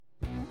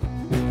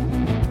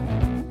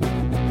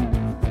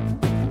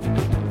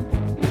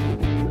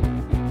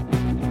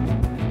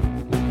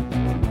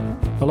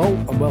Hello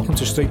and welcome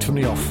to Straight From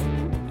The Off,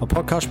 a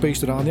podcast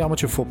based around the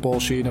amateur football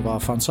scene of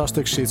our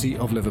fantastic city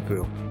of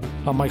Liverpool.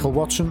 I'm Michael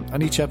Watson,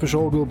 and each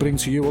episode we'll bring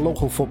to you a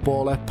local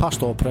footballer,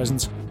 past or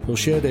present, who'll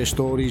share their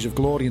stories of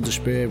glory and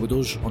despair with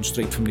us on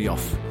Straight From The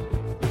Off.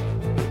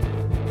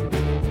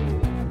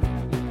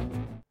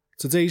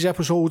 Today's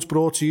episode is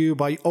brought to you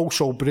by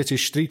Also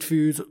British Street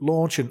Food,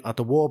 launching at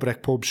the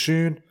Warbreck pub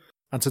soon.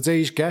 And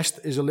today's guest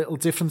is a little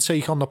different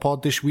take on the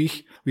pod this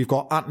week. We've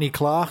got Anthony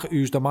Clark,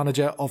 who's the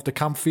manager of the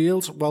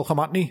Campfield. Welcome,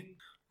 Anthony.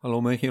 Hello,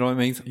 mate. You all right,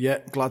 mate? Yeah,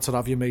 glad to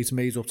have you, mate.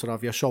 Made up to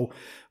have you. So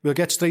we'll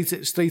get straight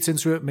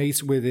into it,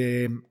 mate,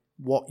 with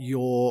what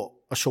your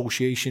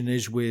association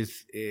is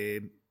with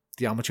the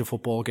amateur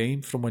football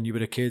game from when you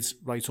were a kid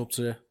right up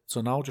to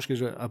now. Just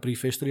give us a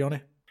brief history on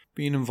it.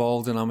 Been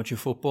involved in amateur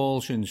football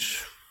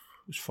since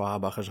as far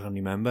back as I can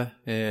remember,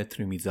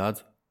 through my dad.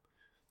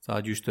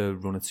 Dad used to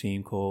run a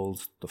team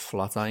called the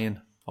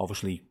Flatiron.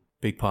 Obviously,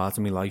 big part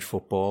of my life,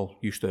 football.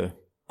 Used to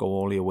go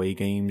all the away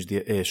games,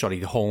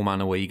 the home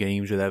and away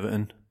games with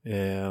Everton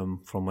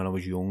from when I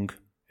was young.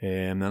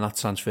 Then that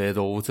transferred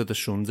over to the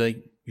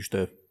Sunday. Used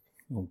to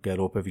get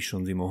up every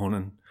Sunday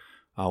morning,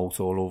 out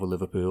all over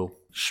Liverpool.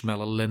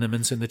 Smell of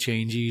liniments in the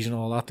changes and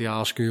all that, the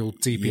old school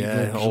DP.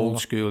 Yeah, old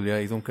school, yeah,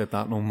 you don't get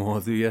that no more,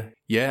 do you?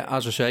 Yeah,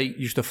 as I say,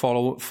 used to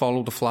follow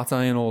the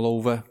Flatiron all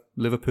over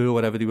Liverpool,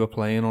 wherever they were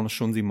playing on a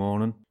Sunday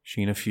morning.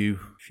 Seen a few,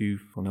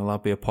 I know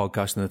that'd be a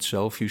podcast in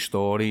itself, few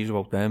stories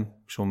about them.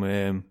 Some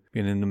being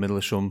in the middle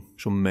of some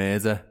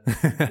murder.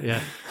 Yeah.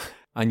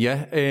 And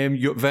yeah,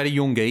 very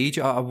young age.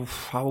 I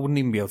wouldn't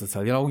even be able to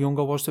tell you how young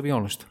I was, to be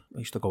honest. I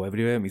used to go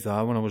everywhere with my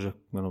dad when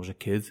I was a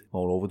kid,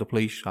 all over the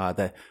place. I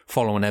had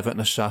following Everton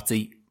a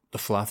Saturday, the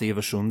Flatty of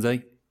a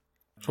Sunday.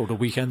 So the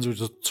weekends were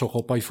just took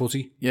up by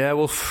footy? Yeah,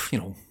 well,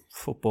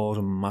 football's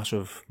a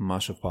massive,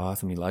 massive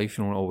part of my life,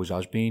 it always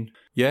has been.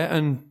 Yeah,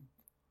 and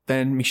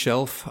then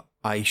myself,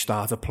 I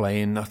started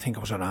playing, I think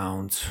I was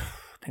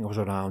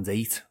around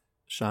 8,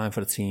 signed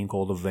for a team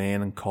called the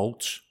Vernon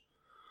Colts.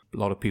 A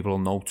lot of people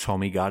know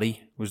Tommy Gary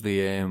was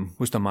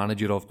the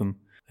manager of them.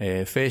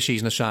 First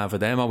season I signed for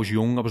them, I was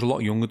young, I was a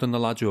lot younger than the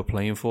lads who were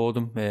playing for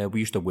them.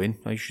 We used to win,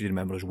 I used to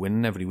remember us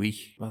winning every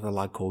week. I had a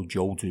lad called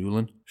Joe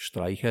Doolan,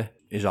 striker.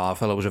 His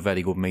half-fella was a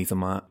very good mate of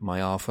my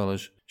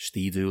half-fella's,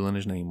 Steve Doolan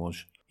his name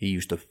was. He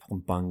used to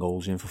bang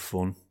goals in for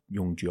fun,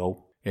 young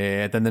Joe.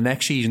 Then the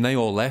next season they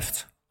all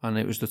left, and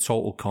it was the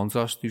total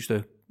contrast.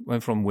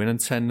 Went from winning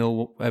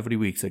 10-0 every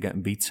week to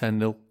getting beat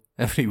 10-0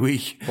 every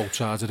week. Both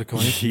sides of the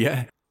coin.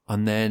 Yeah.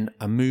 And then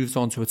I moved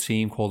on to a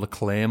team called the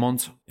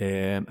Claremont.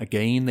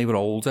 Again, they were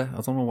older.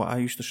 I don't know what I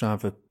used to sign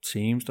for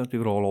teams that they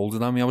were all older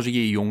than me. I was a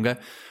year younger.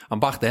 And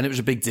back then it was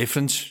a big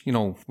difference,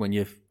 when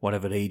you,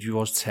 whatever age you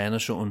was, 10 or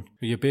something.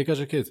 Were you big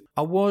as a kid?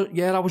 I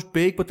was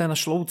big, but then I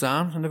slowed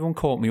down and everyone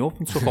caught me up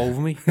and took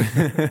over me.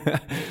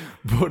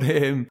 But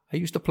I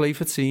used to play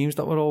for teams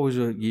that were always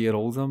a year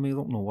older than me. I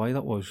don't know why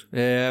that was.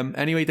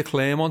 Anyway, the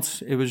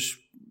Claremont,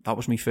 that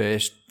was my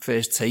first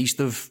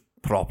taste of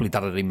properly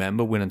that I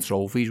remember winning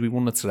trophies. We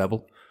won the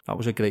treble. That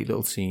was a great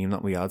little team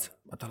that we had.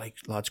 I had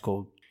lads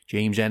called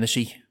James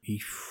Hennessy.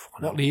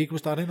 What league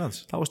was that in,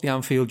 Hans? That was the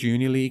Anfield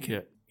Junior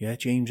League. Yeah,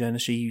 James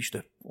Hennessy used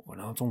to, I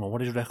don't know what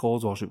his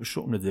record was. It was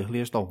something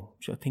ridiculous though.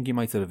 I think he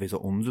might have hit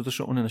 100 or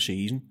something in a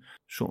season.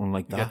 Something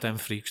like that. You get them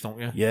freaks, don't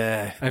you?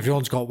 Yeah.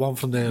 Everyone's got one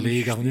from their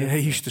league, haven't you? Yeah,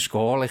 he used to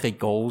score like 8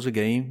 goals a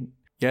game.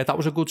 Yeah, that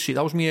was a good season.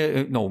 That was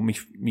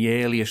my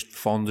earliest,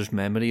 fondest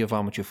memory of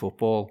amateur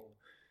football.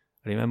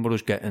 I remember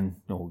us getting,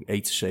 I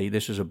hate to say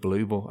this as a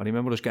blue, but I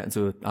remember us getting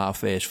to our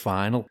first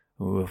final.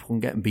 We were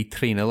getting beat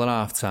 3-0 at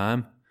half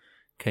time.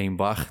 Came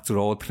back,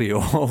 draw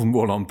 3-all and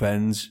won on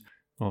pens.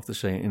 I don't have to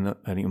say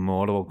anything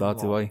more about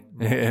that, do I?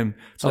 That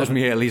was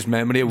my earliest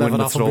memory of winning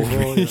the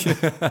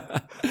trophy.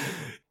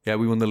 Yeah,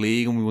 we won the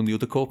league and we won the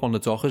other cup on the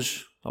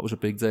Dockers. That was a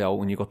big day out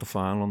when you got the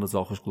final on the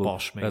Dockers Club.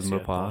 Bosh, mate,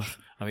 Edinburgh Park.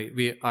 I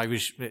mean, I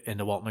was in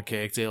the Walton and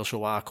Kirkdale,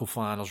 so our cup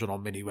finals were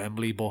on Mini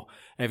Wembley, but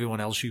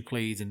everyone else who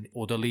played in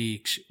other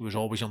leagues was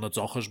always on the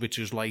Dockers, which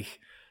is like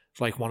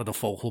one of the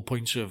focal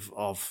points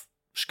of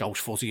Scouse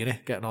footy,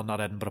 innit? Getting on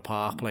that Edinburgh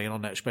Park, playing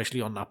on that, especially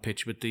on that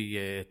pitch with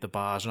the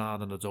bars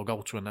around and the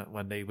dugouts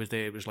when they was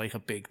there. It was like a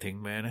big thing,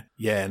 man.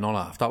 Yeah, no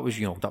laugh. That was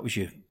your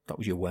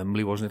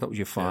Wembley, wasn't it? That was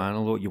your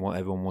final that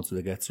everyone wanted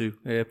to get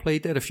to.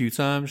 Played there a few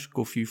times,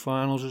 got a few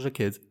finals as a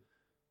kid.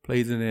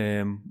 Played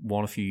in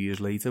one a few years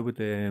later with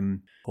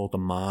called the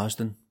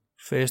Marsden.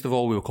 First of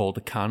all, we were called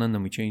the Cannon,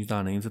 and we changed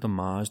our name to the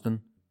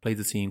Marsden. Played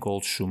a team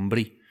called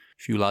Sunbury. A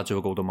few lads who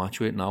I go to match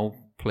with now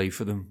play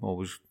for them.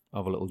 Always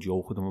have a little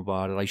joke with them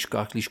about it. I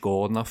actually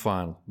scored in that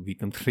final. Beat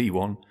them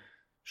 3-1.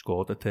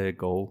 Scored the 3rd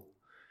goal.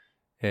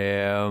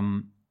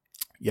 And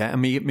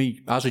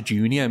me as a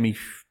junior,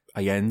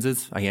 I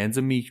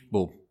ended me,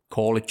 well,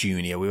 call it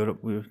junior. We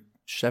were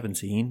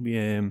 17.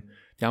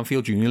 The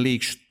Anfield Junior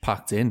League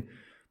packed in,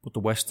 but the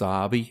West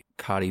Derby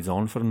carried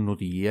on for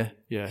another year.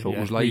 Yeah, so it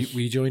was like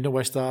we joined the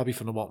West Derby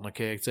from the Walton and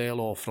Kirkdale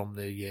or from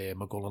the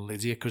McGull and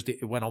Lydia because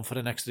it went on for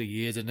an extra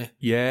year, didn't it?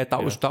 Yeah,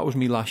 that was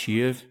my last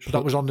year. So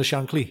that was on the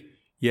Shankly.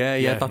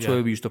 Yeah, that's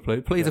where we used to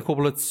play. Played a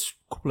couple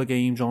of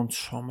games on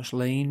Thomas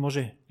Lane, was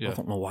it? Yeah. I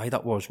don't know why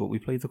that was, but we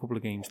played a couple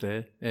of games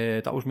there.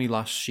 That was me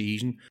last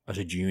season as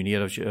a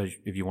junior,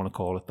 if you want to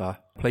call it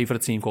that. Played for a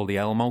team called the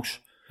Elmhouse.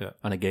 Yeah.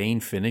 And again,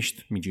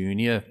 finished my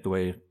junior the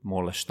way it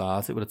more or less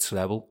started with a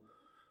treble.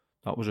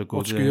 That was a good...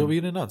 What school were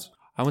you in, lads?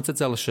 I went to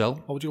De La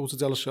Salle. How would you go to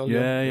De La Salle?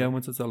 Yeah, I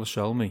went to De La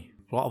Salle, me.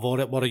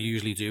 What I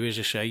usually do is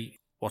I say,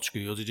 what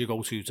school did you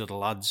go to the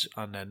lads?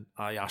 And then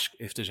I ask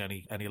if there's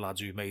any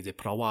lads who made it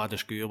pro out of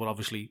school. But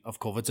obviously, I've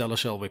covered De La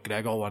Salle with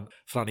Grego and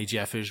Franny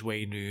Jeffers,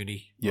 Wayne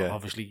Rooney. Yeah.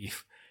 Obviously,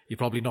 you're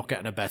probably not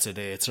getting a better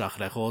track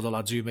record, the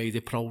lads who made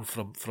it pro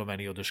from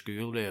any other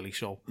school, really.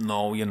 So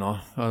No, you're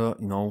not.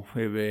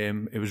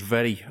 It was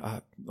very...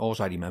 all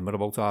I remember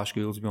about our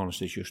school, to be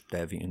honest, is just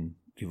everything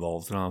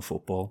revolved around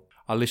football.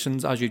 I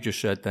listened, as you just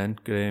said then,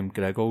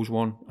 Grego's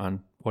one,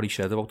 and what he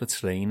said about the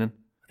training.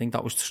 I think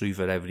that was true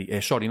for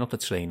every... sorry, not the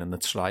training, the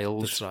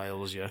trials. The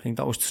trials, yeah. I think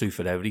that was true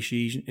for every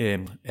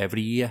season,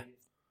 every year.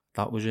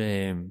 That was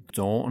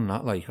daunting,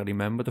 that, like. I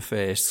remember the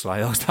first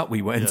trials that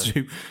we went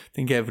to. I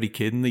think every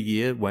kid in the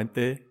year went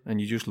there,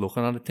 and you're just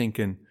looking at it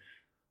thinking,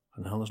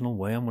 hell, there's no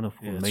way I'm going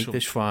to make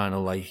this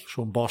final, like...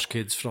 Some boss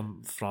kids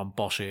from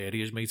boss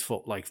areas, made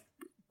like...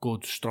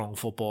 good, strong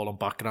footballing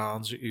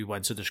backgrounds who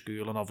went to the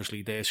school, and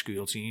obviously their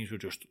school teams were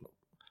just,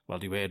 well,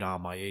 they were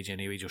around my age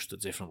anyway, just a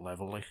different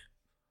level, like.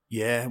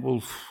 Yeah,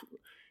 well,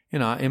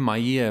 in my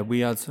year,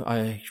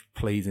 I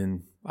played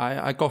in,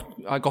 I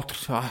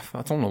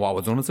don't know what I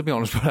was done it, to be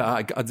honest, but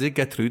I did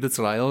get through the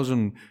trials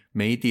and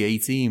made the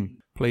A-team,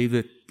 played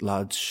with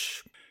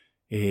lads,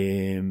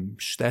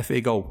 Steph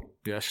Igo.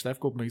 Yeah, Steph,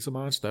 good mate of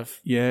mine, Steph.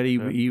 Yeah,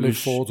 he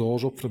was 4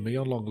 doors up from me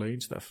on Long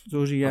Lane, Steph.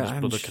 Does he? Yeah. And his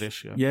brother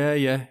Chris, yeah.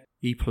 Yeah.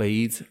 He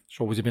played.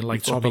 So would it been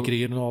like Tommy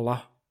Green and all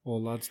that?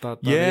 All lads that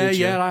age,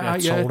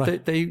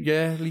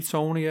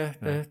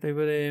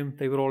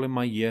 They were all in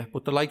my year.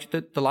 But the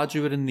lads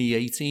who were in the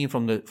 18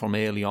 from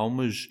early on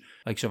was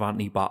like Sir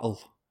Anthony Battle,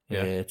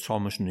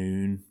 Thomas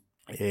Noon,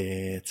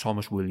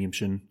 Thomas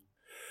Williamson,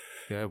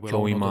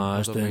 Joey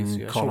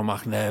Marsden, Conor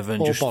McNevin,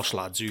 all just boss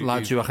lads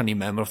who I can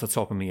remember off the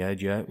top of my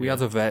head. Yeah, we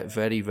had a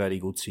very, very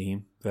good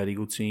team. Very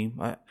good team.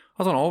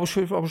 I don't know,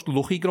 I was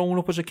lucky growing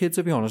up as a kid,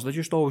 to be honest. I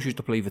just always used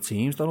to play for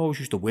teams. They always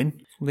used to win.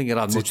 I don't think it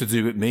had much to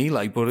do with me.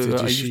 Like, but did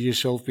you see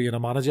yourself being a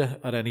manager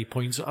at any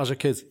point as a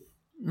kid?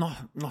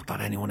 Not that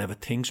anyone ever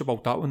thinks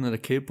about that when they're a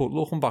kid, but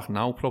looking back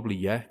now, probably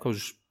yeah,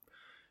 because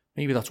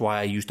maybe that's why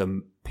I used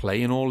to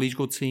play in all these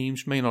good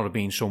teams. May not have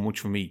been so much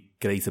for me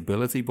great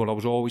ability, but I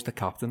was always the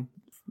captain,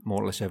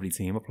 more or less every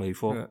team I played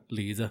for.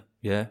 Leader.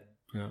 Yeah.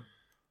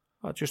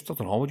 I don't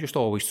know, I just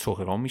always took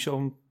it on me, so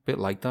I'm a bit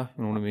like that,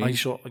 you know what I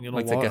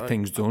mean? To get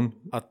things done.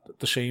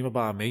 The same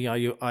about me,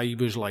 I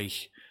was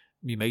like,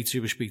 my mates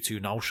who we speak to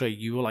now say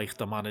you were like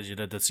the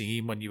manager of the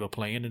team when you were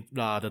playing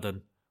rather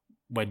than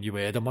when you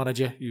were the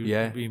manager.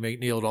 My mate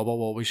Neil Robbo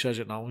always says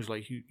it now, he's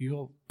like, you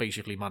were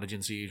basically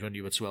managing teams when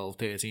you were 12,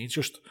 13, it's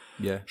just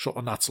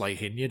something that's like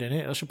in you,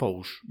 innit, I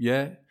suppose.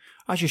 Yeah,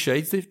 as you say,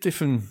 it's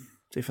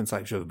different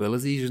types of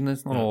abilities, isn't it?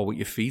 It's not all with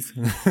your feet.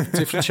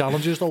 Different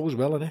challenges though as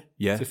well, innit?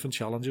 Yeah. Different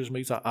challenges,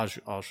 mate. As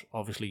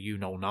obviously you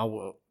know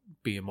now,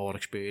 being more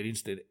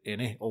experienced in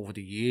it over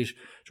the years,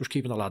 just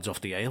keeping the lads off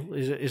the ale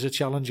is a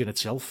challenge in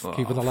itself.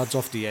 Keeping the lads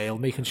off the ale,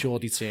 making sure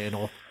they turn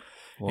up,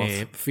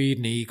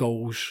 feeding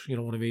egos, you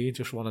know what I mean?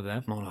 Just one of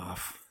them.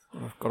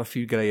 I've got a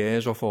few grey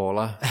hairs off all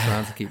that,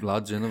 trying to keep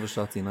lads in of a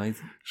Saturday night.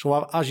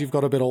 So as you've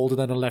got a bit older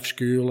then and left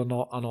school and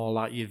all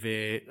that,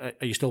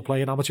 are you still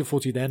playing amateur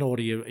footy then, or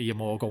are you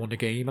more going the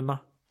game and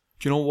that?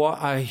 Do you know what?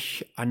 I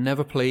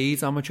never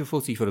played amateur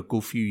footy for a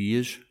good few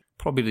years.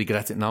 Probably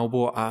regret it now,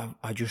 but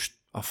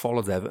I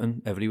followed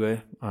Everton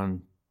everywhere,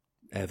 and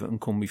Everton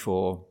come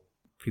before.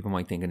 People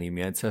might think I need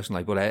my head test,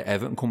 but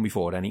Everton come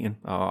before anything.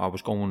 I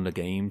was going to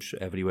games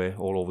everywhere,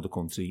 all over the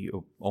country,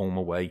 home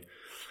away,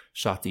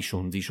 Saturday,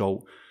 Sunday.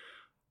 So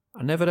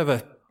I never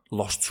ever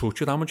lost touch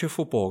with amateur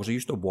football because I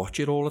used to watch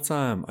it all the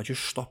time. I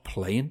just stopped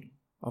playing.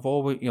 I've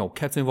always,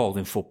 kept involved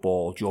in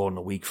football during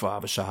the week,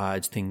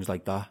 five-a-sides, things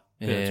like that.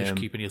 Yeah, just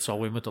keeping your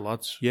toe in with the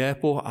lads. Yeah,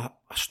 but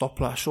I stopped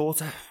playing.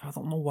 I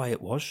don't know why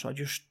it was. I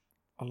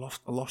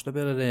lost a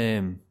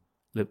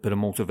bit of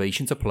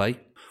motivation to play.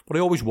 But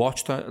I always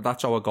watched.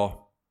 That's how I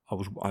got.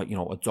 I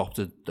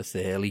adopted the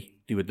Thurley.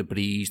 They were the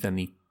Breeze, then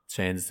they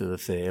turned to the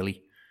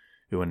Thurley,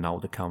 who are now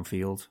the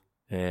Canfield.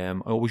 I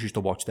always used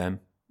to watch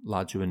them.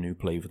 Lads who are new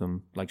play for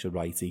them, like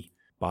Wrighty,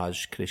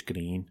 Baz, Chris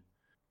Green.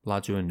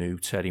 Lads who are new,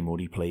 Terry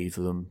Murray played for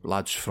them.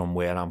 Lads from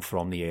where I'm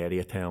from, the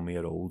area,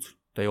 Telmere Road,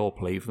 they all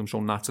play for them. So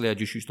naturally, I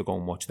just used to go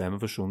and watch them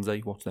every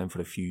Sunday, watch them for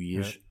a few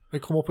years. I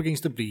come up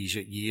against the Breeze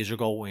years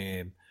ago,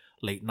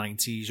 late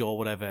 90s or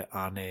whatever,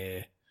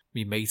 and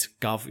my mate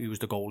Gav, who was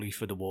the goalie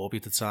for the Warby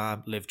at the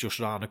time, lived just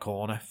around the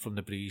corner from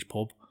the Breeze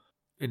pub.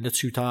 In the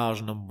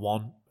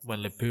 2001,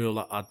 when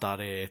Liverpool had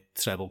that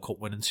treble cup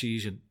winning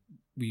season,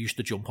 we used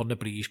to jump on the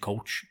Breeze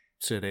coach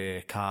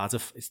to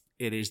Cardiff.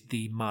 It is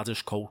the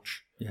maddest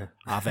coach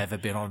I've ever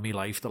been on in my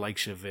life. The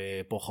likes of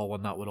Bucko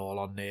and that were all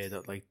on there,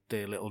 that like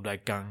the little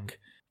red gang.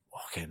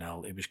 fucking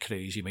hell, it was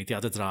crazy, mate. They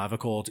had a driver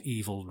called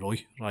Evil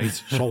Roy, right?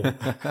 So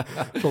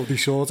they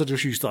sort of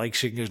just used to like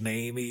sing his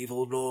name,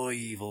 Evil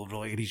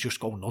Roy, and he's just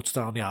going nuts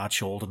down the hard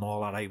shoulder and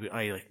all that.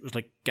 I was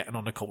like getting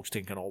on the coach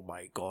thinking, oh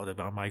my God,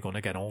 am I going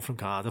to get home from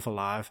Cardiff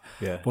alive?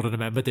 Yeah. But I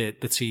remember the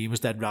team was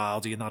dead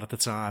rowdy and that at the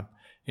time.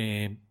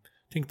 I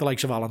think the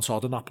likes of Alan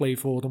Sodden that played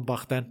for them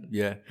back then.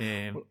 Yeah.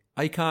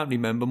 I can't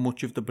remember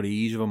much of the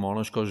Breeze, if I'm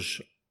honest,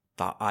 because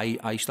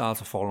I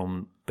started following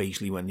them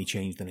basically when they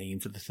changed the name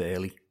to the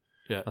Thurley.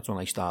 Yeah. That's when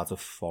I started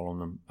following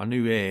them. I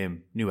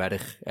knew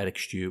Eric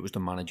Stewart was the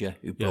manager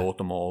who brought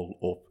them all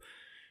up.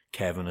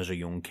 Kevin as a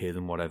young kid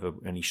and whatever,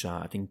 and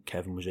I think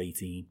Kevin was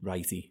 18,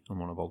 righty,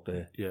 I'm on about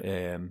there.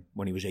 Yeah.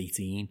 When he was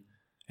 18,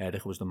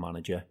 Eric was the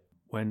manager.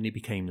 When they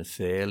became the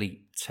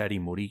Thurley, Terry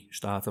Murray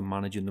started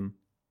managing them.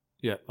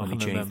 Yeah, and he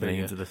changed the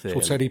name to the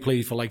Thurley. So Terry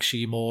played for like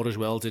Seymour as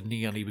well, didn't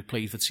he? And he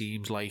played for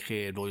teams like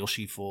Royal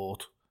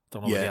Seaford.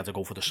 Don't know if he had to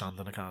go for the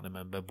Sandon, I can't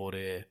remember. But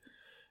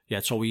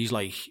so he's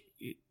like,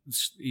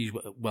 he's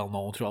well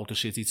known throughout the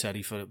city,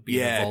 Terry, for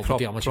being involved with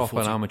the amateur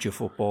proper amateur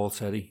football,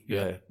 Terry.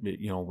 Yeah.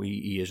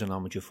 He is an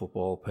amateur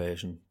football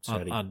person,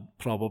 Terry. And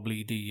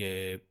probably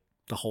the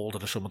holder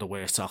of some of the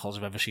worst tackles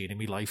I've ever seen in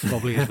my life,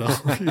 probably as well.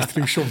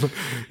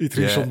 he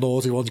threw some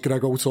naughty ones.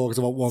 Grego talked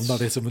about one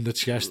that hit him in the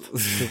chest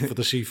for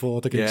the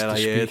Seaford against the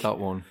I heard that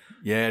one.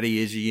 Yeah,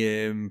 he is. Do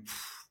you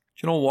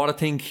know what? I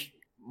think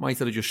might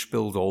have just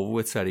spilled over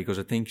with Terry, because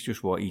I think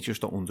he's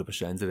just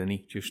 100%, isn't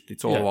he?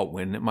 It's all about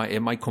winning. It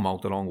might come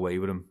out the wrong way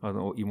with him. I don't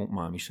know, you won't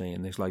mind me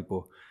saying this, like,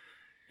 but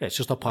it's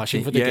just a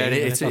passion for the game.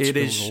 It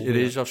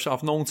is.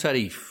 I've known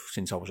Terry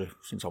since I was a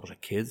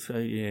kid.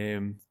 I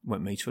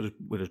went mates with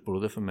his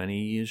brother for many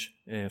years.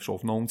 So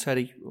I've known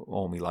Terry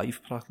all my life,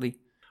 practically.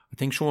 I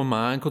think some of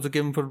mine could have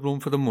given for room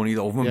for the money,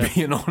 though, if I'm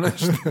being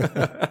honest.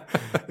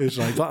 It's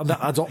right.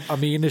 I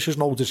mean, this is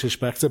no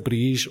disrespect to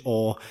Breeze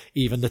or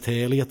even the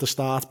Thurley at the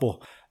start, but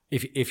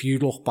if you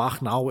look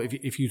back now,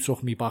 if you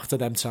took me back to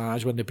them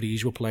times when the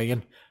Breeze were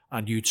playing,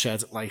 and you'd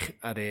said like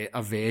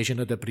a version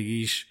of the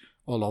Breeze,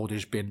 although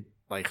there's been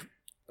like,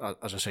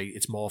 as I say,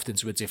 it's morphed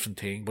into a different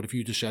thing, but if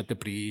you just said the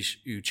Breeze,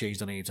 you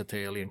changed the name to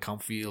Thurley and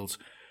Campfield,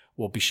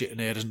 would be sitting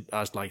there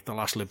as like the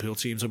last Liverpool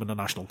team to win the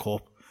National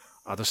Cup,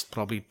 I just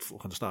probably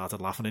fucking started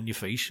laughing in your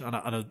face. And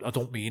I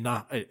don't mean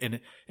that in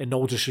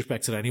no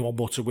disrespect to anyone,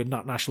 but to win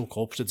that National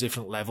Cup's a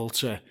different level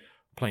to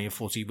playing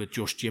footy with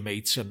just your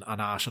mates and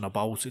arsing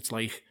about. It's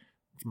like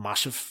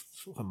massive.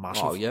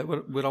 Oh yeah,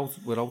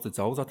 without a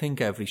doubt. I think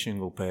every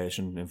single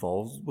person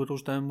involved with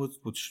us then would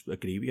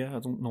agree with you. I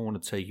don't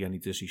want to take any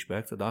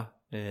disrespect to that.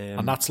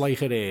 And that's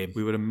like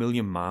we were a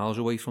million miles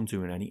away from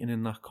doing anything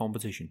in that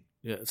competition.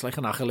 Yeah, it's like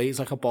an accolade. It's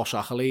like a boss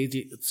accolade.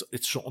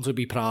 It's something to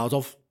be proud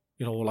of.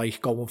 You know, like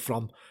going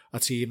from a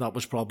team that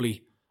was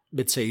probably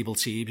mid-table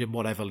teams in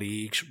whatever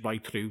leagues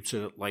right through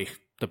to like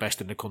the best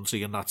in the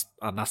country, and that's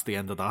the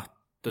end of that.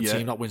 The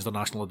team that wins the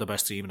national are the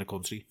best team in the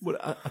country. Well,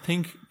 I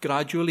think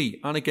gradually,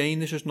 and again,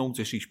 this is no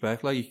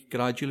disrespect, like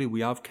gradually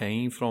we have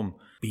came from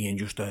being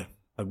just a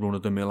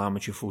run-of-the-mill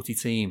amateur footy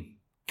team,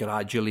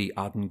 gradually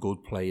adding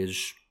good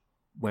players.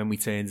 When we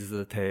turned into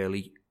the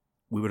Thurley,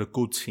 we were a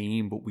good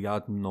team, but we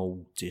had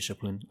no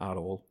discipline at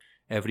all.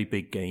 Every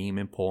big game,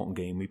 important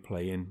game we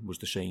play in was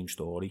the same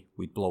story.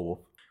 We'd blow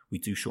up,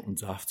 we'd do something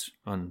daft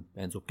and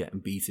end up getting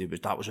beat.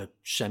 That was a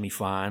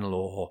semi-final,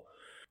 or,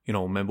 you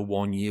know, remember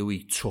one year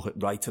we took it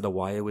right to the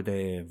wire with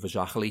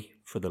Vizachli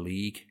for the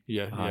league.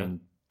 And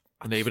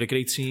they were a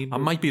great team. I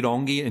might be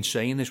wrong in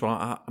saying this,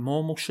 but I'm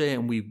almost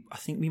certain I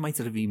think we might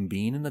have even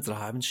been in the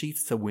driving seat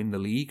to win the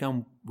league,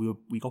 and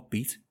we got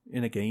beat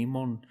in a game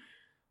on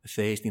a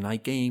Thursday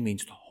night game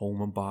against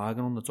Home and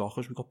Bargain on the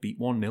Dockers. We got beat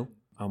 1-0,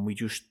 and we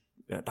just...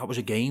 that was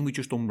a game we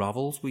just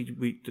unravelled.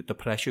 The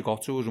pressure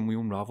got to us and we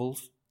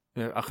unravelled.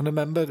 I can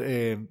remember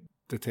the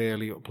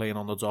Thurley playing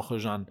on the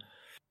Dockers, and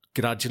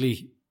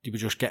gradually they were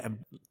just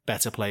getting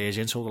better players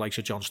in. So the likes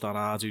of John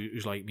Stannard,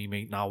 who's like me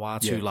mate now, our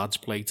two lads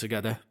played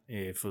together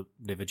for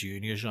River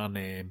Juniors,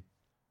 and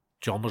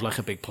John was like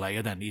a big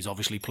player then. He's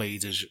obviously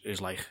played his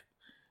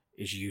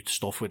youth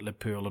stuff with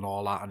Liverpool and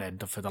all that, and then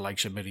for the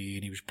likes of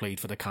Marine, he was played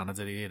for the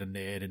Canada here and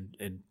there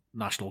in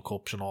national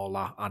cups and all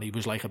that, and he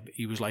was like a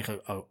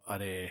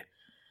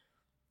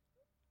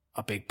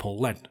big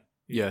pull then.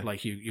 Yeah.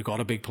 Like you got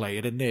a big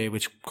player in there,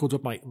 which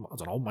might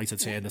have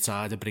turned the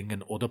tide of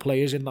bringing other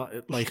players in.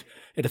 That like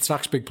it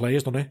attracts big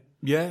players, doesn't it?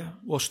 Yeah.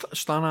 Well,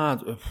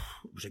 Stannard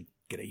was a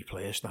great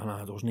player,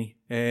 Stannard, wasn't he?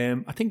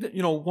 I think that,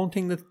 you know, one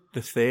thing that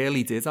the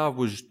Thurley did have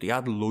was they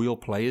had loyal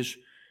players.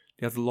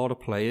 They had a lot of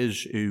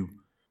players who,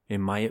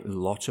 in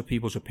lots of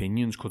people's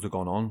opinions, could have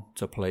gone on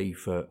to play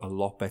for a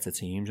lot better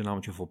teams in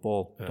amateur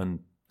football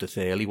than the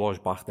Thurley was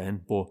back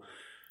then. But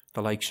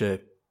the likes of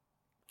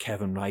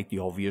Kevin Wright, the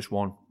obvious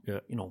one.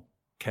 Yeah. You know,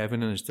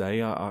 Kevin in his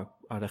day, I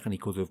reckon he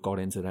could have got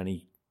into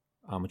any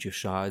amateur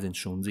side in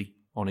Sunday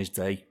on his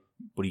day,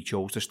 but he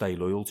chose to stay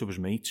loyal to his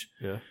mates.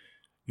 Yeah.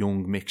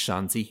 Young Mick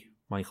Santi,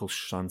 Michael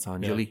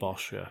Santangeli.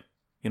 Boss, yeah.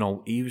 You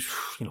know, he was,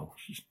 you know,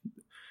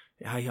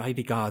 I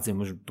regard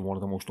him as one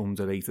of the most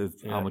underrated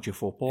amateur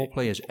football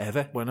players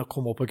ever. When I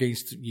come up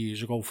against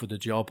years ago for the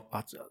job,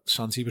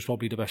 Santi was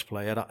probably the best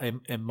player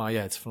in my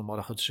head, from what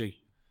I could see.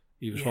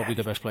 He was probably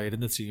the best player in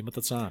the team at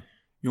the time.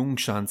 Young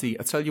Santi,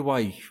 I tell you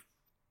why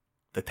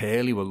the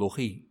Turley were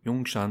lucky.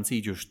 Young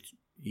Santi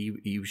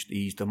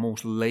he's the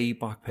most laid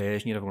back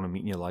person you're ever going to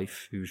meet in your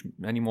life. He was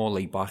any more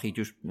laid back, he'd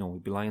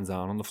be lying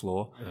down on the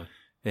floor.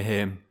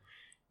 Yeah.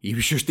 He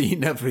was just, he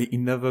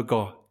never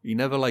got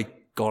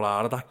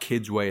out of that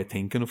kid's way of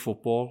thinking of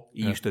football.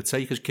 He used to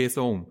take his kit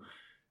home,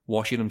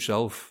 wash it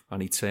himself,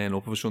 and he'd turn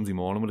up on a Sunday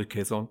morning with his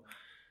kit on,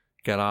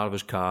 get out of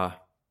his car,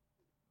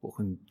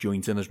 fucking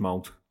joint in his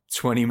mouth,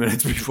 20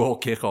 minutes before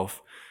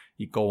kick-off.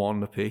 He'd go on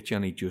the pitch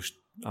and he'd just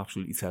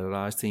absolutely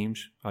terrorise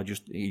teams.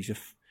 He's a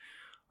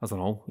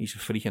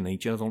freak of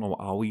nature. I don't know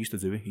how he used to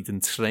do it. He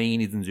didn't train,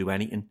 he didn't do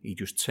anything. He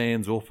just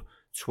turns up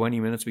 20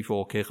 minutes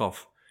before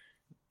kick-off,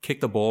 kick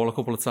the ball a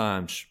couple of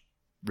times,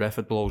 ref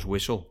blows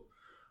whistle,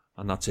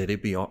 and that's it.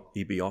 He'd be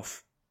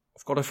off.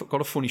 I've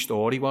got a funny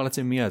story while it's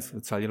in my head.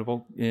 I'll tell you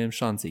about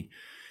Santi.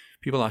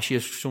 People ask you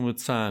some of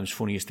the times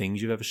funniest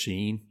things you've ever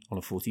seen on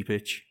a footy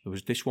pitch. There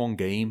was this one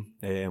game,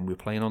 we were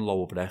playing on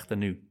Lower Brecht, the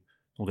new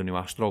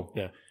Astro.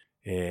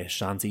 Yeah.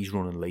 Santi's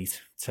running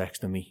late,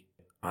 texting me.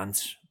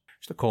 Ants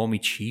used to call me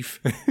Chief.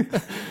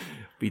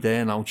 Be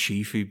there now,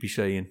 Chief, he'd be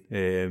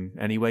saying.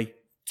 Anyway,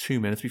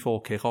 2 minutes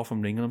before kick-off,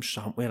 I'm ringing him,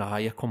 Sam, where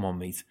are you? Come on,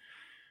 mate.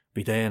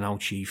 Be there now,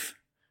 Chief.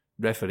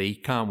 Referee,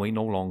 can't wait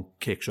no long,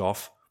 kicks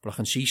off. But I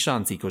can see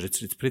Santi, because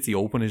it's pretty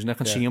open, isn't it? I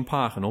can see him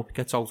parking up,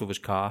 gets out of his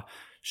car,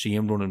 see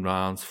him running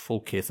round, full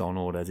kit on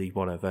already,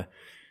 whatever.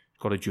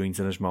 Got a joint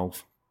in his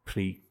mouth,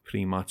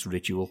 pre-match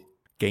ritual.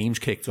 Game's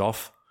kicked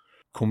off,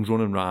 comes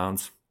running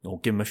round,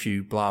 give him a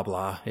few, blah,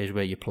 blah, here's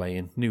where you're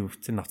playing.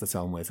 Didn't have to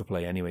tell him where to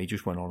play anyway, he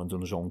just went on and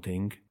done his own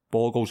thing.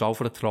 Ball goes out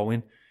for a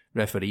throw-in,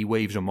 referee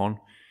waves him on,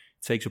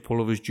 takes a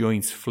pull of his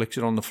joint, flicks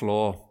it on the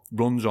floor,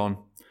 runs on,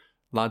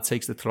 lad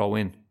takes the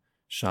throw-in,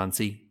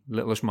 Santi,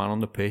 littlest man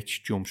on the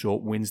pitch, jumps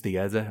up, wins the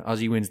header. As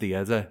he wins the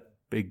header,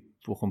 big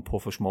fucking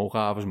puff of smoke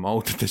out of his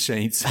mouth at the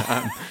same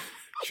time.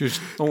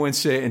 Just when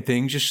certain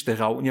things just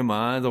stick out in your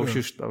mind. I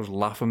was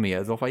laughing my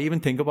head off. I even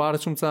think about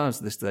it sometimes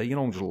to this day,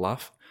 just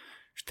laugh.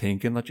 Just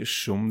thinking that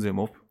just sums him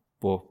up.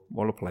 But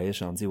what a player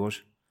Santi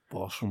was.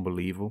 Boss,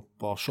 unbelievable.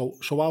 Boss. So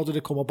how did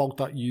it come about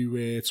that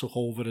you took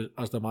over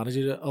as the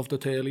manager of the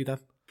Turley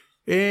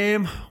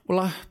then?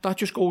 Well, that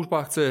just goes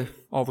back to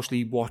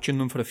obviously watching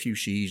them for a few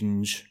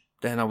seasons.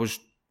 Then I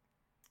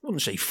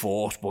wouldn't say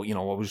forced, but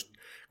I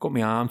got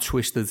my arm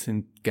twisted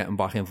in getting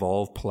back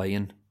involved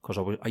playing, because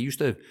I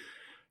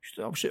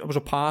was a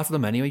part of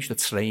them anyway. I used to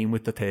train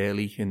with the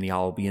Turley in the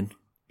Albion.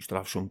 Used to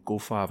have some good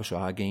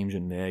 5-a-side games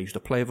in there. I used to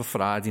play every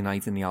Friday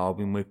night in the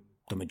Albion with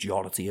the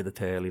majority of the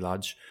Turley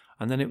lads.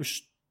 And then it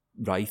was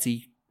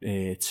Righty,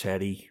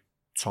 Terry,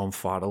 Tom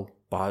Farrell,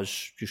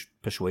 Baz just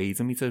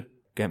persuading me to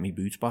get my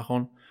boots back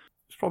on.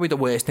 It's probably the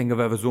worst thing I've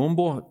ever done,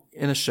 but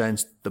in a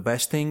sense, the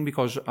best thing,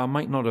 because I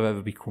might not have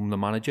ever become the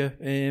manager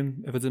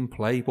if I didn't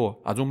play, but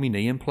I done my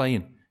knee in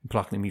playing in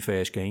practically my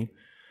first game.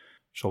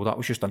 So that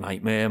was just a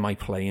nightmare. My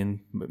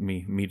return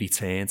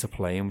to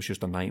playing was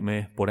just a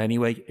nightmare. But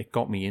anyway, it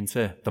got me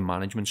into the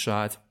management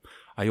side.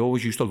 I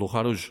always used to look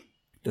at us,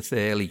 the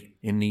Turley,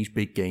 in these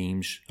big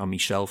games, and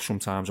myself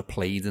sometimes I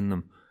played in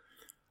them,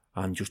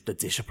 and just the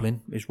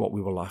discipline is what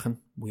we were lacking.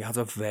 We had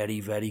a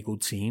very, very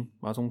good team.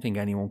 I don't think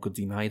anyone could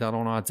deny that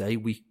on our day.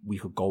 We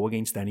could go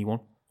against anyone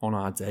on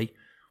our day.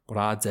 But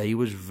our day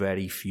was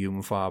very few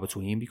and far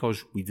between,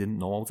 because we didn't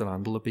know how to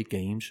handle the big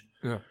games.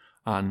 Yeah.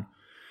 And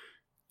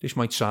this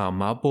might sound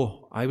mad,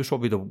 but I was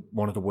probably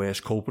one of the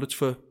worst culprits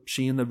for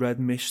seeing the red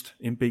mist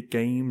in big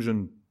games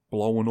and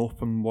blowing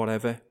up and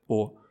whatever.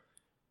 But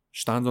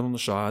standing on the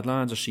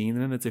sidelines, I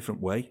seen it in a different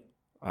way.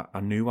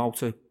 I knew how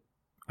to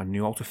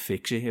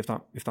fix it,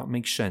 if that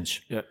makes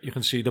sense. Yeah, you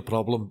can see the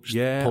problem.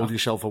 Yeah, pull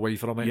yourself away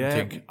from it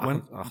and think,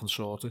 I can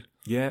sort it.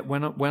 Yeah,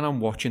 when I'm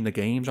watching the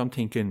games, I'm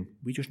thinking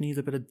we just need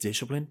a bit of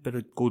discipline, bit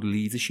of good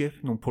leadership,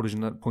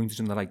 point us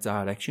in the right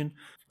direction.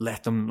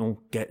 Let them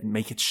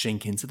make it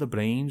sink into the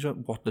brains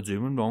what they're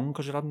doing wrong,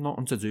 because it had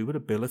nothing to do with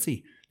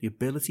ability. The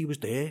ability was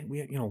there. We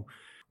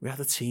had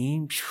a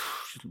team.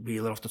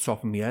 Reel it off the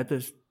top of my head.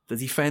 The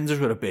defenders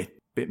were a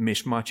bit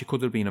mismatched. It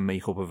could have been a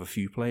makeup of a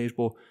few players,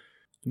 but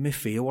the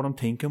midfield, what I'm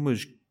thinking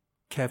was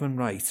Kevin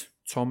Wright,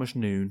 Thomas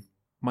Noon,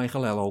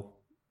 Michael Ello.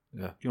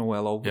 Yeah.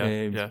 Ello?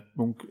 Yeah.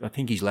 I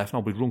think he's left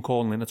now, but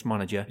Runcorn Linnet's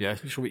manager. Yeah.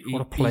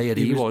 What a player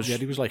he was. Yeah,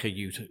 he was like a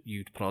youth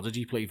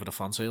prodigy, played for the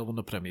Fansale, won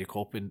the Premier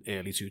Cup in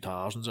early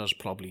 2000s.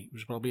 He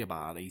was probably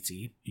about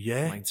 18,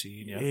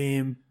 19,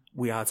 yeah.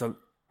 We had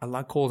a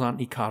lad called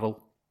Anthony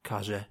Carroll,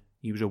 Kaza.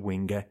 He was a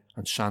winger,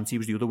 and Santi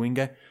was the other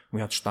winger.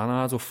 We had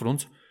Stannard up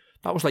front.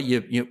 That was like,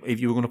 if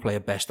you were going to play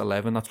a best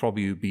 11, that's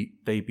probably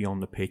they'd be on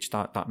the pitch,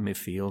 that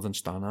midfield and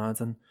Stannard.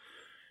 And,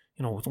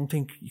 I don't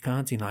think you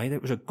can't deny that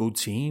it was a good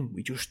team.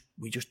 We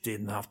just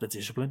didn't have the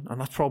discipline. And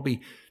that's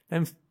probably,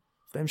 them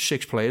them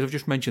 6 players I've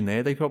just mentioned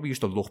there, they probably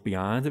used to look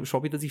behind. It was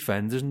probably the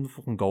defenders and the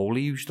fucking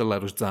goalie who used to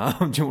let us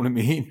down. Do you know what I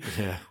mean?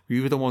 Yeah. We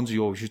were the ones who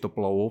always used to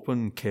blow up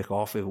and kick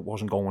off if it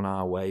wasn't going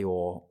our way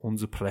or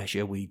under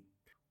pressure. We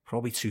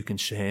probably too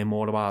concerned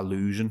more about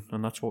losing,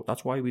 and that's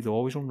why we'd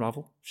always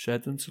unravel.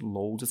 Said it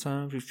loads of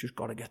times. We've just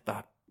got to get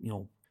that,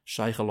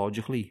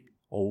 psychologically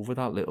over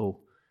that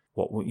little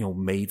what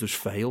made us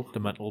fail. The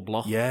mental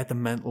block. Yeah, the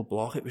mental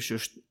block. It was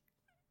just.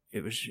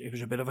 It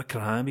was a bit of a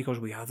crime because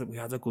we had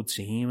a good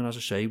team, and as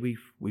I say, we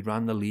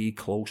ran the league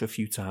close a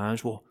few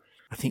times. Well,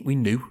 I think we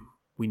knew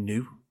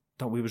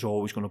that we was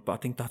always going to. I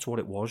think that's what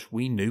it was.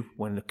 We knew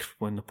when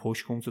the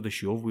push comes to the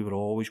shove, we were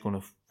always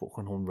going to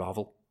fucking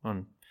unravel,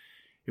 and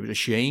it was a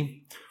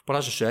shame. But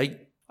as I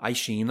say, I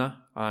seen that,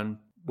 and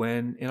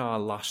when in our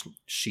last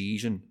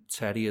season,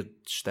 Terry had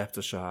stepped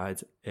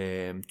aside.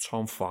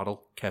 Tom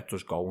Farrell kept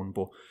us going,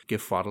 but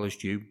give Farrell his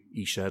due.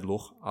 He said,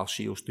 "Look, I'll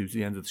see us through to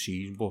the end of the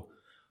season, but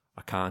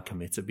I can't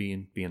commit to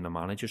being the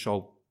manager."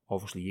 So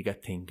obviously you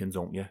get thinking,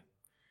 don't you?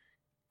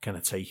 Can I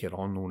take it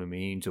on? Know what I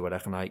mean? Do I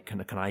reckon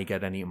can I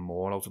get anything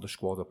more out of the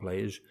squad of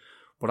players?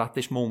 But at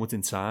this moment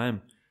in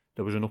time,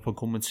 there was an up and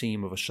coming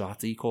team of a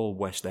Saturday called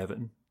West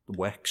Everton, the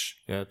Wex.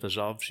 Yeah, the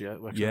Zovs. Yeah,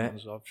 the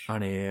Zovs.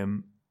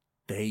 And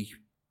they.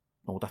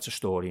 Oh, that's a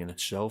story in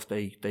itself.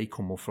 They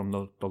come up from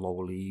the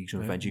lower leagues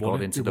and eventually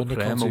got into the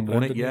Prem and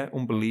won it. Yeah,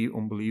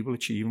 unbelievable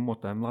achievement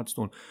what them lads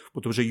done.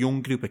 But there was a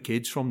young group of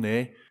kids from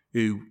there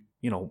who,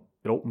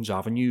 it opens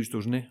avenues,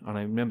 doesn't it? And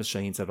I remember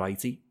saying to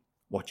Righty,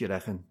 what do you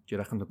reckon? Do you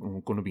reckon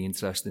I'm going to be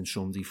interested in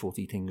Sunday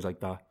footy, things like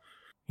that?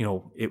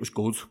 It was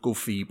good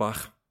feedback.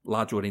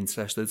 Lads were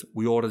interested.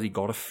 We already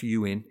got a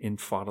few in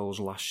Farrell's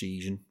last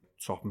season.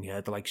 Top of my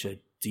head, like I said,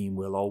 Dean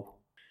Willow,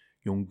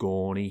 young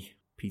Gorney,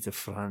 Peter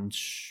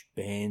France,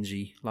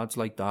 Bernsey, lads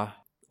like that.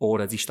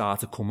 Already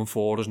started coming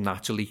for us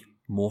naturally.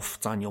 Muff,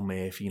 Daniel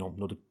Murphy,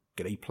 another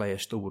great player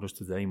still with us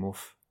today,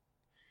 Muff.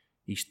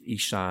 He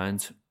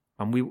signed.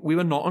 And we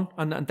were nothing.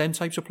 And them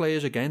types of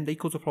players, again, they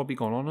could have probably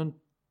gone on and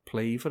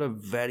played for a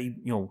very,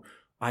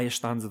 higher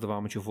standard of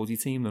amateur footy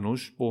team than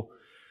us. But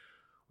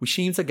we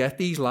seem to get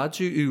these lads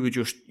who are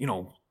just,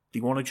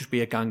 they want to just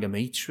be a gang of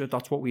mates.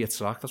 That's what we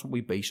attract. That's what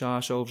we base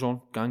ourselves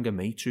on. Gang of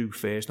mates who,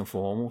 first and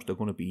foremost, they're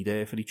going to be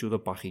there for each other,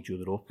 back each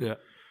other up. Yeah.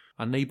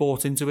 And they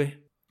bought into it.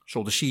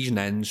 So the season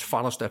ends,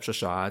 Farrell steps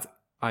aside.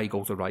 I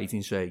go to Wright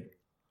and say,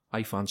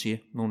 I fancy you.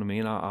 Know what I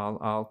mean?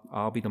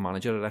 I'll be the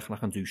manager. I reckon I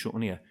can do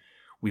something here.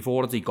 We've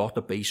already got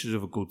the basis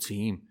of a good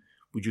team.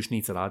 We just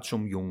need to add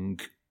some young,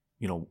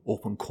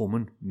 up and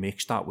coming,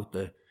 mix that with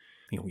the,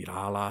 your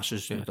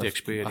R-lasses, the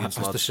experience,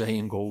 as the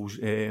saying goes.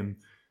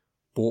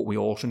 But we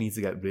also need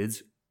to get rid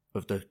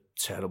of the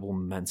terrible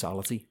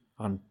mentality.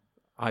 And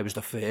I was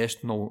the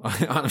first. And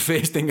the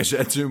first thing I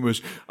said to him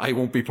was, "I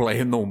won't be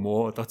playing no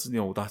more.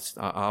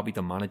 I'll be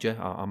the manager.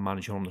 I'm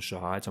manager on the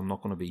sides. I'm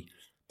not going to be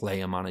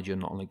player manager,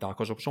 nothing like that."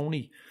 Because I was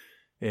only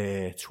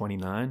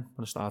 29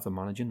 when I started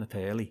managing at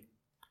early.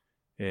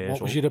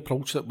 What was your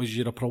approach? Was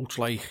your approach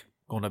like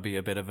going to be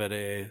a bit of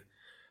a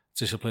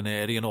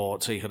disciplinarian or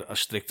take a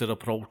stricter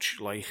approach?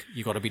 Like,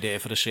 you got to be there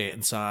for a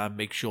certain time,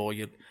 make sure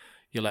you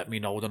let me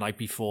know the night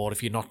before.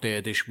 If you're not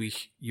there this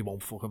week, you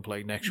won't fucking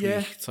play next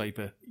week type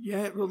of...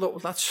 Yeah, well,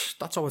 look, that's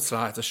how I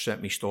try to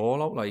set my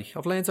stall out. Like,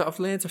 I've learned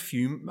a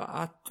few...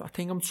 I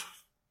think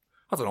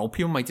I don't know,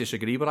 people might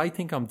disagree, but I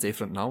think I'm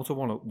different now to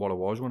what I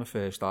was when I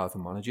first started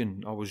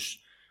managing. I was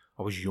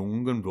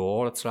young and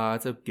raw. I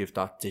tried to give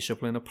that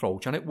discipline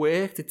approach, and it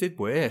worked. It did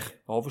work,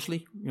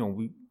 obviously.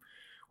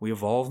 We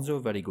evolved into a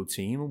very good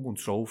team and won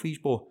trophies,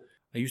 but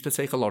I used to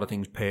take a lot of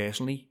things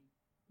personally.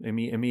 In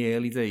my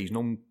early days,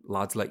 no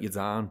lads let you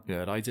down.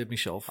 Yeah, I did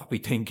myself. I'd be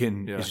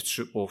thinking, is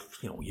it, well,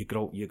 you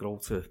grow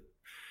to...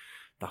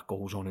 That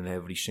goes on in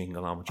every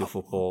single amateur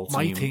football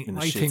team in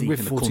the city, in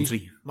the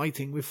country. My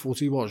thing with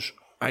footy was,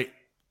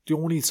 the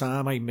only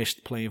time I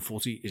missed playing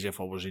footy is if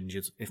I was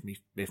injured,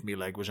 if my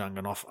leg was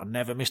hanging off. I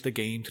never missed a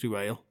game through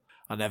Ale.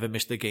 I never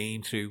missed a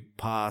game through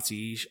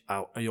parties.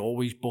 I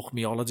always booked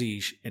my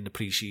holidays in the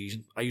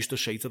pre-season. I used to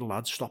say to the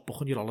lads, stop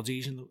booking your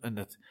holidays, and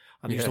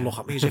they used to look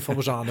at me as if I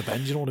was on the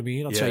bench, you know what I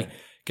mean? I'd say,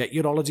 get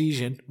your holidays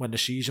in when the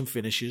season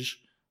finishes,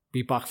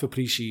 be back for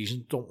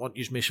pre-season, don't want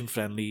you missing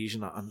friendlies,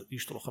 and they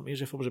used to look at me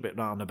as if I was a bit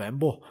round the bend,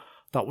 but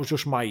that was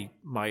just my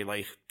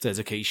like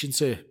dedication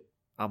to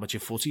amateur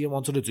footy. I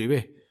wanted to do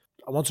it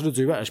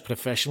as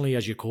professionally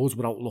as you could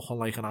without looking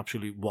like an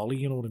absolute wally,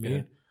 you know what I mean?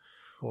 Yeah.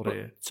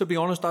 To be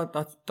honest,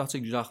 that's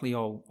exactly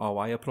how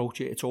I approach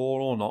it. It's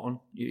all or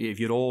nothing. If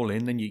you're all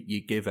in, then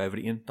you give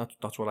everything.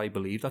 That's what I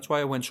believe. That's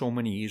why I went so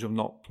many years of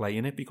not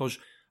playing it, because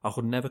I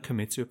could never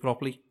commit to it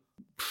properly.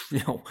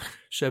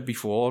 Said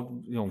before,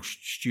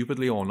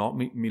 stupidly or not,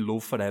 my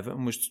love for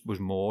Everton was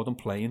more than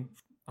playing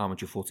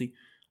amateur footy.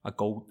 I'd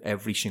go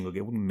every single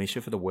game, wouldn't miss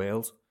it for the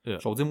world. Yeah.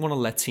 So I didn't want to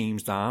let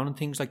teams down and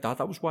things like that.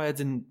 That was why I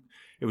didn't.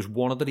 It was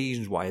one of the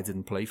reasons why I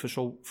didn't play for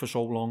so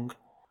long.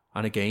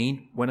 And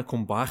again, when I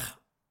come back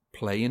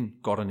playing,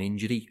 got an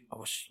injury, I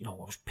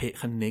was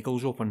picking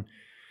niggles up and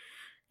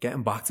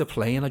getting back to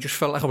playing. I just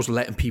felt like I was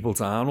letting people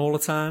down all the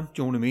time.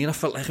 Do you know what I mean? I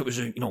felt like it was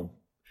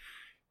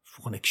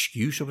fucking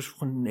excuse. I was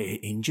fucking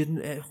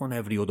injured fucking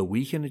every other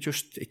week, and it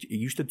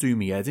used to do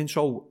me head in.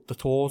 So the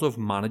thought of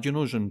managing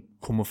us and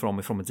coming from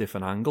it from a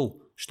different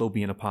angle, still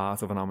being a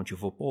part of an amateur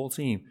football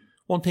team.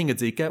 One thing I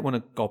did get when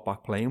I got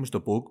back playing was the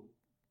bug.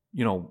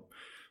 You know,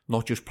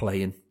 not just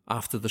playing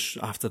after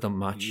the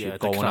match,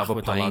 go and have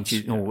a pint,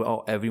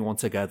 everyone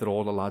together,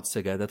 all the lads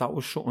together. That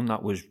was something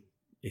that was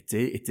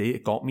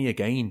it got me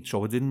again.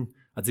 So I didn't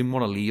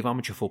want to leave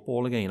amateur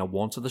football again. I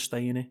wanted to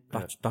stay in it.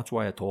 That's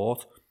why I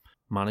thought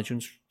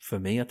management for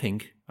me. I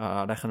think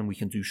I reckon we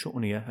can do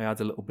something here. I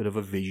had a little bit of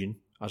a vision,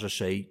 as I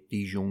say,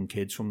 these young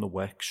kids from the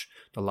Wecs,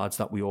 the lads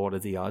that we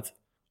already had,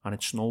 and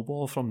it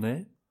snowballed from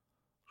there.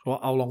 So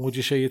how long would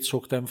you say it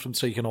took them from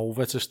taking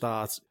over to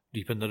start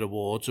reaping the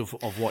rewards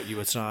of what you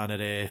were trying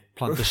to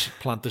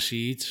plant the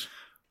seeds?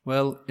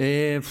 Well,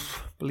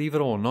 believe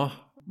it or not,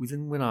 we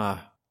didn't win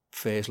our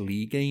first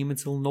league game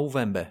until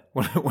November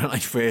when I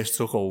first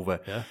took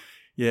over.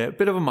 Yeah, a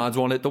bit of a mad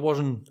one. There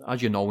wasn't,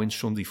 as you know, in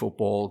Sunday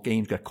football,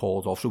 games get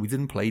called off, so we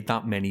didn't play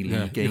that many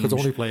league games. You could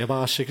only play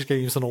about 6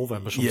 games in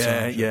November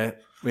sometimes. Yeah.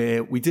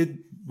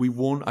 We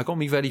won. I got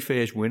my very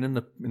first win in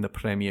the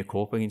Premier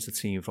Cup against a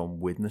team from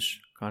Widnes.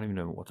 Can't even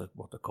remember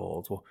what they're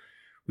called, but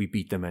we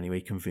beat them anyway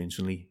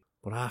convincingly.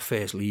 But our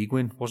first league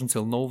win wasn't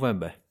until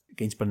November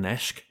against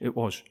Bernesk. It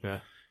was. Yeah.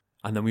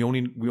 And then we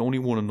only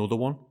won another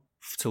one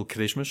till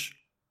Christmas.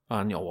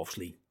 And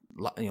obviously,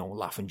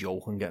 laughing,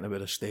 joking, getting a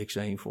bit of stick,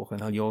 saying, "Fucking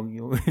hell,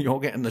 you're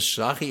getting the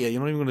sack here.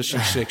 You're not even going to see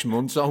 6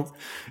 months out."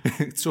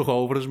 Took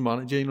over as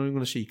manager. You're not even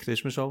going to see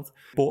Christmas out.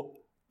 But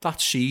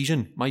that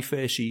season, my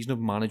first season of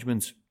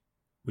management,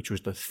 which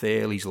was the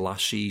Thurley's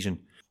last season,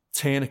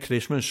 turn of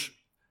Christmas,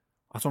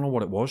 I don't know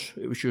what it was.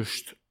 It was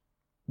just,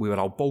 we were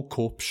out both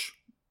cups.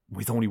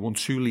 We'd only won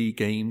 2 league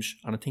games,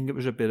 and I think it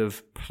was a bit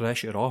of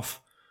pressure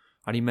off.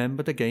 I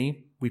remember the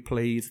game. We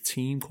played a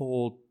team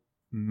called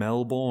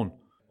Melbourne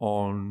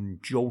on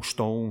Joe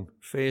Stone,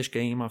 first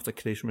game after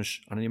Christmas,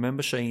 and I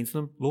remember saying to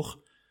them,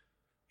 "Look,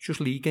 it's just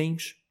league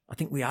games. I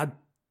think we had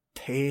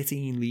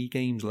 13 league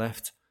games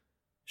left.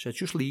 I said,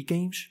 just league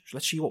games. So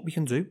let's see what we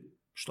can do.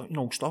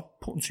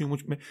 Stop putting too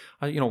much."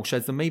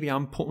 Said that maybe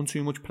I'm putting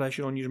too much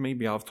pressure on you.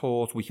 Maybe I've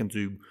thought we can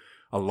do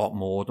a lot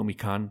more than we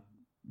can.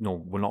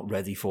 We're not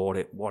ready for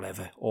it.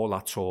 Whatever, all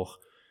that talk.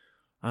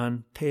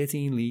 And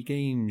 13 league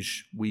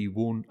games, we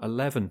won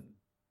 11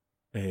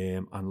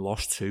 and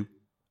lost 2.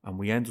 And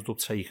we ended up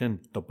taking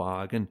the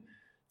bargain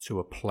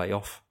to a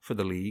playoff for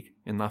the league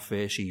in that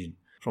first season.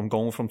 From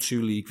going from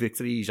 2 league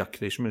victories at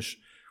Christmas,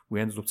 we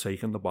ended up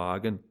taking the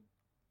bargain.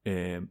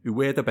 We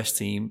were the best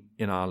team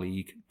in our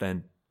league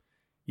then.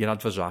 You had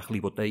Vazackley,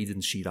 but they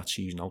didn't see that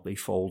season out. They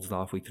folded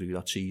halfway through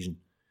that season.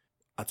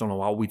 I don't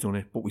know how we done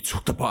it, but we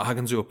took the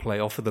bargain to a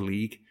playoff for the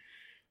league.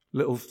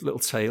 Little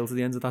tail to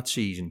the end of that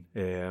season.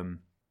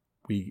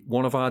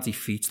 One of our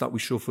defeats that we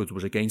suffered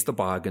was against the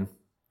bargain.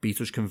 Beat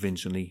us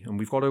convincingly, and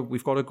we've got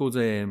a good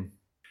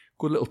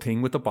little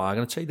thing with the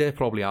bargain. I'd say they're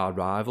probably our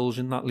rivals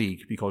in that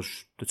league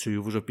because the two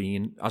of us have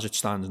been, as it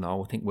stands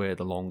now, I think we're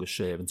the longest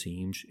serving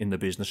teams in the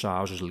Business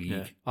Houses League.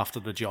 Yeah, after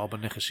the Job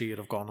and Nicosia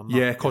have gone.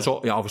 Yeah, because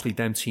obviously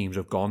them teams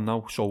have gone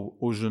now, so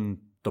us and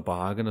the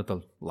bargain are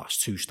the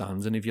last 2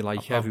 standing, if you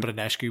like.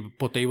 Branescu,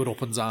 but they were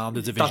up and down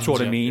the divisions. That's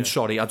what I mean. Yeah.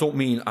 Sorry, I don't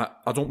mean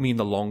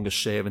the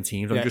longest serving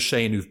teams. I'm just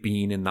saying who've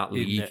been in that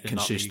league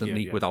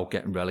consistently without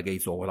getting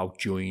relegated or without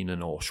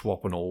joining or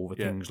swapping over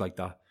things like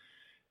that.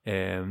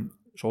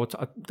 So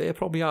they're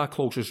probably our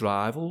closest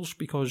rivals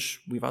because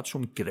we've had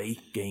some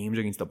great games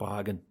against the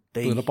bargain.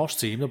 They're the boss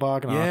team, the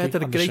bargain. Yeah,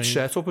 they're a great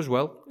setup as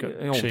well.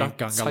 That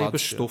type of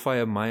stuff I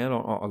admire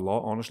a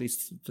lot, honestly.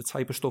 It's the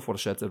type of stuff what I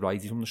said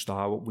right from the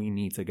start, what we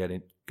need to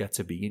get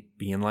to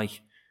being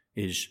like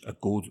is a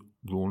good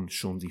run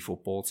Sunday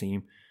football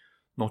team.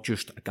 Not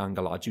just a gang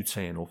of lads who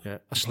turn up. Yeah.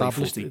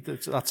 Established.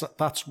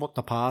 That's what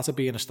the part of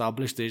being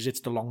established is. It's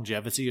the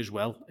longevity as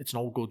well. It's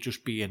no good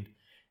just being,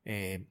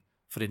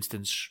 for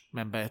instance,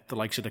 remember the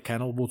likes of the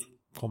Kennel would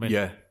come in.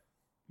 Yeah.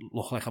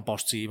 Look like a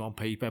boss team on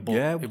paper, but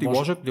yeah, there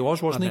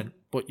was, wasn't it?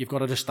 But you've got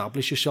to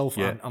establish yourself,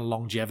 and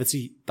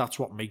longevity. That's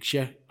what makes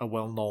you a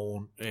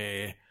well-known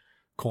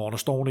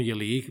cornerstone of your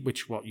league,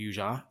 which what you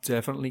are.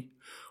 Definitely.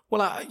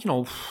 Well,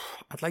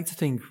 I'd like to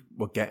think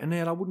we're getting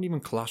there. I wouldn't even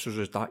class us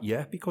as that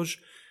yet because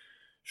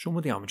some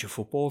of the amateur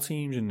football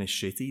teams in this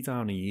city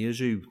down the years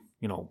who,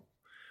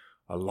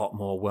 a lot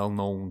more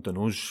well-known than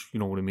us. You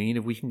know what I mean?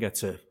 If we can get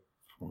to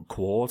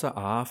 1/4,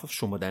 half of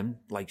some of them,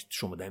 like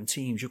some of them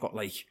teams, you've got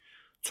like.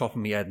 Top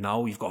of my head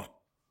now, you've got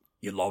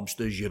your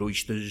Lobsters, your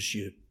Oysters,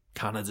 your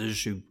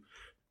Canadas, who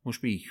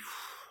must be,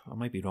 I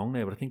might be wrong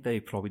there, but I think they're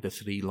probably the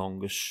 3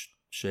 longest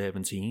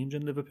serving teams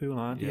in Liverpool,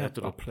 aren't they? Yeah,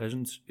 they're at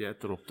present. Yeah,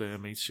 they're up there,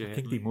 mate. I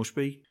think they must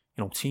be.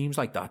 Teams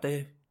like that,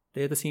 they're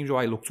the teams who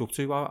I looked up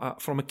to.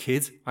 From a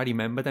kid, I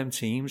remember them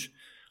teams,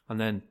 and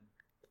then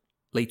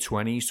late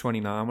 20s,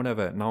 29,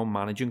 whatever, now I'm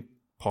managing,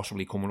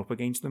 possibly coming up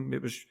against them.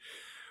 It was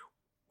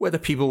whether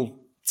people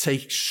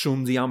take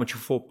Sunday amateur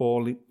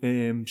football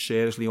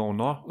seriously or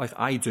not. Like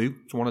I do.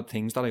 It's one of the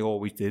things that I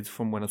always did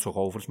from when I took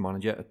over as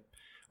manager.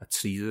 I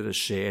treated it as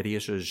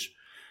serious as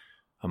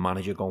a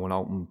manager going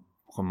out and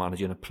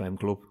managing a Prem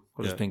club,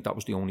 because I think that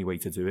was the only way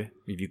to do it.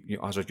 If you,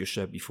 as I just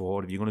said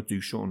before, if you're going to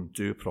do something,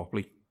 do it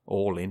properly,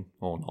 all in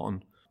or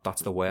nothing.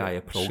 That's the way I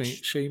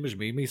approach. Same as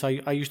me, mate.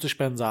 I used to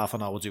spend half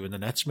an hour doing the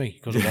nets, mate,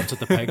 because I wanted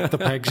the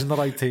pegs in the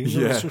right team.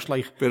 Yeah. It's just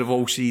like bit of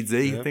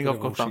OCD. I think I've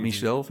got that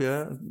myself.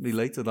 Yeah,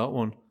 relate to that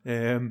one.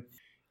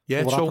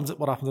 What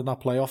happened in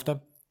that playoff then?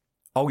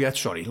 Oh yeah,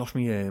 sorry, lost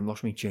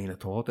me chain of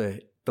thought.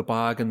 The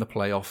bargain, the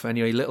playoff.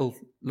 Anyway, little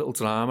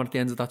drama at the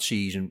end of that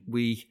season.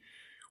 We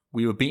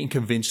were beaten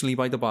convincingly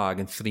by the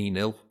bargain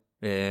 3-0.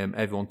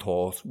 Everyone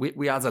thought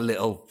we had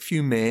a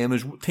few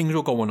murmurs. Things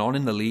were going on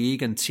in the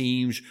league, and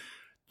teams.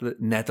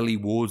 Netherley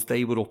Woods,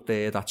 they were up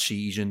there that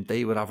season,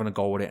 they were having a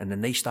go at it, and then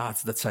they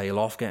started to tail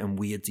off, getting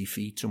weird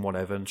defeats and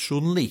whatever, and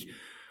suddenly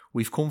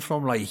we've come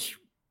from like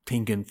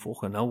thinking,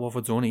 fucking hell, what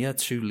have I done here?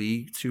 Two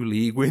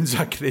league wins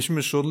at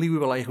Christmas. Suddenly we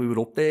were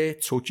up there,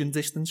 touching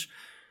distance,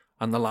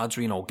 and the lads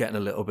were, getting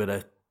a little bit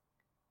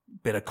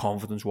of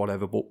confidence,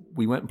 whatever, but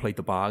we went and played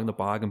the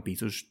bargain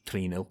beat us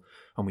 3-0,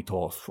 and we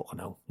thought, fucking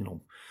hell,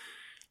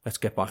 let's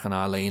get back in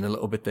our lane a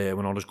little bit there,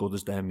 we're not as good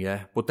as them,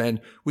 yeah. But then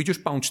we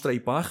just bounced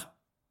straight back.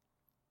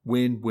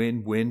 Win,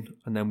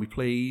 and then we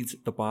played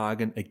the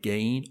bargain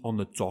again on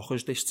the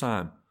Dockers this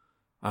time,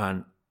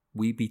 and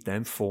we beat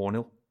them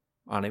 4-0,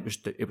 and it was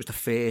the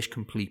first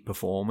complete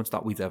performance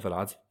that we'd ever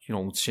had,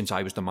 since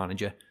I was the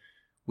manager.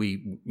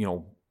 We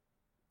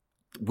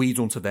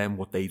done to them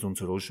what they done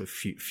to us a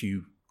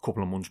few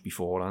couple of months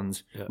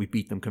beforehand. Yeah. We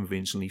beat them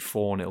convincingly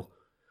 4-0,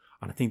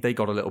 and I think they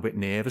got a little bit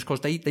nervous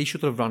because they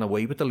should have run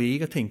away with the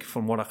league, I think,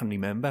 from what I can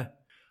remember,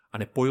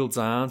 and it boiled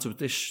down to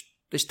this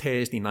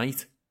Thursday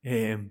night.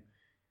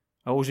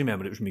 I always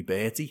remember it was my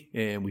birthday,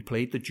 and we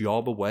played the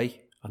Job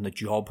away, and the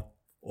Job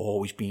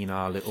always been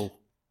our little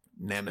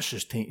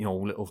nemesis,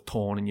 little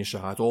thorn in your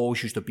side,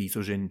 always used to beat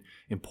us in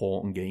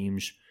important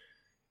games.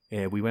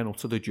 We went up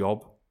to the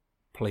Job,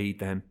 played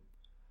them,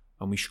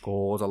 and we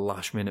scored a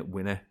last minute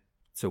winner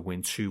to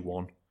win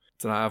 2-1.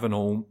 Driving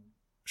home,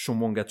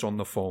 someone gets on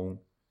the phone,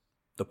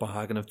 the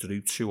bargain have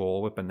drew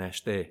 2-2 with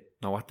Benesh there.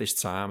 Now at this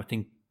time, I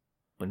think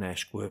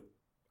Benesh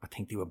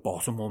they were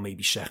bottom or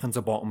maybe second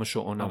to bottom or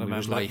something. I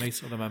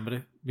remember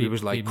it. He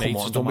was like, come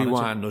on, don't be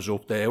winding us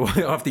up there.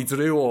 Have they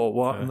drew or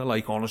what? Yeah. And they're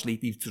like, honestly,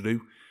 they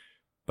drew.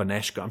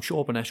 I'm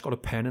sure Benesh got a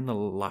pen in the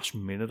last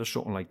minute or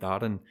something like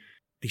that, and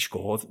they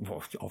scored.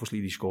 Well,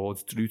 obviously they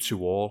scored. Drew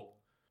 2-2.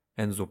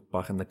 Ended up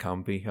back in the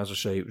campy. As I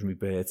say, it was my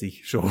birthday.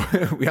 So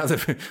we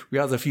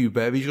had a few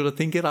berries, but I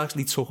think it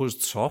actually took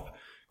us top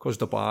because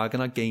the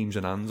bargain had games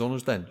in hands on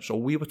us then. So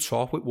we were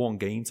top with one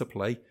game to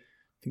play. I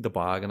think the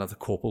bargain had a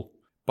couple.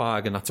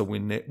 Bargain had to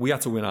win it. We had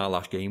to win our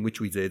last game,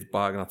 which we did.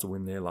 Bargain had to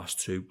win their last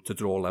two to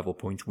draw level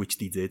points, which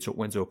they did. So it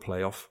went to a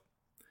playoff.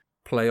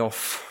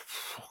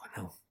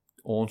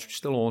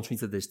 Still haunts me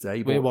to this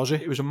day. Where was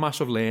it? It was a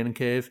massive learning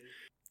curve.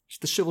 It's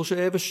the civil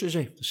service, is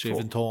it? The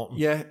Saving Taunton.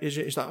 Yeah, is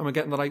it? Is that? Am I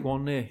getting the right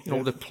one there?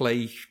 The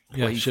play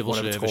civil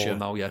service.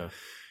 Now, yeah.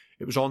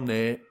 It was on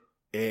there.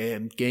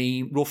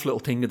 Game, rough little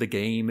thing of the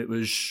game. It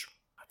was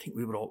 1-0,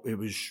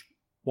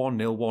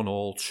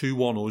 1-1,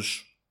 2-1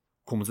 us.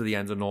 Coming to the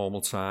end of normal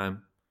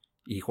time.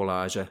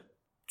 Equaliser,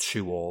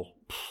 2-2.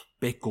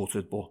 Bit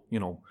gutted, but,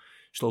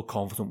 still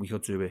confident we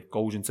could do it.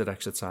 Goes into the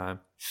extra time,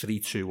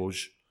 3-2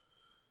 us.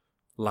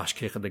 Last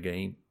kick of the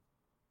game.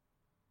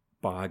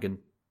 Bargain,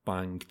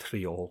 bang,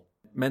 3-3.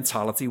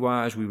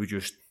 Mentality-wise, we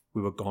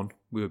were gone.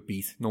 We were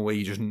beat. No way,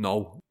 you just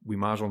know. We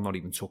might as well not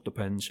even took the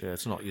pens. Yeah,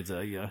 it's not your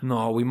day, yeah.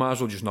 No, we might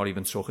as well just not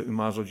even took it. We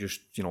might as well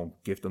just,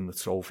 give them the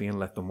trophy and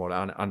let them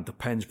work. And the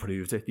pens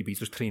proved it. They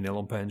beat us 3-0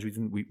 on pens.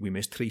 We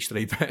missed 3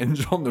 straight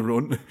pens on the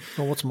run.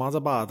 No, what's mad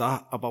about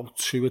that, about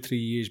 2 or 3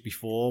 years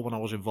before, when I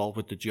was involved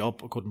with the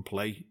Job, I couldn't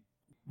play.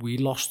 We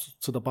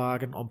lost to the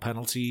bargain on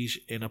penalties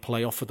in a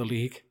playoff for the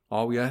league.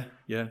 Oh, yeah.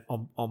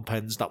 On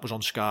pens, that was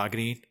on Scar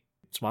Green.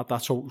 It's mad.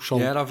 That's so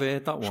yeah, I've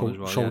heard that one as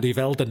well. So they've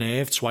held the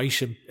nerve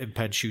twice in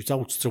pen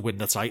shootouts to win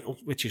the title,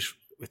 which is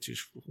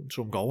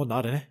some going,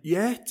 that, isn't it?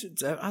 Yeah,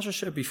 as I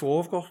said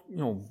before, I've got,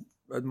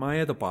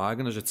 admire the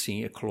bargain as a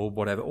team, a club,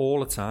 whatever, all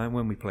the time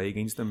when we play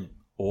against them,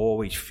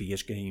 always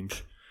fierce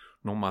games.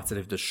 No matter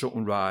if there's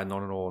something riding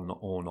on it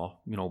or not.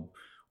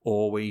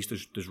 Always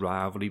there's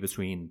rivalry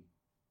between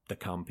the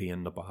campy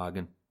and the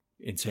bargain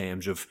in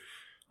terms of,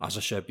 as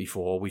I said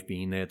before, we've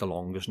been there the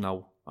longest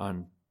now,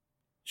 and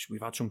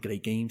we've had some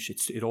great games.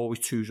 It always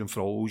twos and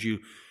throws.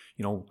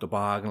 The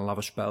bargain will have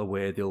a spell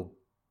where they'll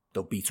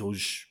beat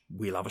us.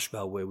 We'll have a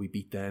spell where we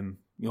beat them.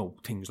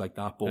 Things like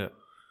that. But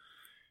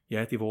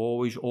yeah, they've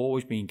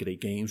always been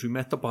great games. We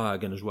met the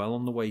bargain as well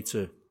on the way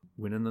to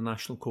winning the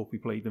National Cup. We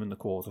played them in the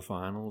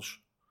quarterfinals.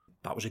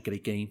 That was a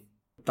great game.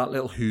 That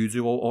little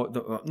hoodoo,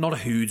 or not a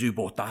hoodoo,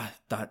 but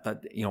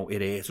that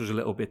it hurt us a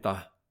little bit,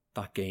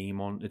 that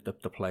game on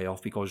the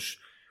playoff, because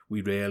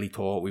we really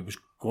thought we was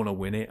going to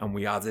win it, and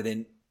we had it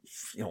in.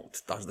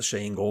 As the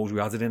saying goes, we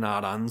had it in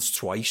our hands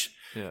twice.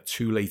 Yeah.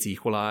 2 late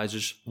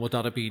equalisers. Would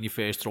that have been your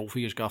first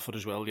trophy as gaffer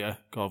as well? Yeah,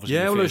 obviously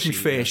it was my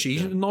first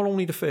season. Yeah. Not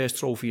only the first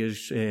trophy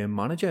as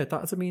manager,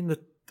 that had been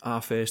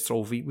our first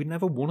trophy. We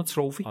never won a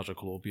trophy as a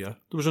club. Yeah,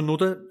 there's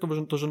another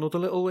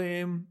little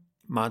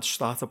Mad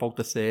start about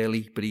the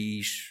Thurley,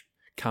 Breeze,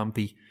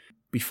 Campy.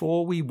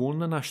 Before we won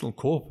the National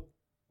Cup,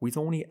 we'd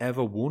only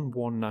ever won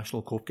one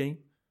National Cup game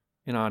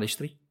in our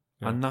history.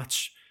 Yeah. And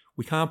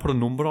we can't put a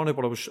number on it,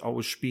 but I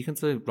was speaking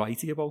to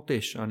Righty about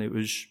this, and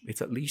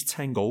it's at least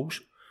 10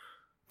 goals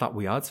that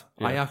we had.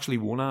 Yeah. I actually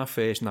won our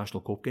first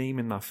National Cup game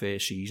in that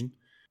first season.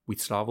 We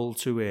travelled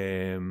to,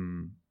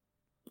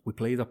 we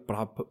played at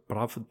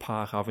Bradford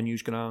Park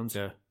Avenues ground,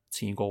 a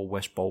team called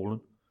West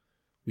Bowling.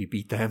 We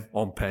beat them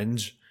on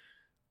pens,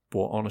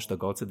 but honest to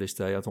God, to this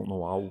day, I don't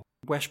know how.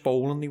 West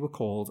Bowling they were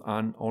called,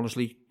 and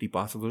honestly, they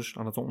battered us,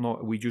 and I don't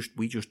know, we just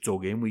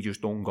dug in, we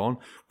just done gone.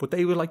 But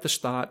they were like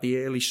the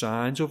early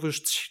signs of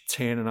us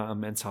turning our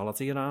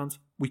mentality around.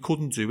 We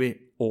couldn't do it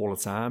all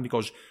the time,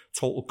 because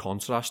total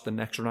contrast, the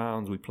next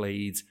round we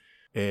played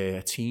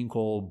a team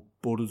called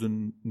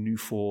Burden New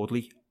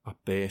Fordley at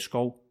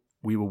Bearscough.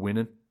 We were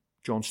winning,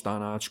 John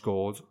Stannard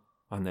scored,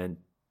 and then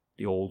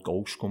the old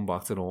ghosts come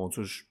back to haunt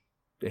us.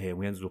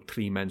 We ended up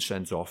 3 men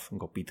sent off and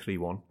got beat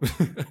 3-1.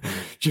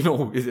 Do you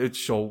know,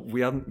 so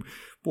we hadn't,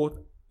 but...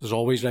 There's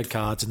always red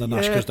cards in the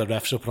Nash because the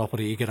refs are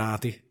proper eager,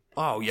 aren't they?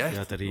 Oh, yeah.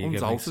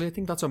 Undoubtedly. I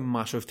think that's a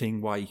massive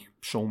thing why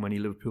so many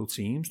Liverpool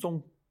teams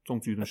don't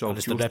do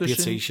themselves justice. It's the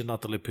reputation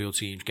that the Liverpool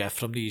teams get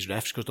from these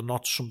refs, because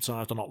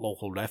sometimes they're not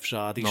local refs,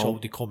 are they? No. So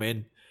they come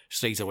in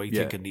straight away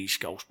thinking these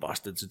scouse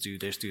bastards do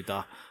this, do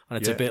that. And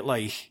it's a bit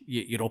like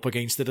you're up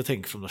against it, I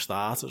think, from the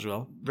start as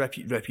well.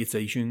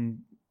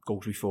 Reputation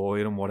goes before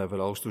you and whatever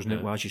else, doesn't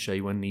it? Well, as you say,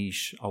 when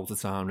these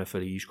out-of-town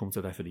referees come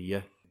to referee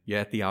you.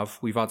 Yeah, they have.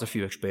 We've had a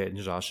few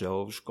experiences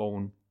ourselves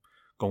going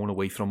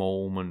away from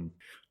home,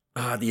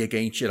 and they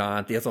against you,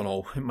 aren't they? I don't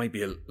know. It might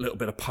be a little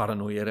bit of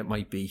paranoia. It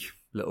might be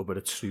a little bit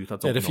of truth. I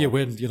don't know. If you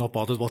win, you're not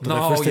bothered what the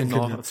referee's thinking.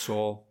 No, you're not at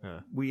all. Yeah.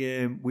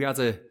 We had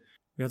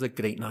a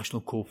great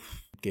National Cup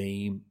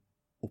game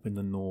up in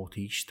the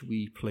northeast.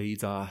 We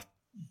played at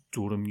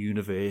Durham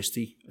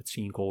University, a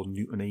team called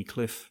Newton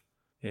Aycliffe.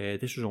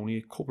 This was only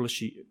a couple of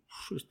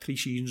 3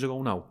 seasons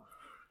ago now,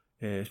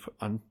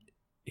 and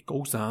it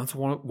goes down to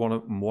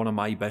one of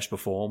my best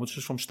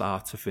performances from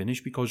start to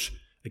finish, because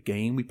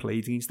again we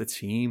played against the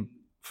team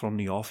from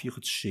the off. You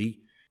could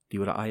see they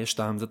were at higher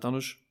standard than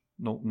us,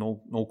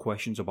 no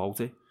questions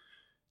about it.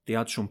 They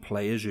had some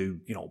players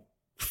who, you know,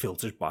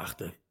 filters back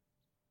to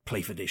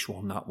play for this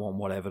one, that one,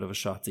 whatever of a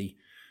Saturday.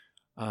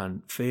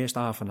 And first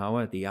half an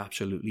hour they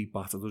absolutely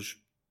battered us,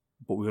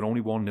 but we were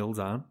only 1-0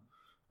 down.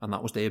 And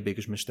that was their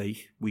biggest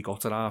mistake. We got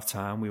to half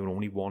time, we were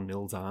only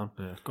 1-0 down.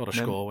 Yeah, got to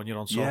score when you're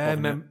on top. Yeah,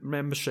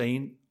 remember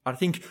saying, I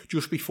think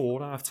just before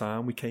half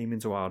time, we came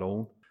into our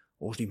own. I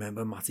always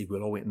remember Matty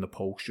Willow hitting the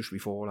post just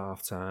before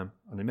half time.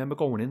 And I remember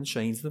going in and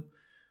saying to them,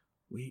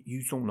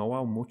 you don't know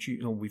how much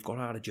we've got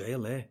out of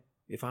jail there.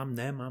 If I'm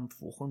them, I'd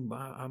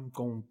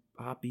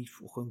be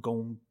fucking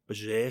going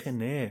berserk in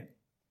there.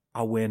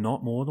 We're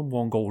not more than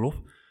 1 goal up.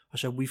 I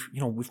said, we've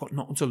got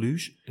nothing to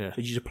lose. Yeah. So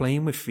you're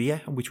playing with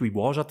fear, which we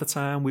was at the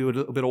time. We were a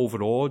little bit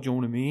overawed, you know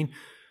what I mean?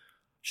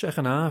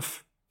 Second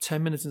half,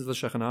 10 minutes into the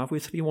second half, we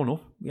were 3-1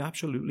 up. We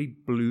absolutely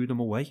blew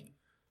them away.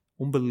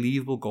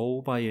 Unbelievable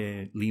goal by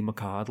Lee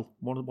McArdle.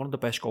 One of the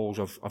best goals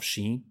I've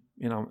seen,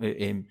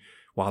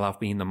 while I've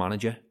been the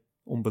manager.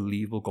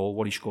 Unbelievable goal,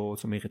 what he scored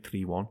to make it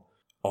 3-1.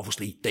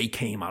 Obviously, they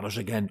came at us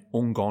again,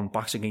 ungone,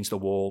 backs against the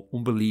wall,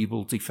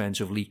 unbelievable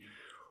defensively.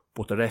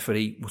 But the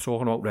referee, we're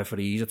talking about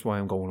referees, that's why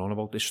I'm going on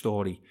about this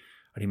story.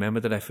 I remember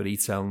the referee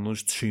telling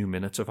us 2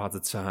 minutes of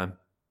added time.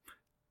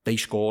 They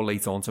score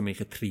late on to make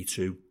it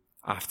 3-2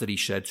 after he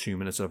said 2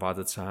 minutes of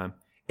added time.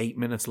 8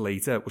 minutes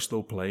later, we're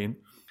still playing.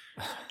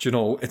 Do you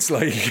know, it's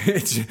like,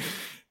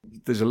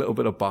 there's a little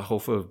bit of battle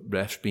for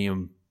refs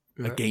being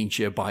against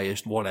you,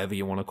 biased, whatever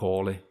you want to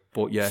call it.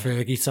 But yeah,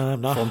 Fergie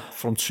time now.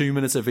 From 2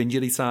 minutes of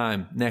injury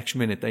time, next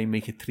minute they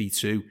make it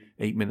 3-2.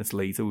 8 minutes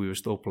later we were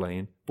still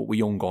playing, but we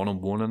gone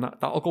and won, and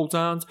that'll go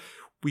down.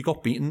 We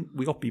got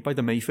beat by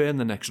the Mayfair in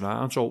the next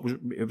round, so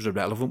it was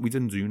irrelevant. We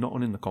didn't do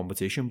nothing in the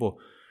competition, but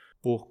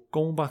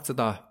going back to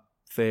that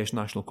first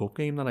National Cup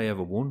game that I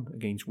ever won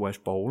against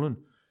West Bowling,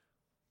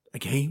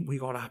 again we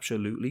got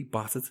absolutely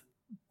battered.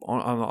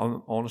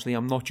 Honestly,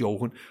 I'm not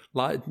joking.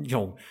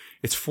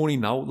 It's funny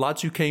now.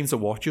 Lads who came to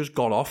watch us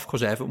got off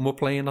because Everton were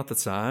playing at the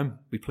time.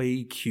 We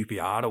played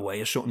QPR away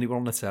or something. They were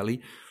on the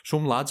telly.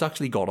 Some lads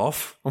actually got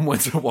off and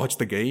went to watch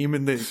the game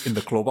in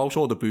the clubhouse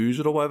or the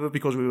boozer or whatever,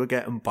 because we were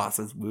getting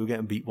battered. We were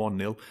getting beat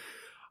 1-0,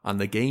 and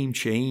the game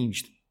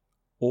changed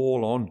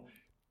all on.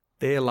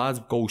 Their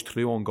lad goes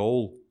through on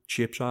goal,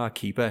 chips our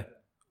keeper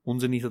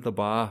underneath at the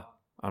bar.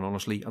 And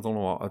honestly, I don't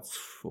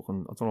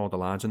know the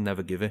lines, and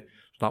never give it.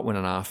 That went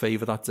in our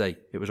favour that day.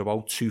 It was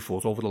about 2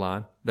 foot over the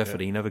line.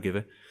 Referee never give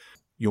it.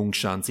 Young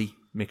Shanty,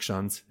 Mick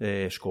Sant,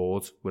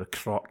 scored with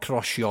a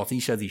cross shot.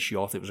 He said he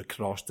shot. It was a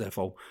cross,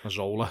 defo.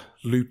 Azola.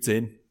 Looped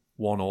in,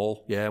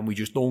 1-1. Yeah, and we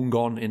just hung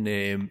on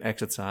in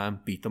extra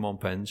time, beat them on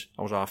pens.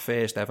 That was our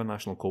first ever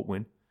National Cup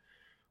win.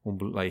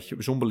 It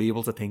was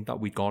unbelievable to think that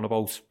we'd gone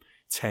about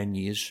 10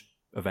 years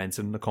of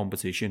entering the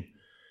competition.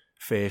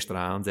 First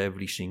round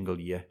every single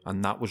year,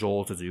 and that was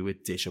all to do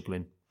with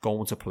discipline,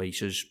 going to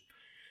places,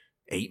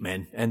 8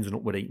 men, ending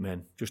up with 8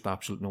 men. Just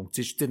absolutely no.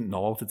 Just didn't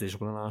know how to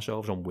discipline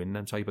ourselves on winning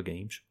them type of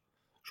games.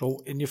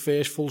 So, in your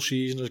first full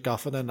season as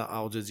gaffer then,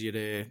 how did you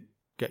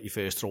get your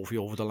first trophy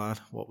over the line?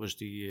 What was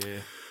the...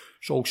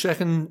 So,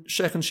 second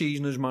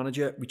season as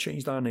manager, we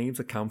changed our name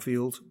to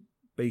Campfield,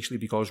 basically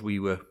because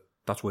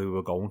that's where we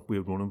were going. We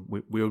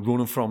were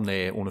running from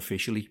there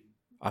unofficially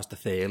as the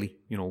Thurley,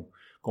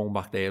 going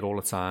back there all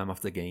the time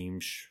after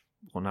games,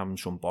 and having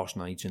some boss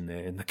nights in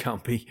the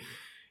campy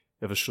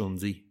of a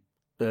Sunday.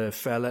 The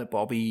fella,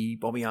 Bobby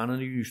Annan,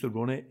 who used to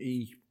run it,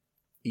 he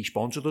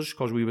sponsored us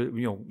because we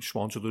were,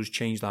 sponsored us,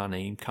 changed our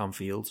name,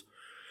 Campfield.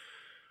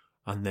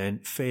 And then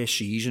first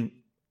season,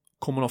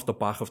 coming off the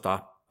back of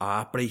that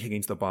heartbreak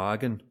against the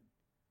Bargain,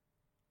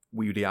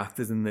 we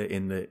reacted in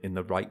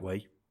the right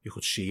way. You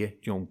could see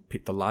it.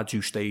 The lads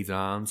who stayed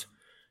around,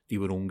 they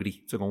were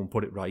hungry to go and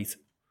put it right.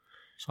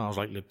 Sounds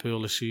like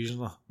Liverpool this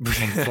season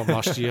from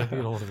last year,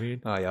 you know what I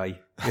mean? Aye.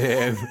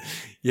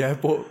 Yeah,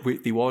 but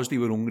they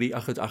were hungry. I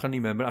can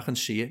remember, I can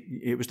see it.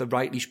 It was the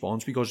right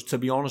response because, to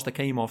be honest, I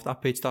came off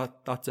that pitch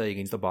that day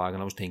against the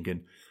Bargain. I was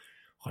thinking,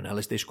 oh, hell,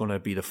 is this going to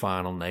be the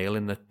final nail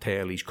in the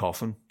Thurley's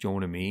coffin? Do you know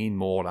what I mean?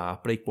 More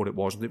heartbreak, but it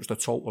wasn't. It was the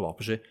total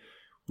opposite.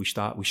 We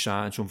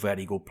signed some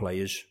very good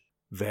players,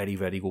 very,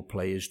 very good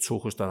players,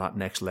 took us to that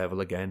next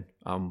level again.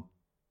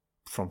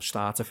 From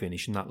start to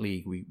finish in that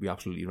league, we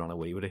absolutely ran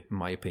away with it, in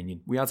my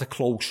opinion. We had a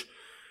close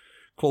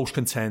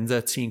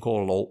contender, team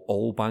called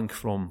Old Bank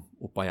from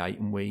up by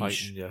Eighton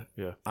Ways.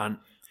 Yeah. And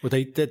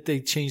did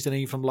they change the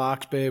name from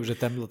Larkspur? Was it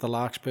them the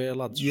Larkspur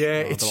lads?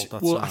 Yeah,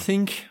 I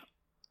think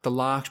the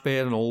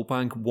Larkspur and Old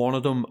Bank, one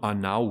of them are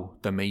now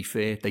the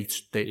Mayfair.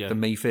 The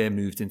Mayfair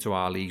moved into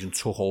our leagues and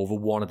took over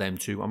one of them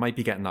too. I might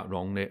be getting that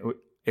wrong there.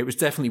 It was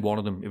definitely one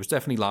of them. It was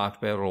definitely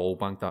Larkspur or Old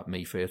Bank that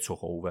Mayfair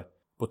took over.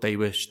 But they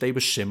were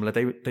similar.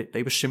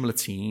 They were similar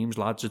teams.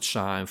 Lads had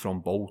signed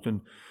from both.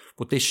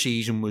 But this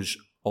season was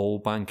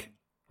Old Bank,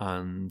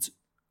 and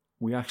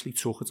we actually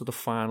took it to the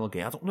final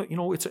game. I don't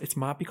know. It's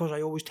mad because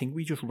I always think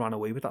we just ran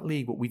away with that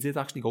league, but we did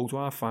actually go to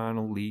our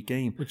final league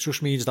game. Which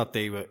just means that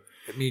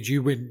it means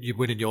you're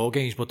winning your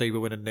games, but they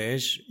were winning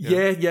theirs.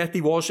 Yeah,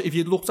 they was. If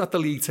you looked at the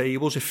league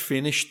tables, it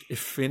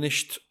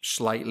finished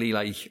slightly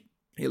like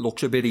it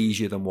looks a bit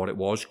easier than what it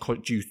was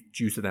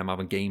due to them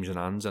having games in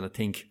hands, and I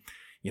think.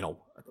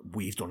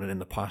 We've done it in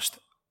the past.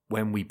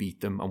 When we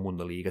beat them and won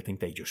the league, I think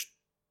they just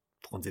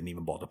didn't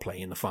even bother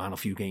playing the final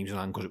few games in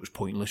hand because it was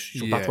pointless.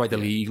 So that's why the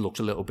league looks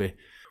a little bit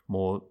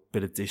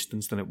of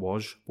distance than it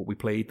was. But we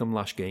played them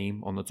last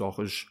game on the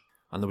Dockers,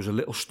 and there was a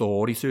little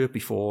story to it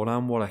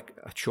beforehand what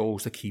I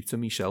chose to keep to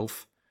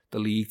myself. The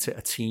league,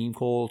 a team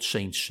called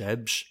St.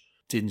 Seb's,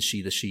 didn't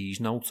see the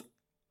season out,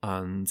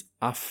 and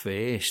at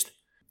first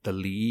the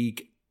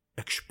league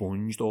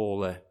expunged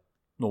all the.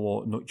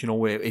 No,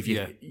 if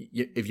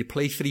you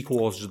play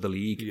 3/4 of the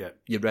league,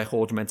 your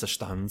record's meant to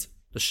stand.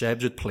 The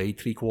Sebs had played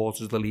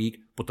 3/4 of the league,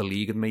 but the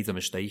league had made a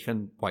mistake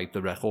and wiped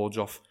the records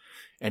off.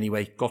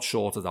 Anyway, got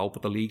sorted out,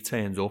 but the league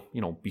turned up,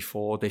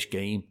 before this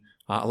game,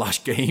 our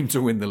last game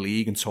to win the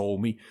league, and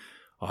told me,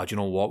 do you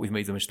know what, we've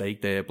made a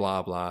mistake there,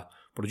 blah, blah.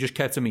 But I just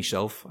kept to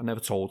myself. I never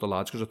told the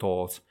lads because I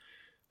thought,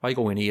 if I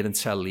go in here and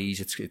tell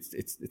Lees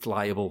it's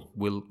liable,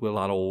 will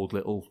that old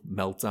little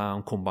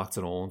meltdown come back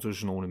to haunt us,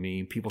 you know what I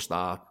mean? People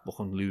start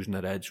losing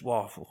their heads.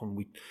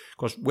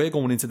 Because we're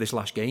going into this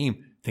last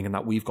game thinking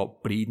that we've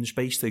got breathing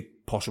space to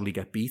possibly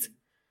get beat.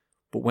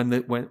 But when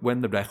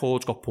the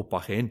records got put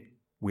back in,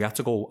 we had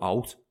to go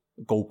out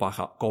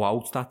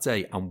that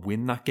day and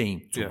win that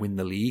game to win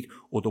the league.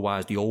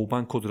 Otherwise, the Old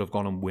Bank could have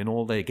gone and win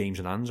all their games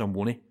in hands and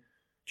won it.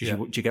 Do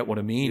you get what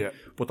I mean? Yeah.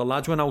 But the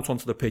lads went out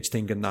onto the pitch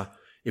thinking that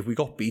if we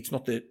got beat, it's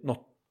not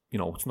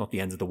the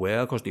end of the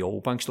world because the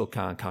Old Bank still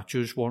can't catch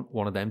us.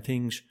 One of them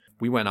things.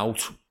 We went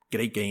out,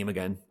 great game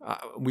again.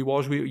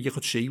 You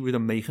could see we're the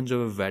makings of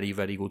a very,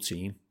 very good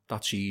team.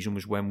 That season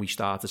was when we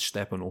started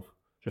stepping up.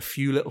 There's a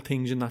few little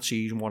things in that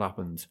season what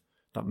happened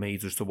that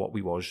made us to what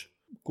we was.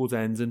 Good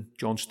ending.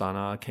 John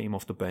Stannard came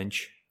off the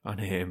bench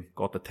and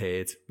got the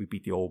third. We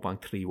beat the Old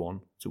Bank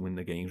 3-1 to win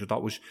the game. So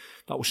that was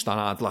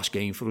Stannard's last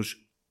game for us.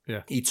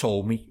 Yeah. He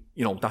told me,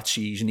 that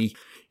season he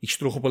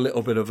struck up a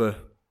little bit of a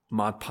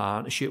mad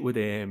partnership with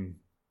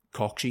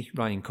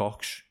Ryan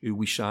Cox, who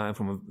we signed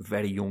from a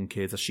very young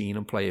kid. I've seen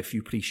him play a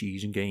few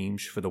pre-season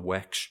games for the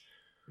Wex.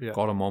 Yeah.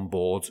 Got him on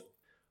board,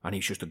 and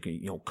he's just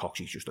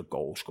Coxey's just a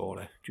goal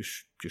scorer.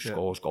 Just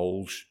scores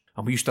goals.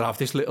 And we used to have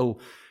this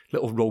little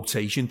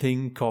rotation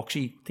thing.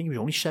 Coxey, I think he was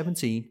only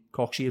 17.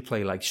 Coxey would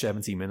play like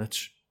 70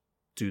 minutes,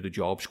 do the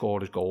job, score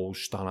his goals.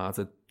 Stannard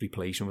would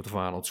replace him with the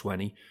final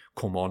 20,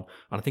 come on.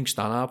 And I think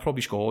Stannard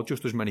probably scored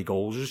just as many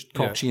goals as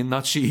Coxey in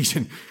that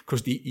season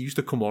because he used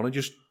to come on and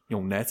just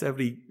net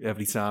every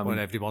time. When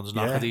everyone's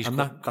knackered. And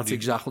that's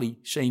exactly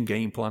same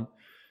game plan.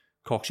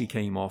 Coxey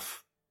came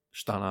off,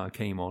 Stannard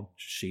came on,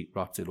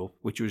 wrapped it up,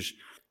 which was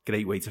a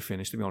great way to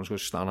finish, to be honest,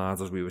 because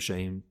Stannard, as we were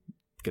saying,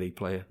 great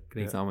player,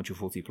 great amateur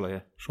footy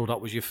player. So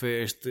that was your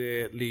first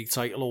league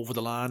title over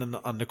the line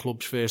and the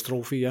club's first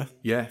trophy, yeah?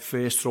 Yeah,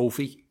 first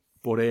trophy.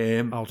 But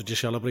how did you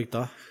celebrate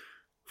that?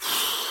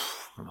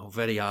 I know,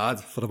 very hard.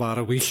 For about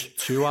a week.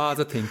 Too hard,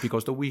 I think,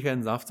 because the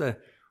weekend after,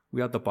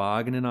 we had the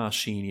bargain in our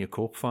senior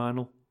cup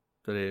final,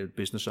 the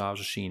Business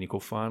Houses senior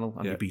cup final,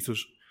 and they beat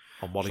us.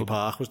 On Warwick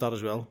Park was that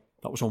as well?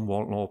 That was on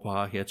Walton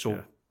Park, yeah.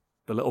 So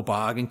the little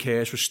bargain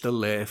case was still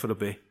there for a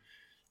bit.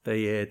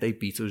 They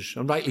beat us,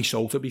 and rightly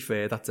so, to be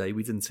fair, that day.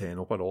 We didn't turn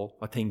up at all.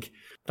 I think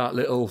that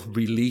little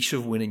release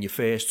of winning your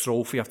first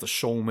trophy after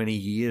so many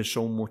years,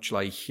 so much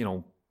like, you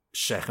know,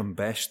 second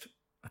best,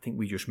 I think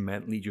we just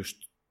mentally just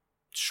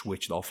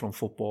switched off from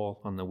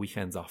football on the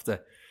weekends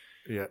after.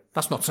 Yeah.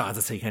 That's not trying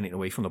to take anything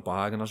away from the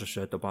bargain. As I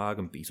said, the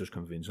bargain beat us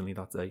convincingly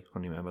that day. I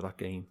can remember that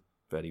game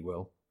very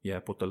well.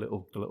 Yeah, but the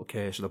little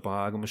case of the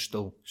bargain was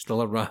still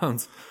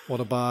around. What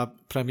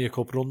about Premier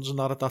Cup runs and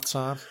that at that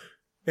time?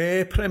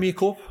 Premier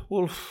Cup,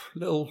 well,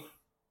 little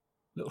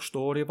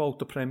story about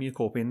the Premier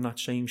Cup in that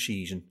same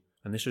season,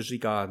 and this is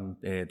regarding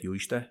the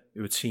Oyster,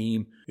 who a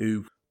team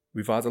who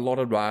we've had a lot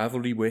of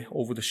rivalry with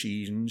over the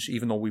seasons,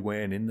 even though we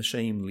weren't in the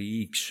same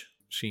leagues.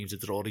 Seem to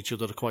draw each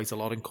other quite a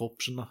lot in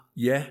cups and that.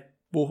 Yeah,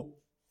 but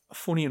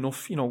funny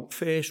enough, you know,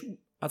 first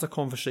had a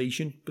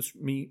conversation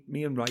between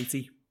me and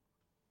Wrighty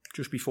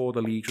just before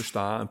the leagues were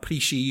starting,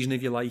 pre-season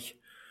if you like,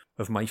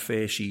 of my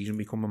first season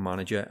becoming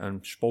manager,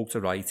 and spoke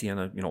to Wrighty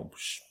and you know,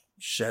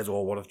 said,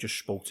 oh, what I've just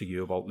spoke to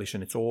you about,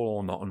 listen, it's all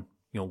or nothing,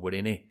 you know, we're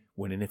in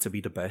it to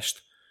be the best.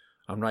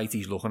 And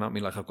Wrighty's looking at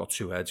me like I've got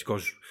two heads,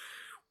 because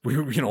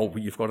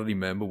you've got to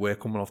remember, we're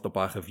coming off the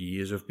back of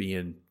years of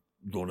being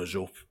runners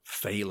up,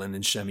 failing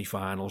in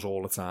semi-finals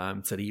all the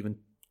time. To even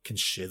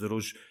consider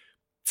us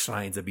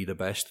trying to be the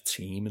best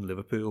team in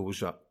Liverpool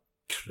was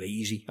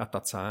crazy at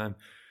that time.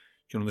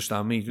 Do you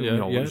understand me? Yeah,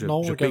 it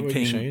was a big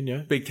thing,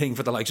 saying, big thing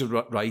for the likes of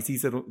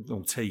Wrighty to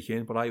don't take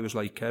in. But I was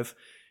like, Kev,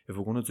 if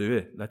we're going to do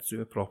it, let's do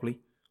it properly.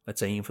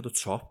 Let's aim for the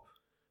top.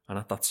 And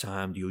at that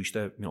time, the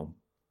Oyster, you know,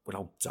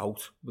 without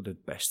doubt, were the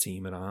best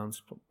team around,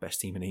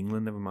 best team in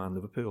England, never mind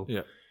Liverpool.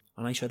 Yeah.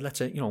 And I said, let's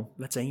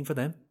aim for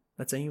them.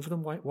 Let's aim for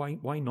them.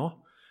 Why not?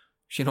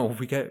 You know, if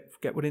we get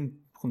within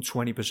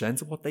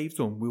 20% of what they've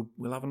done,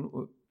 we'll have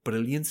a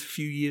brilliant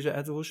few years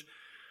ahead of us.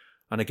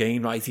 And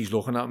again, right, he's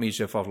looking at me as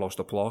if I've lost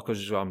the plot,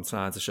 because I'm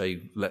trying to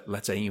say,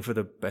 let's aim for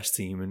the best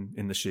team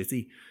in the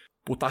city.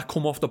 But that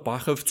come off the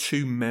back of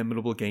two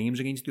memorable games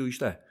against the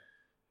Oyster.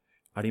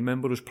 I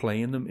remember us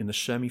playing them in the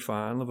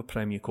semi-final of a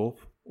Premier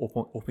Cup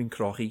up in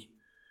Crocky.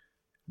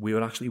 We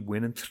were actually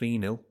winning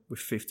 3-0 with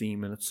 15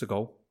 minutes to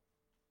go.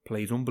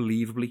 Played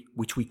unbelievably,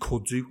 which we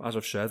could do, as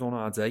I've said, on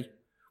our day.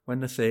 When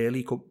the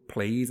Thurley Cup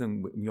played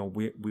and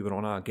we were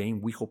on our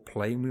game, we could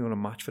play and we were a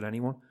match for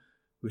anyone.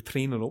 We were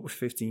 3-0 up with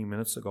 15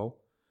 minutes to go.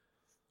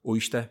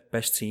 Oyster,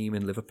 best team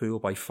in Liverpool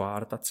by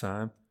far at that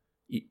time.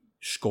 He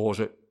scores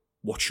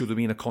what should have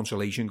been a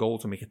consolation goal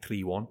to make it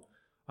 3-1.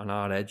 And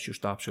our heads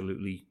just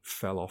absolutely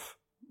fell off.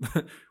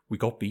 We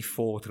got beat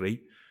 4-3.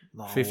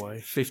 No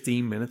way.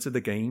 15 minutes of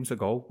the game to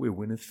go. We were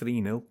winning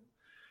 3-0.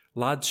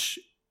 Lads,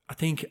 I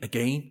think,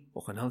 again,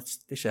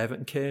 this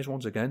Everton case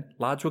once again.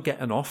 Lads were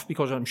getting off,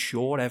 because I'm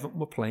sure Everton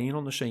were playing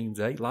on the same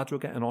day. Lads were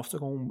getting off to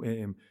go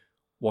and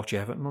watch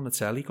Everton on the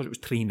telly, because it was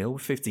 3-0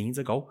 with 15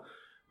 to go.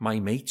 My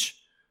mates.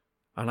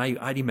 And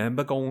I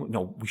remember going,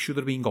 we should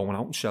have been going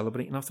out and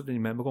celebrating after. I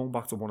remember going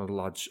back to one of the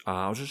lads'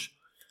 houses.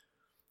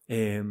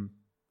 And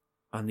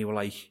they were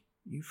like,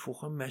 you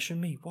fucking messing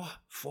me? What?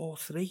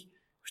 4-3? It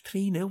was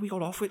 3-0. We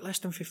got off with less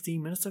than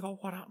 15 minutes to go.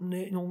 What happened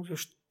there?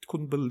 Just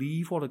couldn't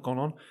believe what had gone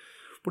on.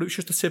 But it was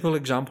just a typical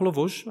example of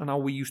us and how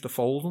we used to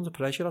fold under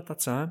pressure at that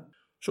time.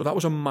 So that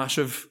was a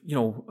massive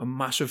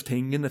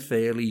thing in the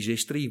Thurley's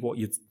history, what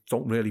you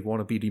don't really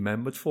want to be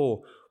remembered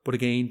for. But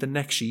again, the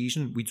next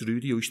season, we drew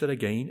the Oyster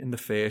again in the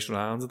first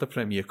round of the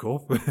Premier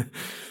Cup.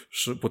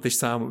 But this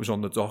time it was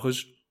on the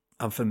Dockers.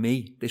 And for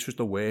me, this was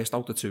the worst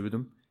out of the two of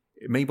them.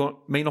 It may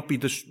not be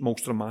the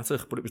most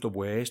dramatic, but it was the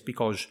worst,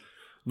 because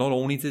not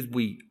only did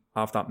we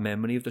have that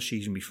memory of the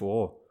season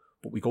before,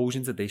 but we goes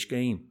into this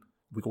game,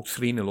 we go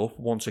 3-0 up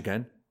once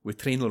again. We're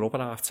 3-0 up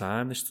at half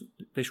time.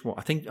 This one,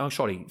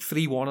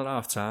 3-1 at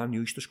half time.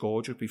 Used to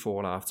score just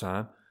before half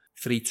time.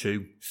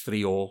 3-2,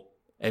 3-all.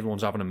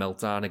 Everyone's having a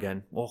meltdown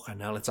again. Oh,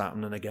 hell, it's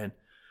happening again.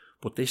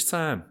 But this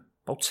time,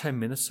 about 10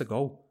 minutes to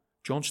go,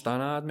 John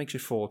Stannard makes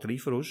it 4-3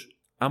 for us.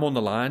 I'm on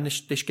the line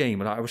this game,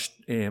 and I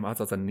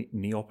had a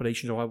knee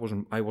operation, so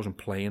I wasn't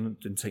playing,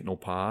 didn't take no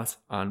part,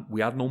 and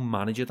we had no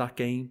manager that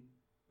game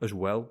as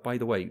well. By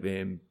the way,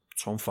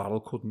 Tom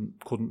Farrell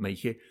couldn't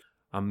make it,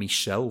 and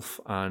myself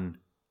and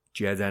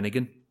Jed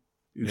Ennigan,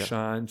 who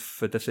signed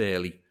for the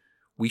Thurley,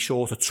 we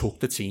sort of took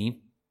the team.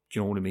 Do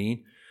you know what I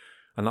mean?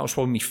 And that was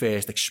probably my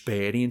first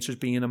experience as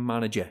being a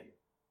manager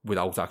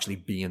without actually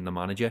being the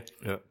manager.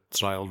 Yeah,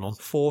 trial none.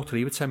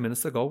 4-3 with 10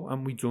 minutes to go,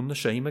 and we done the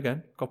same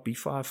again. Got beat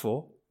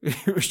 5-4.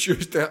 It was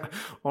just,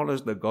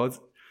 honest to God,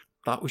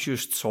 that was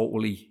just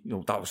totally,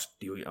 that was,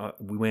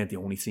 we weren't the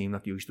only team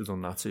that used to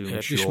done that too. Yeah,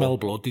 if you smell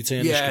blood, they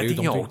turn the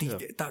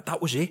screw,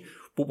 that was it.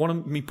 But one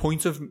of my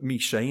point of me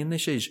saying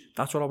this is,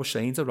 that's what I was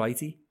saying to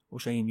Wrighty. I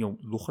was saying,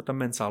 look at the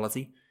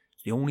mentality.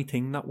 The only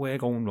thing that we're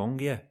going wrong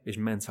here is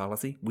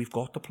mentality. We've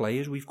got the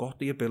players, we've got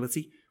the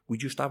ability, we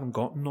just haven't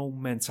got no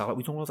mentality.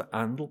 We don't know how to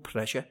handle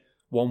pressure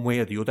one way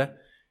or the other.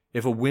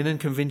 If we're winning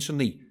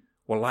convincingly,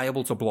 we're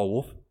liable to blow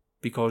up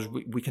because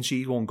we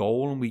concede one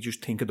goal and we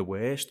just think of the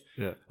worst.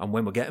 Yeah. And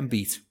when we're getting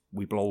beat,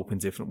 we blow up in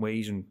different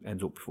ways and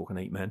end up fucking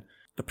 8 men.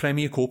 The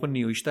Premier Cup in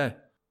the Oyster,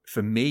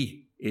 for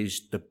me,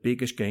 is the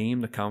biggest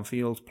game that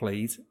Canfield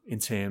played in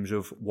terms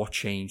of what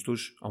changed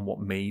us and what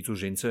made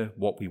us into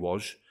what we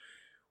was.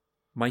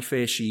 My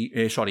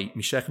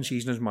second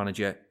season as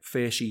manager,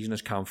 first season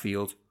as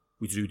Canfield,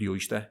 we drew the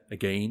Oyster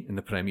again in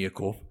the Premier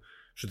Cup.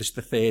 So this is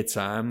the third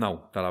time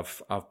now that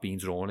I've been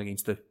drawn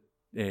against the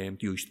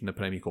Oyster in the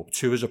Premier Cup.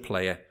 2 as a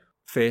player,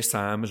 first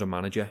time as a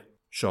manager.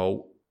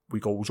 So we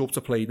goes up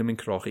to play them in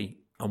Crocky,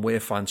 and we're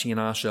fancying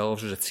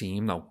ourselves as a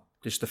team now.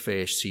 This is the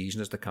first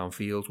season as the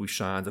Canfield. We've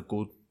signed a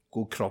good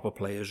crop of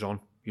players on.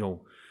 You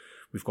know,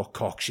 we've got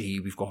Coxey,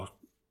 we've got,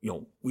 you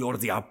know, we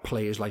already have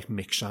players like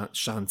Mick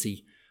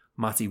Santi,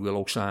 Matty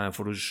Willow signed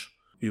for us.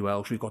 Who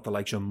else? We've got the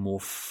likes of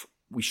Muff.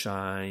 We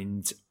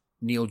signed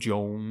Neil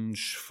Jones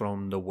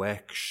from the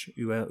Wex.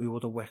 Who were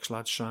the Wex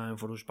lads signed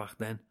for us back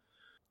then?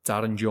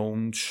 Darren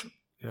Jones,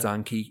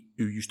 Danke,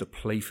 who used to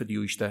play for the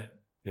Oyster.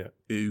 Yeah.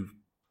 Who,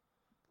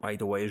 by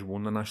the way, has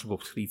won the National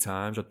Cup 3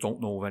 times. I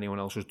don't know if anyone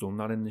else has done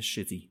that in this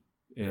city.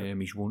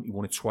 He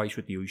won it twice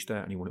with the Oyster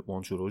and he won it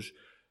once with us.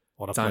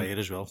 What a player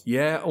as well.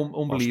 Yeah,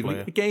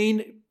 unbelievable.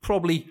 Again,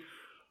 probably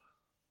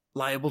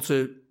liable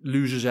to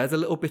lose his head a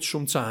little bit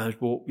sometimes,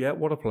 but yeah,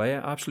 what a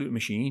player. Absolute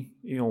machine.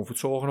 You know, if we're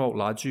talking about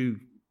lads who,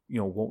 you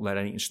know, won't let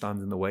anything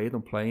stand in the way of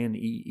them playing,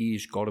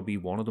 he's got to be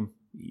one of them.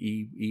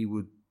 He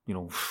would, you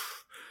know,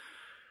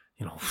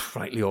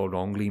 rightly or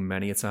wrongly,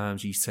 many a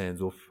times he's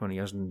turned up and he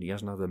hasn't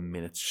had a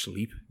minute's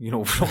sleep, you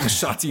know, from a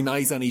Saturday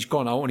night, and he's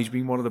gone out and he's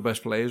been one of the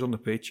best players on the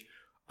pitch.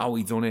 How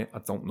he done it, I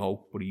don't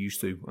know, but he used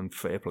to, and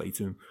fair play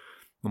to him,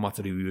 no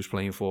matter who he was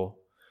playing for.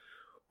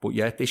 But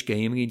yeah, this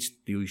game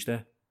against the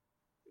Oyster,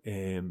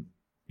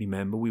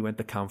 remember we went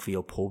to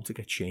Canfield pub to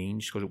get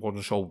changed because it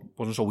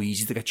wasn't so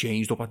easy to get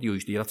changed up at the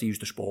Oyster. You had to use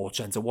the sports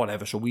centre,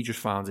 whatever. So we just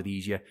found it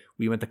easier.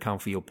 We went to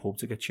Canfield pub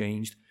to get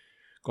changed.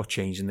 Got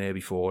changed in there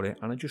before it,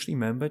 and I just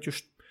remember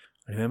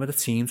the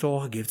team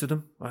talk I give to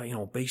them. I, you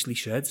know, basically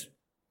said,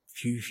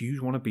 if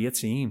you want to be a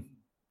team,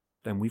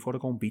 then we've got to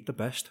go and beat the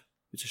best.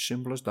 It's as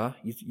simple as that.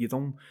 You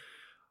don't. I'm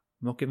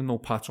not giving no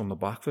pats on the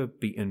back for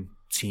beating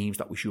teams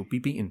that we should be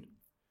beating.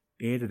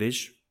 Here it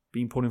is,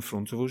 being put in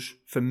front of us.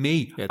 For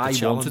me, I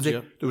wanted it.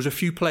 Yeah. There was a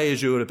few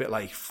players who were a bit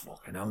like,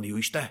 fucking hell, the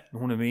Oyster. You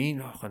know what I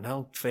mean? Fucking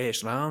hell,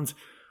 first round.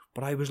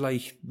 But I was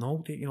like,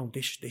 no, you know,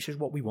 this is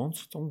what we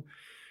want. Don't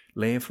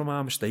learn from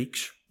our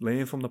mistakes.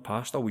 Learn from the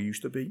past, how we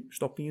used to be.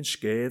 Stop being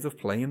scared of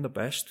playing the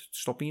best.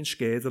 Stop being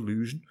scared of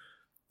losing.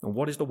 And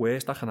what is the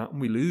worst that can happen?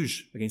 We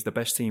lose against the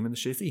best team in the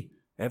city.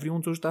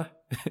 Everyone does that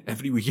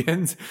every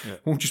weekend. Yeah.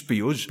 It won't just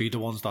be us. Be the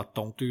ones that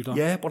don't do that.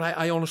 Yeah, but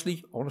I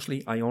honestly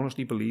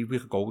believe we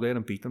could go there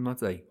and beat them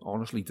that day.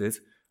 Honestly did.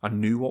 I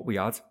knew what we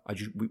had.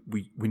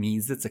 We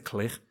needed it to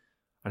click.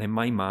 And in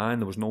my mind,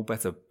 there was no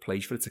better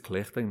place for it to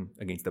click than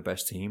against the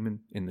best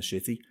team in the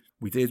city.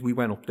 We did. We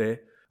went up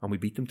there and we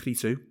beat them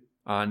 3-2.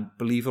 And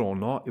believe it or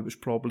not, it was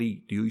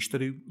probably the Oyster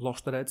who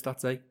lost their heads that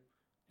day.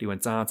 They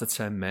went down to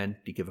 10 men.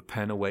 They gave a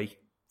pen away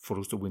for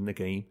us to win the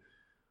game.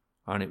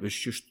 And it was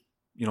just,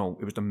 you know,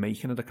 it was the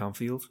making of the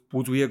Canfield.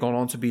 Would we have gone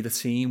on to be the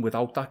team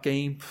without that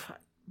game?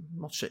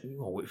 I'm not saying, you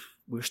know,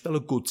 we're still a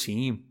good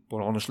team, but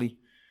honestly,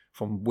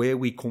 from where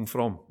we come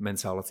from,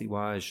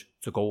 mentality-wise,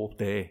 to go up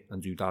there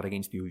and do that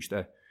against the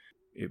Oyster,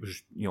 it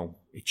was, you know,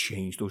 it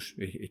changed us.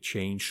 It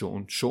changed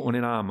something. Something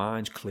in our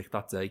minds clicked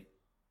that day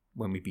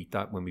when we beat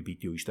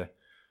the Oyster.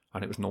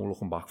 And it was no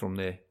looking back from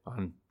there.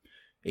 And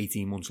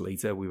 18 months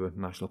later, we were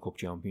National Cup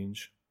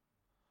champions.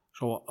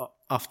 So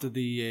after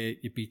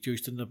you beat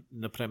Oyster in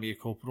the Premier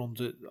Cup run,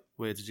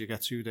 where did you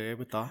get to there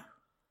with that?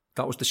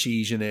 That was the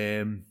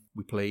season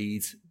we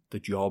played the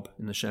Job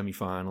in the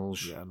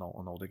semi-finals. Yeah, I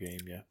know the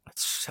game, yeah. I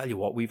tell you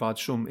what, we've had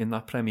some, in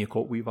that Premier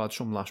Cup, we've had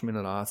some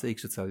last-minute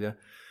heartaches, I tell you.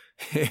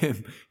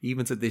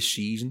 Even to this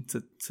season,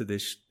 to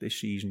this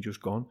season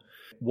just gone.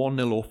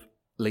 1-0 up,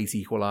 late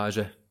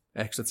equaliser,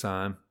 extra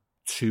time,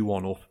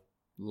 2-1 up,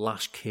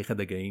 last kick of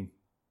the game.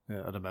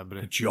 Yeah, I remember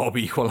it. Job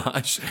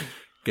equalise,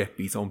 get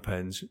beat on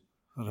pens.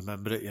 I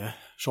remember it, yeah.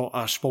 So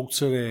I spoke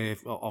to,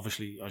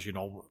 obviously, as you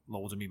know,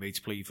 loads of me mates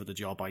played for the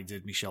Job. I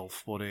did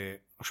myself, but I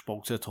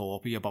spoke to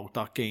Torpy about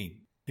that game.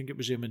 I think it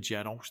was him and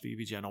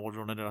Stevie Geno were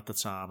running it at the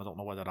time. I don't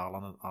know whether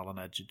Alan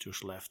Edge had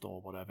just left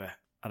or whatever.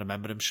 I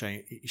remember him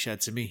saying, he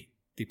said to me,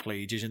 they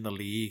played us in the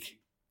league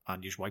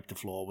and you just wiped the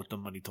floor with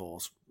them, and he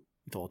thought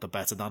they're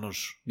better than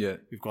us. Yeah.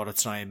 We've got to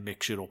try and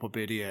mix it up a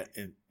bit here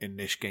in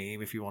this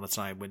game if you want to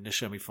try and win the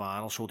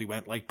semi-final. So they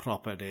went like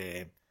proper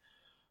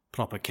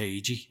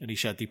cagey, and he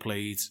said they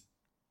played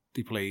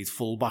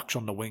full-backs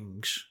on the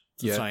wings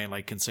to try and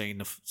like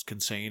contain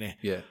it.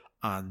 Yeah.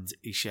 And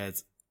he said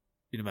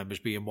he remembers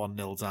being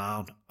 1-0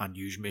 down and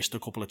you missed a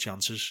couple of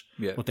chances.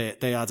 Yeah. But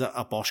they had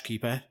a boss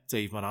keeper,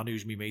 Dave Moran,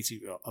 who's my mate,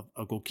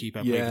 a good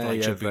keeper. Yeah,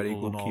 very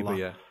good keeper,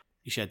 yeah.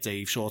 he said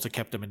Dave sort of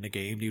kept them in the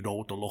game. They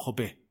rode the luck a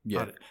bit.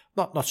 Yeah.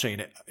 Not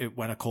saying it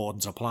went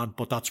according to plan,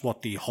 but that's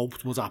what they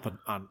hoped would happen,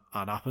 and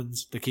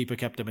happens. The keeper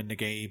kept them in the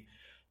game.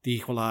 They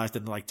equalised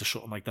in like the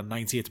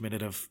 90th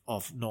minute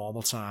of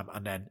normal time,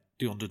 and then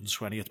the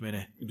 120th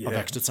minute of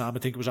extra time. I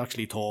think it was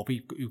actually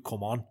Torpy who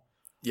come on.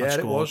 Yeah,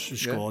 it was. Who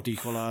scored the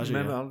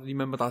equaliser.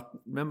 Remember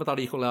that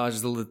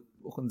equaliser till the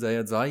fucking day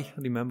I die.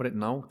 I remember it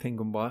now,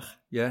 thinking back.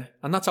 Yeah,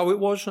 and that's how it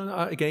was. And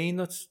again,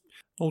 that's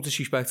no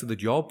disrespect to the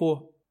job,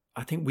 but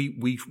I think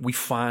we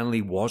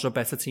finally was a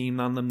better team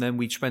than them. Then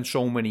we'd spent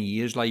so many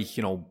years, like,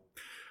 you know,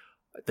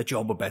 the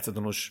job were better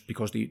than us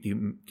because they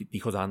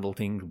could handle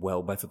things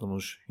well better than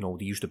us. You know,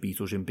 they used to beat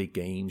us in big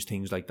games,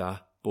 things like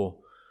that. But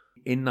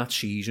in that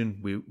season,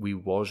 we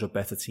was a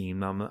better team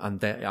than them, and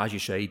they, as you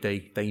say,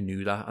 they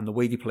knew that, and the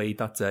way they played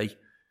that day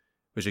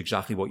was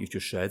exactly what you've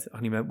just said.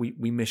 And he meant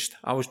we missed.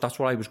 That's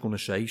what I was going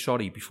to say.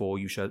 Sorry, before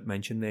you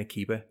mentioned their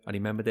keeper. I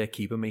remember their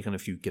keeper making a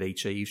few great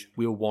saves.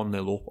 We were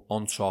 1-0 up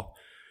on top.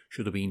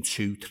 Should have been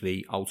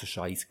 2-3 out of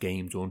sight.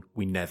 Game done.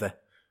 We never.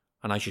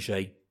 And as you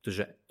say, there's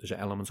an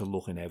element of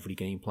luck in every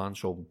game plan.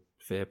 So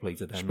fair play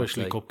to them.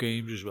 Especially cup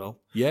games as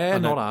well. Yeah,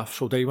 and not half.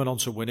 So they went on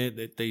to win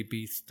it. They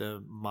beat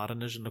the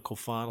Mariners in the cup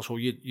final. So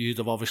you'd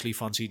have obviously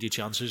fancied your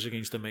chances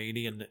against the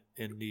Maney in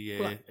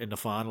the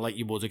final, like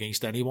you would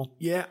against anyone.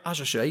 Yeah,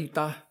 as I say,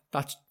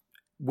 that's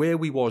where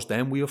we was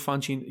then. We were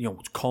fancying, you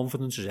know,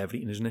 confidence is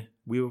everything, isn't it?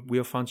 We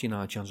were fancying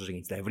our chances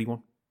against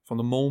everyone. From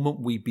the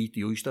moment we beat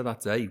the Oyster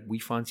that day, we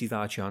fancied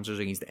our chances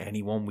against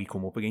anyone we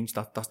come up against.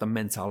 That's the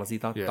mentality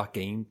that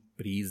game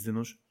breathes in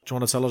us. Do you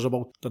want to tell us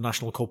about the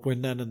National Cup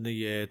win then and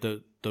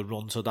the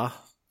run to that?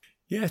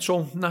 Yeah,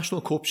 so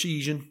National Cup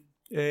season,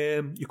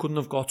 you couldn't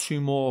have got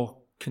two more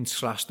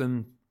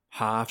contrasting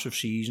halves of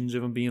seasons,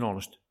 if I'm being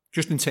honest.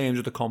 Just in terms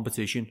of the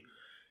competition.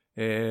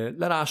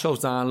 Let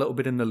ourselves down a little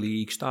bit in the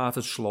league,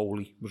 started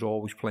slowly, was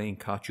always playing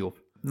catch up.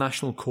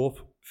 National Cup,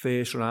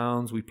 first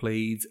round, we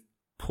played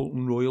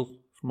Pulton Royal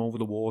from over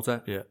the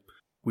water. Yeah.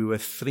 We were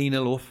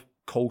 3-0 up,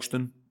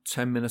 coasting,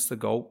 10 minutes to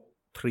go,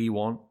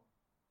 3-1.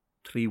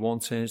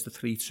 3-1 turns to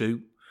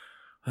 3-2.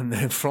 And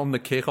then from the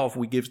kick-off,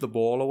 we gives the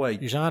ball away.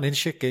 You aren't in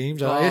shit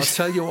games, are you? I'll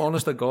tell you,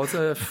 honest to God,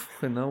 I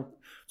don't know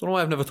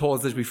why I've never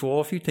told this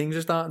before. A few things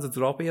are starting to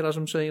drop here as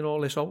I'm saying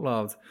all this out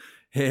loud.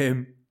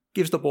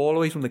 Gives the ball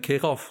away from the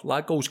kick-off.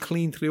 Lad goes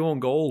clean through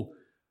on goal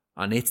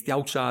and hits the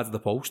outside of the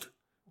post.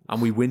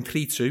 And we win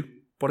 3-2.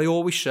 But I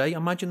always say,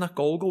 imagine that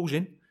goal goes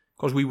in.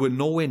 Because we were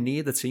nowhere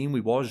near the team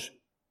we was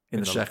in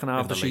the second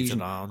half of the season.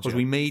 Because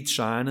we made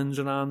signings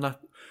around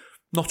that.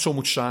 Not so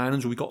much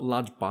signings, we got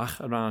lads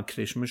back around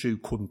Christmas who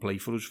couldn't play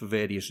for us for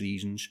various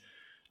reasons.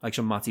 Like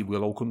some Matty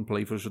Willow couldn't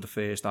play for us for the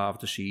first half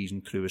of the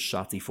season through his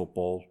Saturday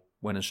football,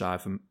 went and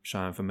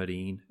signed for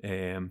Marine. We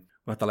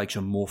had the likes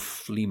of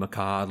Muff, Lee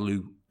McCardle,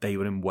 who they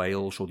were in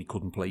Wales, so they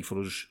couldn't play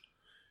for us.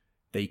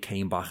 They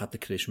came back at the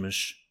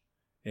Christmas.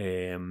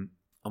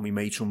 And we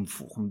made some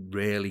fucking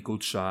really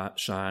good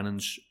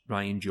signings.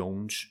 Ryan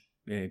Jones,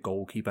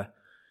 goalkeeper.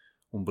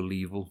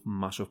 Unbelievable.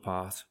 Massive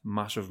part.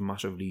 Massive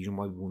reason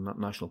why we won that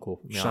National Cup.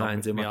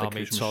 Signed him at the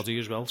Christmas. Toddy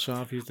as well,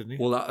 Sarfield, didn't he?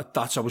 Well,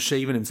 that's I was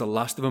saving him to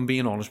last, if I'm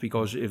being honest,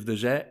 because if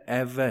there's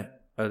ever,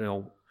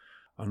 an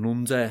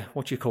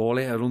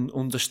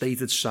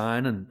understated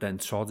signing, then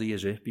Toddy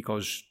is it,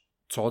 because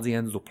Toddy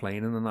ended up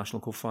playing in the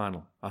National Cup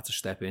final. Had to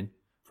step in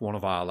for one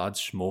of our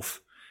lads,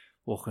 Muff.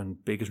 Fucking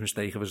biggest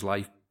mistake of his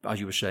life, as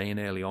you were saying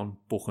early on,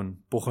 booking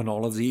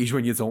holidays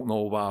when you don't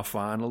know about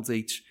final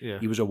dates. Yeah.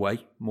 He was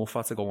away. Muff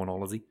had to go on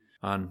holiday.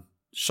 And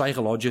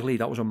psychologically,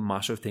 that was a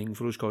massive thing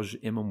for us, because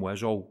him and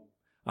Wezzo,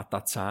 at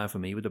that time, for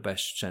me, were the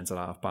best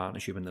centre-half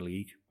partnership in the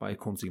league by a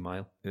country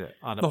mile. Yeah.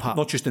 And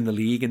not just in the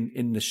league,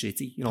 in the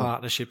city. You know.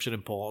 Partnerships are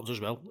important as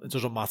well. It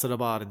doesn't matter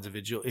about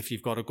individual. If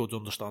you've got a good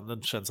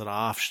understanding,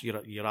 centre-halves,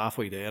 you're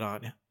halfway there,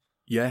 aren't you?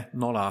 Yeah,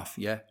 not half,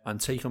 yeah. And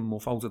taking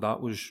Muff out of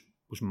that was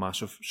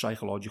massive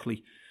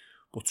psychologically.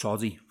 But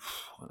Toddy,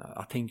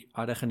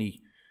 I reckon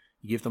he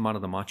gave the man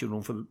of the match a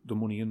run for the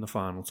money in the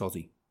final,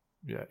 Toddy.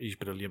 Yeah, he's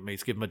brilliant,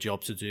 mate. Give him a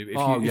job to do.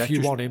 If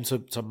you want him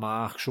to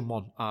mark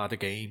someone out of the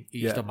game,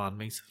 he's the man,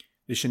 mate.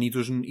 Listen, he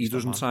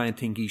doesn't try and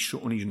think he's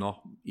something he's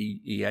not.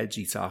 He heads,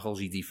 he tackles,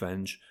 he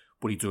defends,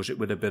 but he does it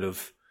with a bit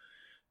of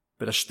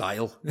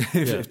style,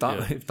 if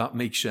that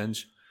makes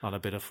sense. And a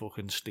bit of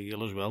fucking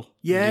steel as well.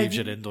 Yeah, he leaves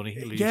it in, doesn't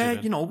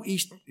he? You know,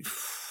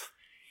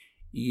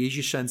 he is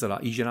your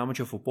centre-half. He's your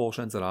amateur football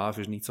centre-half,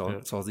 isn't he,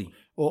 Toddy?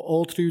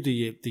 All through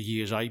the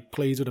years I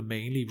played with him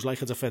mainly, he was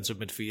like a defensive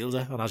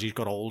midfielder, and as he's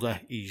got older,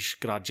 he's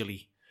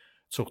gradually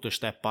took the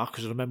step back.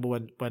 Because I remember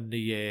when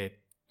the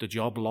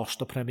job lost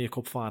the Premier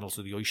Cup final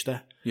to the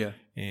Oyster,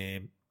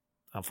 and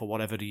for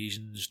whatever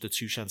reasons, the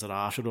two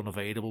centre-halves were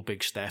unavailable,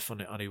 Big Steph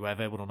and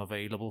whoever were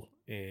unavailable.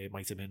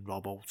 Might have been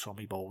Robbo,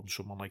 Tommy Bowden,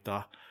 someone like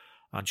that.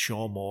 And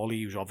Sean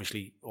Morley, who was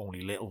obviously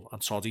only little,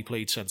 and Toddy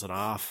played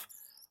centre-half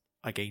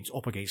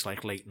up against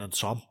like Leighton and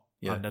Tom.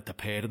 Yeah. And the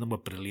pair of them were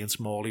brilliant.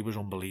 Morley was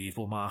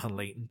unbelievable, Mark and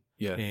Leighton.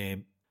 Yeah.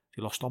 They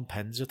lost on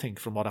pens, I think,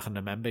 from what I can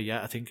remember.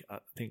 Yeah, I think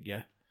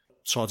yeah.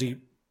 Toddy,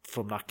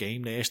 from that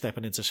game there,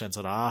 stepping into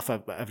centre-half,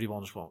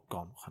 everyone's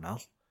gone,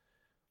 hell.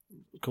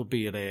 could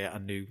be a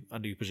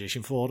new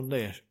position for him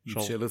there.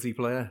 Utility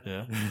player.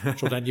 Yeah.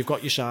 So then you've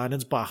got your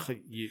signings back.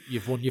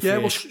 You've won your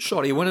first. Well,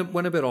 sorry,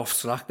 went a bit off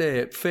track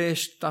there.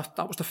 First, that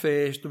was the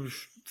first. There was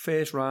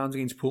first round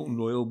against Poulton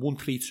Royal,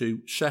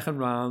 1-3-2. Second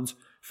round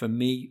for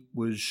me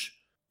was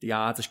the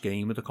hardest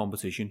game of the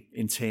competition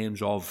in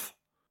terms of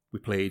we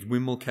played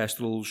Windmill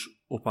Kestrels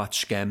up at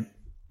Skem.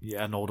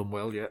 Yeah, I know them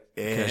well. Yeah,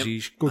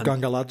 good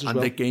gang of lads as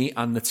well.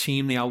 The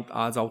team they had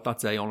out that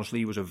day,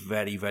 honestly, was a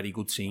very, very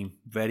good team.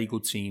 Very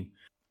good team.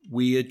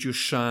 We had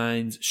just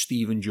signed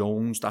Stephen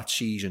Jones that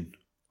season,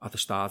 at the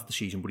start of the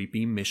season, but he'd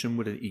been missing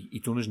with it.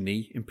 He'd done his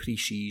knee in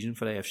pre-season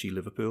for AFC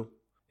Liverpool,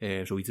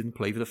 so he didn't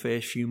play for the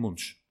first few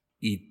months.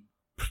 He'd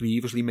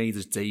previously made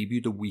his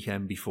debut the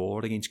weekend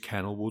before against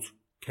Kenilwood,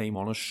 came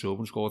on as sub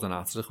and scored an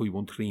hat-trick. We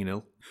won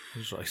 3-0.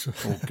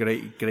 So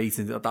great.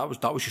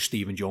 That was just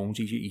Stephen Jones.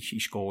 He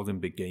scored in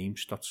big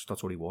games.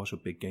 That's what he was, a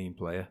big game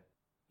player.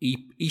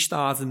 He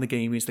started in the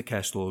game against the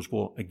Kestrels,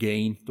 but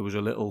again, there was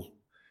a little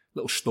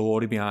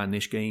story behind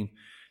this game.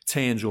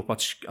 Turns up at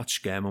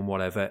Skem and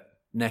whatever.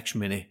 Next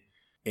minute,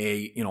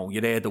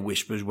 you heard the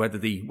whispers whether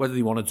they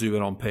want to do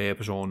it on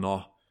purpose or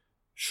not.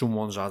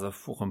 Someone's had a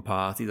fucking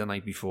party the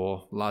night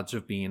before. Lads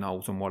have been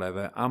out and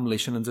whatever. I'm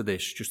listening to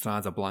this, just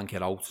trying to blank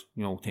it out.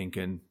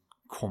 Thinking,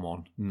 come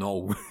on,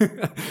 no.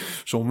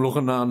 So I'm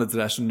looking down the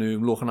dressing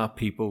room, looking at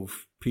people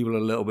a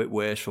little bit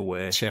worse for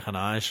wear. Checking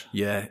eyes.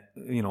 Yeah,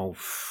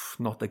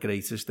 not the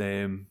greatest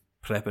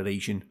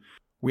preparation.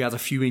 We had a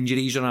few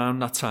injuries around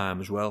that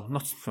time as well.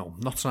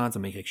 Not trying to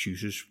make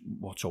excuses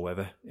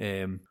whatsoever.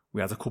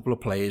 We had a couple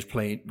of players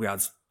playing. We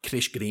had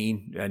Chris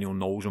Green, anyone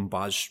knows him,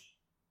 Baz.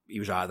 He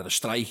was either a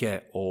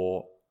striker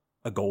or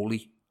a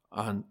goalie,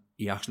 and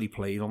he actually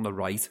played on the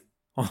right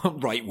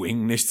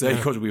wing this day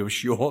because we were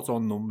short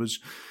on numbers.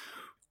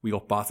 We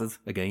got battered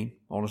again,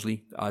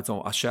 honestly. I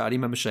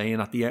remember saying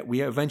at the end,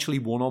 we eventually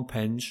won on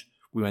pens.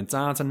 We went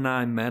down to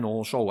 9 men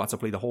also. Had to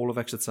play the whole of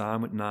extra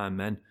time with 9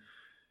 men.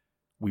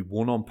 We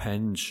won on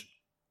pens.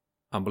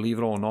 And believe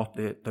it or not,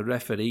 the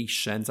referee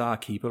sent our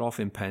keeper off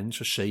in pens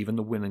for saving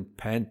the winning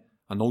pen.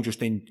 I know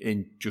just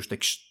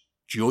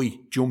joy,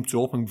 jumped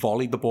up and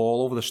volleyed the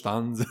ball over the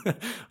stand.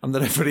 And the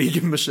referee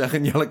gave him a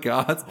second yellow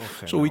card.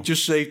 Okay, so we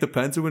just saved the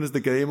pen to win us the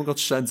game and got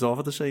sent off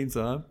at the same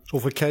time. So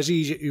for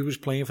Kessie, who was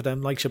playing for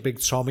them, like a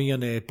big Tommy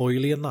and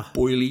Boyley and that?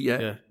 Boyley,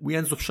 yeah. We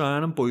ended up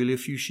signing Boyley a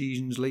few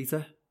seasons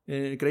later.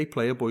 Great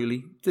player,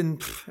 Boyley.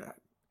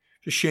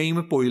 It's a shame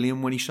with Boyley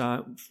and when he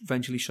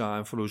eventually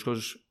signed for us,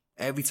 because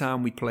every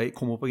time we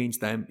come up against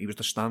them, he was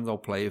the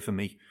standout player for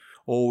me.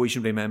 Always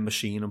remember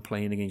seeing him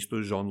playing against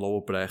us on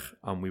Lower Brech,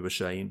 and we were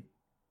saying,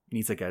 you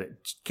need to get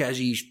it.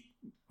 Kessie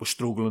was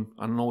struggling.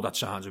 I know that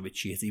sounds a bit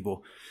shitty, but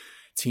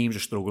teams are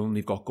struggling.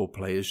 They've got good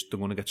players. They're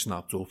going to get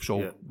snapped up.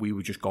 So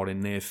we just got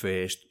in there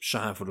first,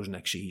 signed for us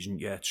next season.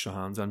 Yeah, it's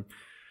signed. And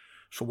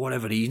for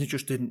whatever reason, it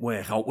just didn't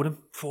work out with him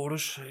for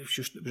us.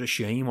 It was a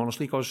shame,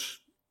 honestly, because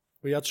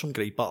we had some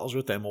great battles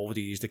with them over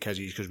the years, the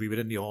Kessies, because we were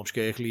in the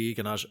Ormskirk League,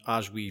 and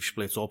as we've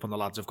split up and the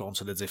lads have gone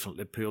to the different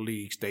Liverpool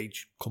leagues, they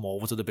come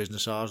over to the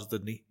business hours,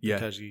 didn't they? Yeah.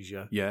 The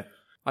Kessies, yeah.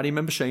 I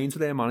remember saying to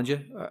their manager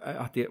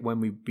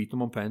when we beat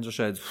them on pens, I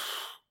said,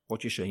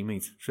 "What do you say,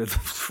 mate?" I said,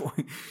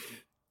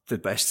 "The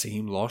best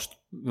team lost.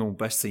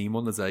 Best team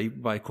on the day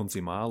by a country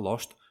mile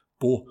lost."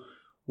 But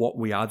what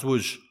we had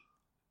was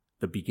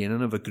the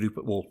beginning of a group.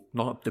 Well,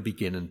 not the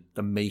beginning.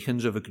 The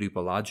makings of a group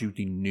of lads who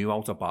they knew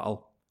how to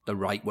battle the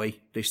right way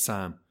this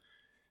time.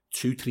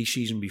 2-3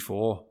 seasons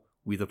before,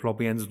 we'd have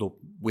probably ended up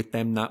with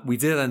them. We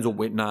did end up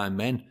with 9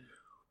 men.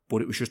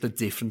 But it was just a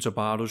difference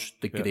about us.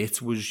 The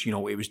grit was,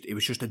 it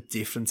was just a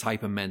different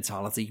type of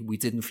mentality. We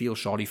didn't feel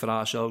sorry for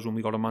ourselves when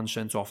we got a man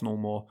sent off no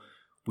more.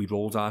 We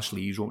rolled our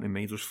sleeves up and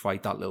made us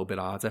fight that little bit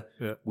harder.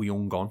 Yeah. We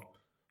hung on.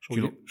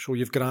 So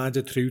you've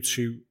grinded through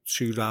two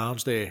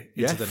rounds there.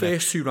 Yeah, the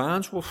first 2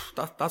 rounds. Well,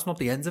 that's not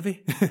the end of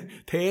it.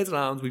 Third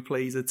round, we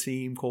played a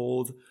team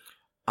called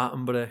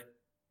Attenborough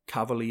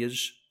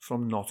Cavaliers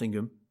from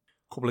Nottingham.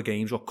 A couple of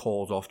games got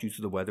called off due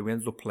to the weather. We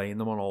ended up playing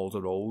them on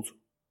Alder Road,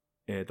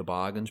 the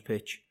Bargains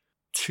pitch.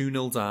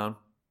 2-0 down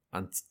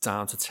and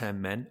down to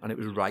 10 men, and it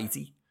was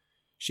righty.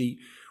 See,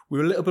 we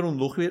were a little bit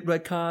unlucky at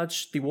red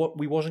cards.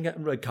 We wasn't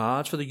getting red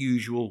cards for the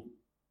usual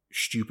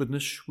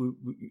stupidness.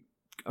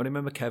 I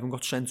remember Kevin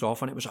got sent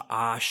off, and it was a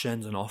harsh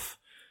sending off.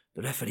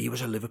 The referee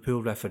was a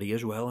Liverpool referee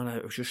as well, and I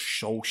was just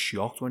so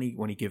shocked when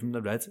he gave him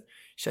the red. He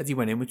said he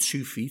went in with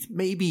 2 feet.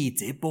 Maybe he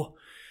did, but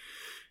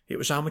it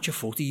was amateur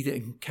footy.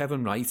 And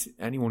Kevin Wright,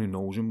 anyone who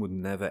knows him, would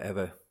never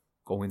ever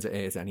go into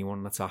hurt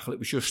anyone in a tackle. It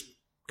was just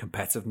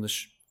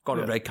competitiveness. Got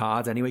a red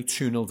card anyway,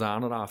 2-0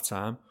 down at half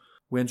time.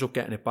 We ended up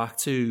getting it back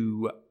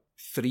to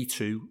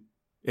 3-2.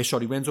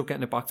 We ended up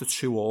getting it back to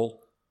 2-2.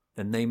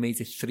 Then they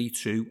made it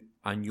 3-2,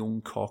 and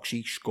young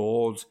Coxey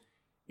scored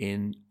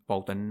in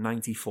about the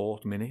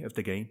 94th minute of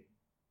the game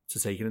to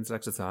take it into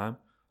extra time.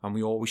 And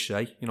we always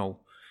say,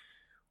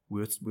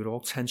 we're all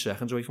 10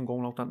 seconds away from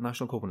going out that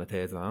National Cup in the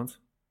third round. Do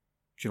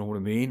you know what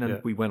I mean?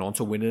 And we went on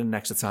to win it in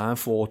extra time,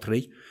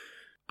 4-3.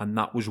 And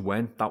that was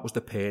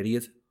the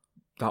period.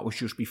 That was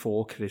just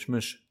before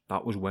Christmas.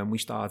 that was when we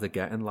started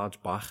getting lads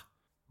back.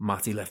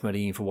 Matty left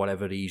Marine for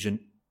whatever reason.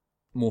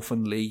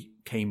 Muffin Lee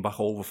came back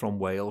over from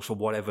Wales for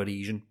whatever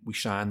reason. We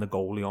signed the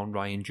goalie on,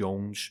 Ryan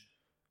Jones.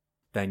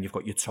 Then you've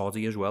got your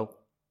Toddy as well.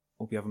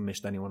 Hope you haven't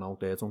missed anyone out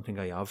there. I don't think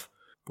I have.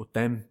 But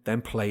them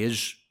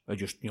players are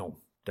just,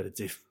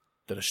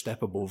 they're a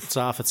step above. It's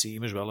half a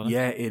team as well, isn't it?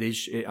 Yeah, it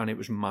is. And it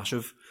was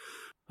massive.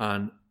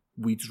 And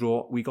we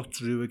got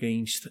drew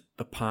against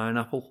the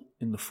Pineapple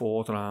in the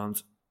 4th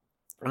round.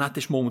 And at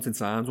this moment in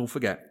time, don't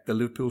forget, the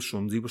Liverpool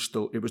Sunday was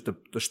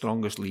the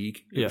strongest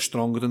league. It was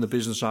stronger than the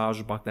business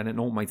houses back then. It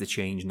might have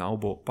changed now,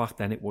 but back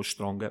then it was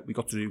stronger. We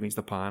got drew against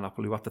the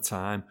Pineapple, who at the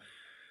time,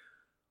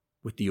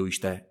 with the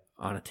Oyster,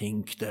 and I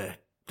think the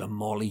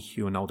Molly,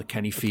 who are now the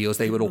Kenny Fields,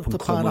 they were up and coming.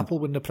 The Pineapple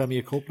win the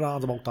Premier Cup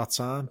round about that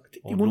time.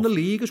 They won the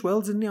league as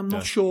well, didn't they? I'm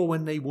not sure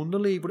when they won the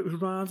league, but it was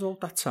round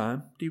about that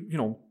time.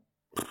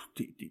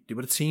 They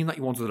were a team that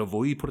you wanted to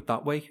avoid, put it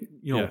that way,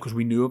 because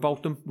we knew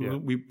about them. Yeah.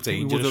 We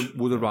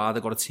would have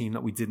rather got a team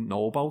that we didn't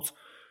know about.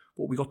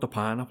 But we got the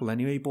Pineapple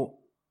anyway, but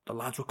the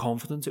lads were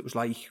confident. It was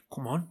like,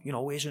 come on,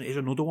 here's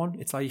another one.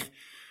 It's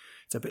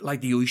a bit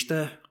like the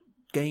Oyster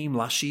game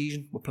last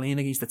season. We're playing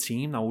against a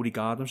team now who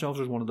regard themselves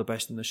as one of the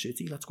best in the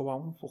city. Let's go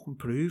out and fucking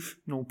prove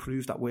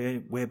that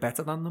we're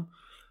better than them.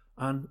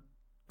 And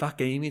that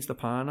game against the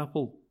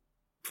Pineapple,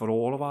 for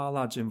all of our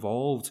lads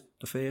involved,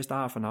 the first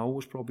half an hour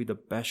was probably the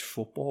best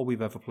football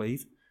we've ever played.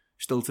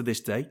 Still to this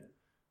day,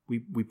 we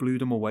blew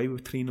them away. We were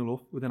 3-0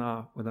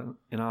 up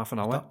in half an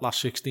hour. That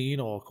last 16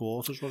 or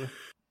quarters, was it?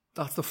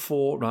 That's the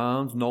 4th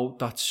round. No,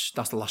 that's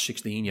the last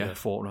 16. Yeah,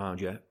 4th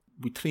round. Yeah,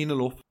 we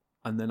 3-0 up,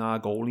 and then our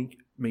goalie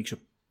makes a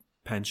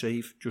pen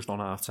save just on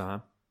half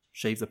time.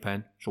 Save the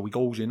pen, so we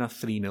goes in at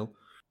 3-0.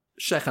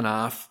 Second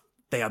half,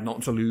 they had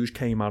nothing to lose.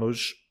 Came at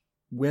us.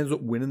 We ended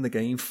up winning the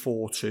game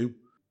 4-2.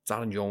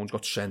 Darren Jones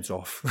got sent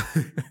off.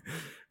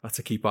 Had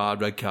to keep our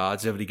red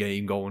cards every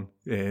game going.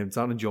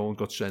 Darren Jones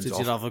got sent off.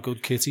 Did you have a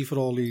good kitty for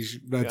all these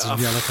reds and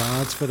yellow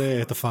cards for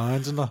the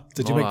fines and that?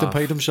 Did you make them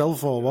pay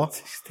themselves or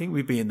what? I think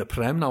we'd be in the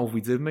Prem now if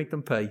we did make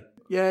them pay.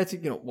 Yeah,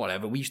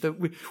 whatever. We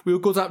were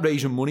good at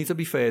raising money, to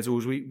be fair to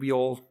us. We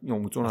all,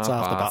 we've done our part.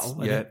 Half the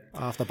battle, yeah.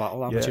 Half the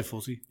battle, amateur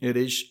footy. It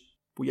is.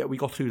 But yeah, we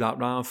got through that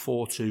round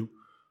 4-2.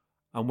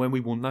 And when we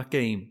won that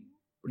game,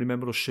 I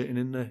remember us sitting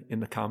in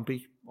the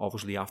campy,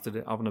 obviously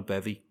after having a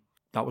bevy.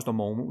 That was the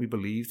moment we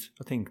believed,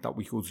 I think, that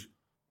we could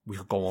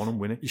go on and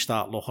win it. You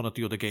start looking at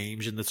the other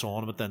games in the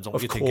tournament, then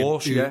don't you? Of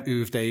course, thinking,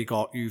 who've they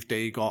got,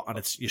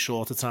 and you're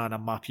sort of trying to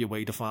map your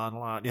way to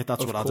final, aren't you?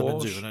 That's what I'd have been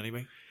doing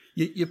anyway.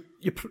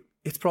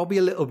 It's probably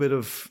a little bit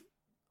of,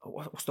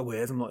 what's the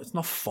word? It's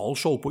not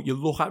false hope, but you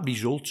look at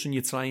results and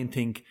you try and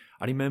think.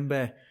 I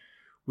remember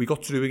we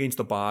got through against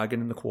the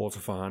Bargain in the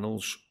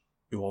quarterfinals,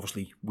 who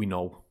obviously we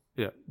know.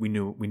 Yeah. We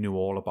knew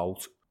all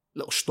about.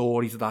 Little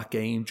story to that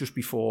game, just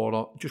before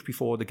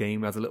the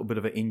game, we had a little bit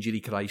of an injury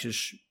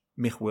crisis.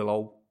 Mick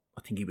Willow,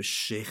 I think he was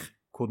sick,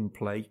 couldn't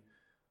play.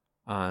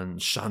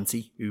 And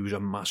Santi, who was a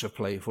massive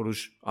player for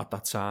us at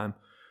that time.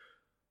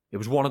 It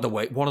was one of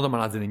them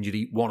had an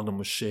injury, one of them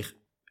was sick.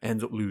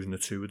 Ended up losing the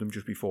two of them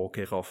just before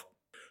kick-off.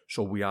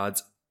 So we had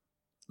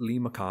Lee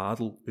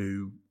McArdle,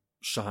 who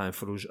signed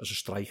for us as a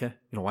striker.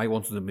 I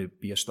wanted him to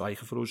be a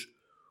striker for us.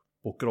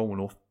 But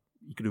growing up,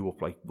 he grew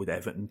up like with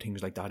Everton,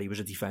 things like that. He was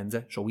a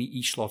defender. So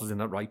he slotted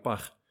in at right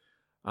back.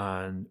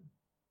 And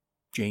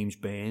James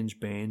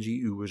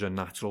Burnsy, who was a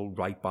natural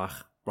right back,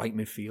 right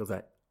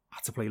midfielder,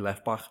 had to play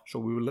left back. So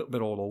we were a little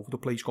bit all over the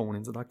place going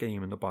into that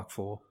game in the back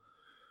four.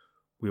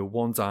 We were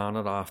one down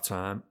at half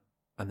time.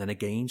 And then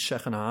again,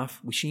 second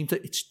half, there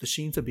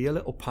seemed to be a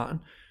little pattern.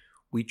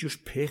 We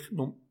just pick,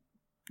 no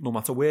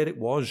matter where it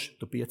was,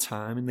 there'd be a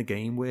time in the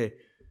game where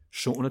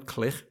something would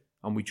click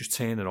and we just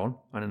turn it on.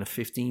 And in a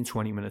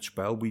 15-20 minute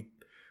spell,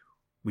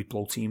 we'd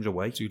blow teams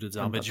away. Do the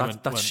damage.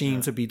 That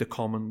seemed to be the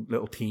common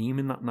little team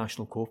in that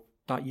National Cup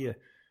that year.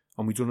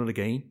 And we've done it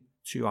again.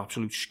 Two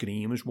absolute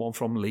screamers, one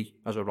from Lee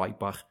as a right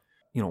back.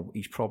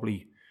 He's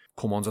probably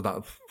come on to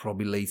that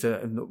probably later.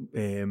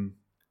 And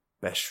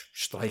best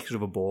strikers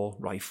of a ball,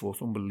 right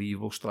foot,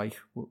 unbelievable strike.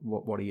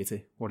 What do you hit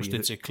it? What do you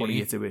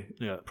hit it with?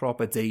 Yeah.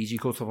 Proper daisy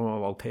cut from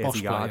about 30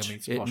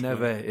 yards. It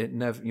never,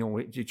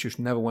 it just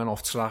never went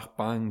off track,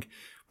 bang,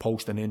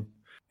 posting in.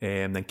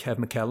 Then Kev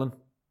McKellen,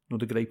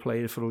 another great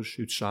player for us,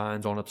 who'd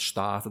signed on at the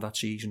start of that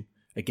season.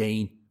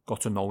 Again, got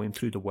to know him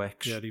through the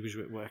Wex. Yeah, he was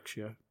with Wex,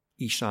 yeah.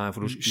 He signed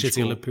for us.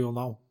 City Liverpool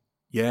now.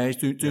 Yeah, he's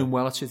doing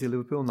well at City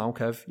Liverpool now,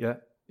 Kev,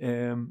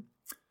 yeah.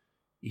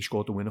 He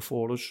scored the winner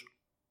for us.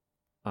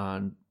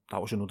 And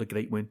that was another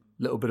great win.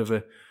 Little bit of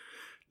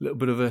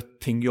a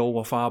thing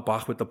off our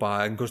back with the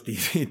Bayern because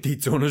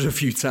they'd done us a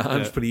few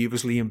times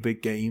previously in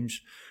big games.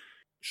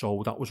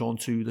 So that was on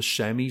to the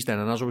semis then.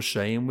 And as I was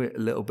saying, we're a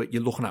little bit,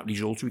 you're looking at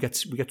results. We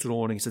get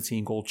drawn against a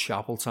team called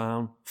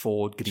Chapeltown,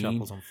 Ford Green.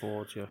 Chapeltown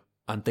Ford, yeah.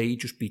 And they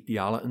just beat the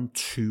Allerton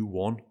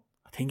 2-1.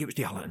 I think it was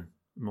the Allerton.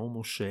 I'm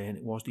almost saying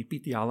it was. They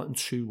beat the Allerton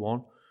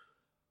 2-1.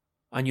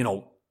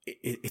 And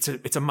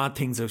it's a mad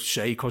thing to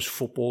say because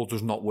football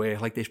does not work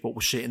like this, but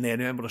we're sitting there, I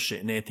remember us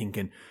sitting there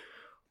thinking,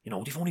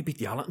 they've only beat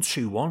the Allerton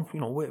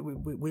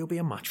 2-1. We'll be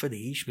a match for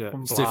these. Yeah.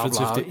 It's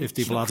different if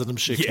they've ladded them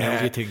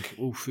 6-0, you think,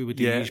 oof, who were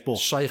these? But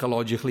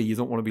psychologically, you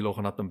don't want to be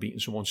looking at them beating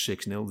someone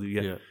 6-0, do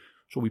you? Yeah.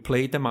 So we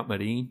played them at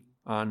Marine,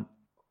 and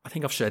I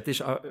think I've said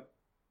this.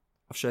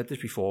 I've said this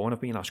before when I've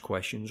been asked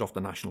questions off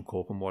the National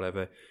Cup and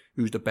whatever.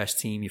 Who's the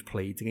best team you've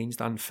played against?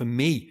 And for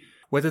me,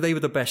 whether they were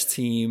the best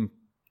team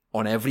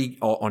on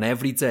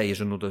every day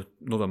is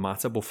another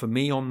matter. But for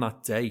me, on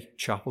that day,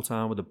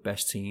 Chapeltown were the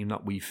best team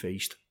that we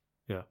faced.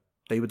 Yeah,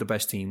 they were the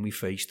best team we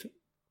faced.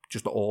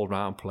 Just the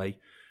all-round play.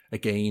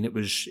 Again,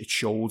 it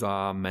showed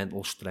our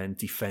mental strength,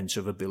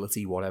 defensive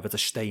ability, whatever, to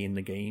stay in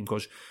the game.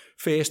 Because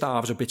first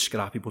half was a bit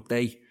scrappy, but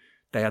they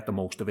had the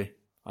most of it.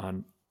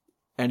 And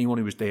anyone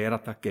who was there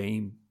at that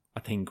game, I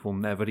think, will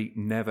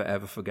never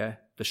ever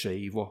forget the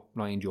save what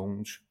Ryan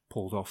Jones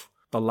pulled off.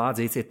 The lad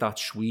hit it that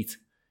sweet.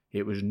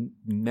 It was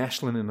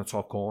nestling in the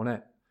top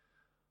corner.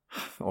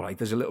 All right,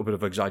 there's a little bit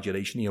of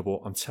exaggeration here,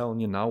 but I'm telling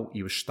you now,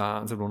 he was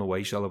starting to run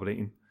away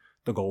celebrating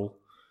the goal.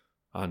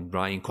 And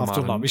Ryan come out.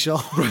 I've done that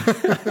myself.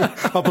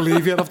 I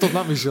believe you. I've done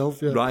that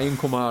myself. Yeah. Ryan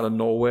come out of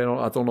nowhere.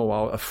 I don't know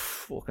how.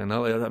 Fucking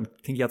hell, I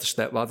think he had to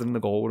step ladder in the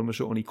goal with him or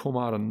something. He come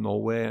out of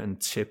nowhere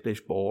and tipped this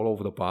ball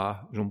over the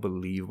bar. It was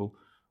unbelievable.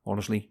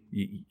 Honestly,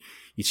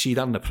 you'd see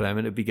that in the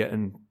Premier, it'd be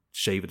getting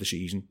save of the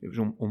season. It was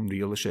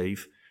unreal, the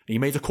save. And he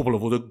made a couple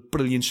of other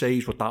brilliant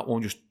saves, but that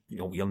one just,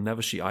 you'll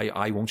never see.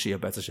 I won't see a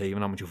better save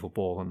in amateur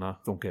football than that.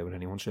 Don't care what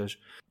anyone says.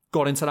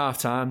 Got into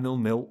half-time,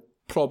 0-0.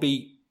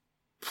 Probably,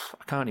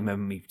 I can't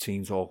remember my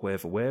team talk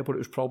word for word, but it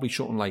was probably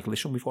something like,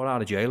 listen, we've got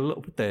out of jail a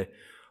little bit there,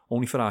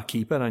 only for our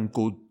keeper and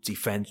good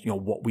defence,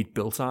 what we'd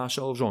built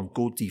ourselves on,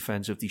 good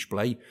defensive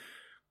display.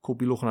 Could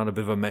be looking at a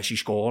bit of a messy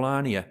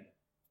scoreline here.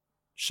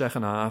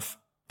 Second half,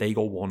 they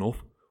go 1-up,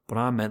 but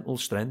our mental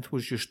strength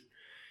was just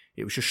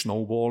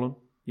snowballing.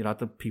 You had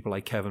the people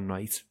like Kevin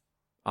Wright,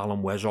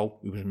 Alan Wezzo,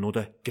 who was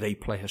another great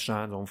player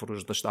signed on for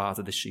us at the start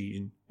of this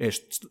season.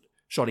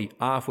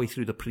 Halfway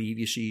through the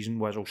previous season,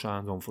 Wezzo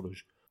signed on for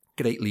us.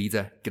 Great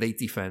leader, great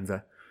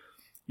defender.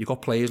 You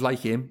got players like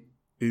him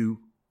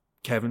who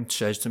Kevin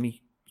says to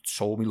me,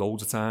 told me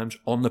loads of times,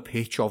 on the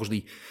pitch,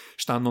 obviously,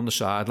 stand on the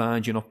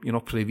sidelines, you're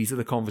not privy to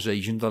the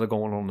conversations that are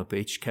going on the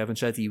pitch. Kevin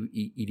said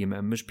he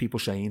remembers people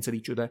saying to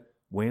each other,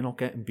 we're not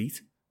getting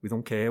beat. We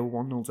don't care,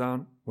 we're 1-0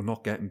 down, we're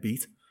not getting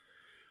beat.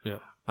 Yeah.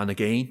 And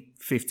again,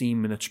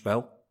 15-minute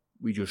spell,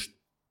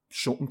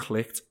 something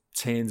clicked,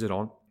 turns it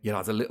on. You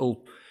had a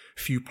little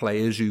few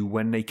players who,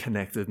 when they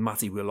connected,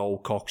 Matty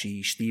Willow,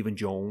 Coxie, Stephen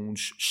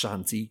Jones,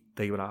 Santi,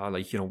 they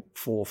were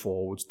 4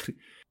 forwards.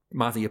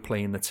 Matty are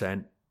playing the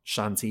 10,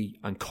 Santi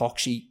and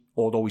Coxie,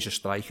 although he's a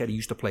striker, he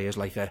used to play as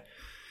like a...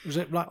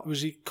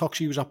 Was he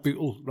Coxie was at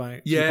Bootle,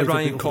 right? Yeah,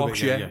 Ryan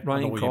Cox, yeah.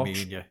 Ryan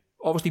Cox.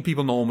 Obviously,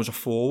 people know him as a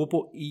forward,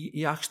 but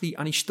he actually,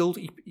 and he's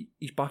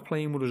back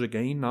playing with us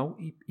again now.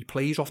 He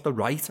plays off the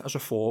right as a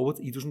forward.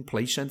 He doesn't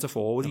play centre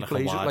forward. He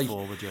plays it like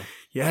forward,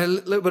 a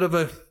little bit of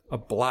a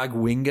blag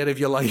winger, if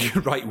you like,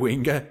 right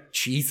winger,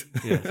 cheat.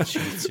 Yeah,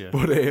 cheat. Yeah.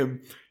 But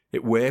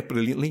it worked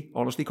brilliantly,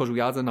 honestly, because we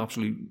had an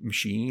absolute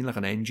machine, like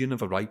an engine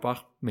of a right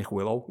back, Mick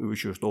Willow, who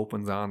was just up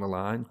and down the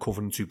line,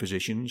 covering 2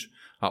 positions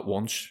at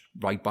once,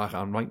 right back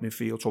and right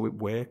midfield. So it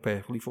worked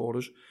perfectly for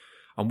us.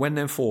 And when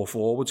them 4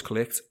 forwards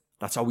clicked,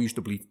 that's how we used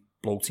to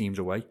blow teams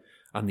away.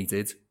 And they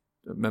did.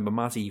 Remember,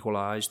 Matt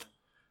equalised.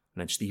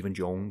 And then Stephen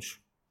Jones,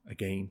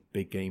 again,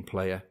 big game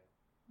player,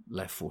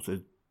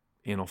 left-footed,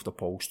 in off the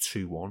post,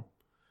 2-1.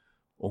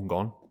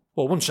 Ungone.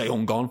 Well, I wouldn't say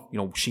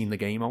ungone, seen the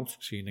game out.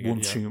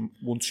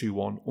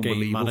 1-2-1.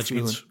 Unbelievable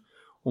feeling.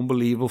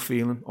 Unbelievable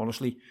feeling,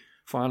 honestly.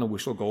 Final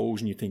whistle goes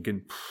and you're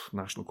thinking,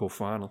 National Cup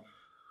final.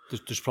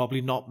 There's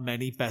probably not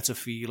many better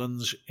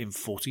feelings in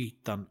footy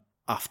than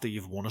after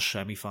you've won a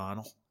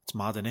semi-final. It's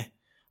mad, isn't it?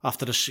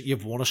 After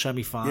you've won a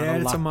semi-final, yeah,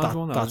 it's a mad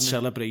one, that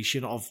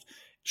celebration of,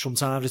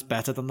 sometimes it's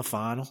better than the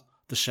final.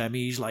 The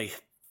semis, like,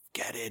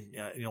 get in,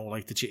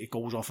 like it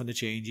goes off in the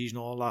changes and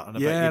all that. And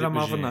I'm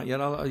having that.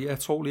 Yeah, I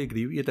totally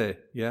agree with you there.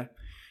 Yeah,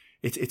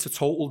 it's a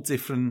total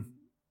different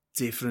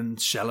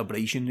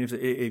celebration,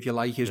 if you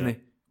like, isn't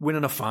it?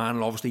 Winning a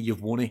final, obviously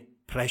you've won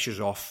it.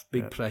 Pressure's off,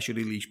 big pressure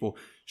release, but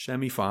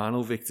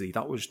semi-final victory,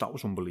 that was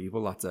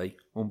unbelievable that day.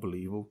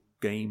 Unbelievable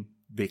game,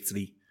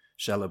 victory,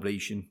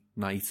 celebration,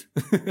 night,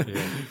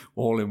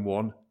 all in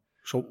one.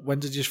 So when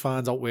did you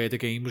find out where the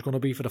game was going to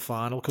be for the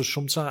final? Because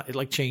sometimes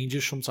it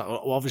changes. Sometimes,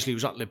 obviously, it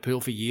was at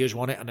Liverpool for years,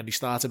 wasn't it? And then he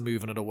started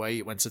moving it away.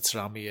 It went to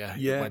Tranmere.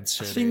 Yeah, I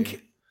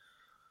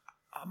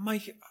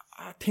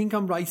think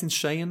I'm right in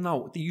saying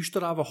now, they used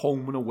to have a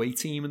home and away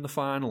team in the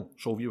final.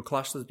 So if you were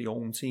classed as the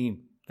home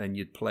team, then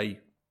you'd play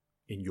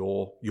in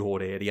your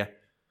area.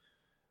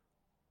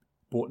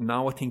 But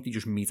now I think they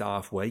just meet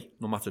halfway,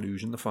 no matter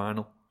who's in the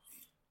final.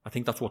 I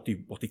think that's what they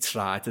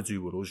try to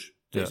do with us.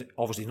 Yeah.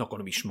 Obviously, it's not going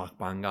to be smack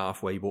bang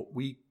halfway, but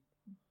we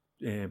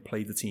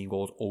played the team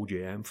called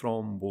OJM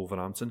from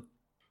Wolverhampton.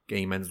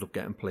 Game ended up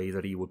getting played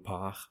at Ewood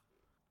Park.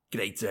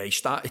 Great day.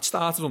 It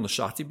started on the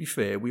Saturday, to be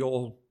fair. We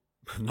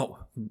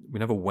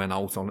never went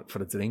out on it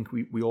for a drink.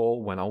 We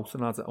all went out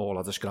and had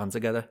a scran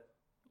together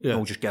You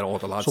know, just get all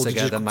the lads so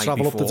together the night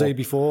travel before. up the day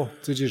before?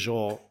 Did you?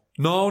 Or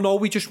No,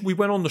 we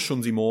went on the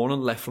Sunday morning,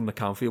 left from the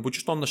campfield, but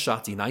just on the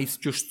Saturday night,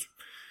 just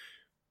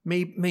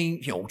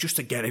just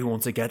to get everyone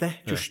together,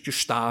 just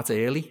start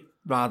early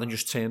rather than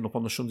just turn up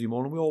on the Sunday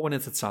morning. We all went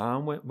into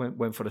town,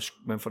 went for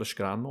a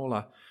scran and all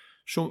that.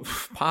 So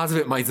part of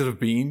it might have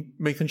been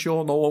making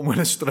sure no one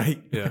went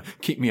astray. Yeah.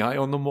 Keep my eye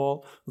on them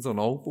all. I don't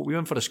know, but we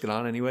went for a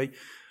scran anyway,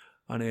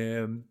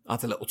 and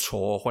had a little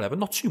talk, whatever.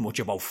 Not too much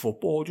about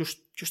football, just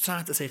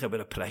trying to take a bit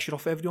of pressure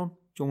off everyone.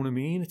 Do you know what I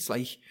mean? It's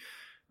like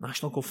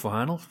National Cup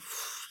final.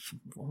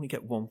 Only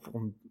get one.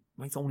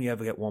 Might only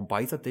ever get one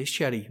bite at this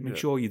cherry. Make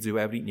sure you do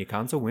everything you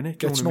can to win it.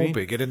 Gets no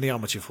bigger in the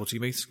amateur footy,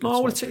 mate.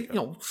 No, it's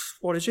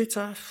what is it?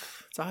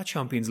 It's our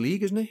Champions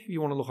League, isn't it? If you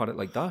want to look at it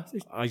like that.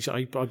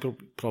 I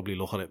probably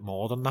look at it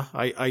more than that.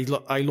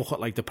 I look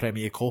at like the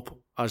Premier Cup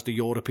as the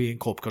European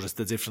Cup because it's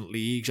the different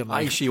leagues. And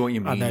like, I see what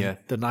you mean, and then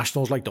the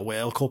Nationals like the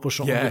World Cup or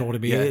something, you know what I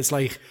mean? Yeah. It's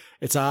like,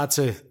 it's hard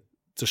to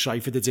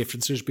decipher the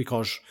differences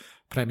because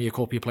Premier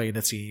Cup you're playing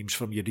the teams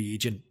from your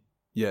region.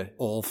 Yeah.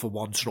 All for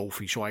one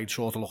trophy. So I'd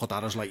sort of look at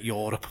that as like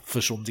Europe for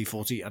Sunday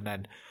footy, and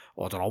then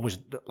I don't know, was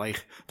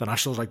like the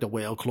Nationals like the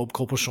World Club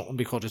Cup or something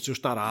because it's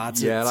just that hard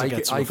to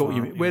get to. I got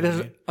you.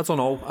 Whereas I don't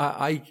know,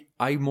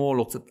 I more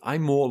look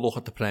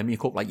at the Premier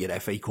Cup like your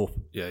FA Cup.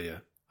 Yeah.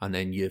 And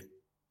then your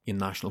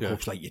National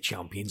Cups like your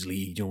Champions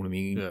League, do you know what I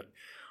mean? Yeah.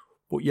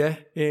 But yeah,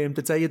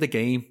 the day of the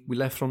game, we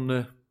left from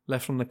the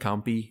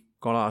campy,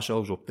 got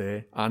ourselves up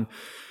there, and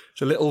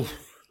it's a little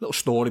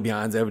story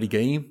behind every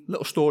game.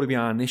 Little story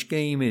behind this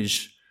game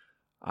is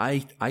I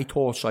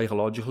thought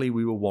psychologically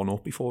we were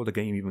 1-up before the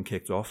game even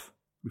kicked off.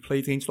 We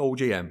played against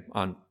OJM,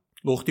 and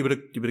look, they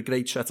were a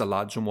great set of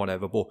lads and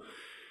whatever, but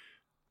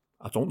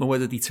I don't know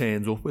whether they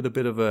turned up with a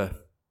bit of a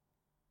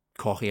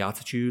cocky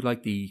attitude,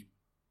 like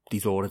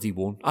they'd already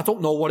won. I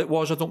don't know what it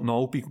was, I don't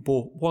know, but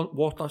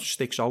what that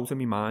sticks out in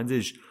my mind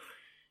is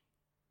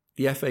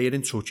the FA are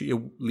in touch with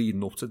you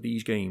leading up to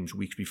these games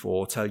weeks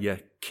before, tell you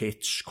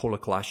kits, colour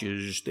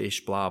clashes, this,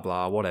 blah,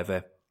 blah,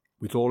 whatever.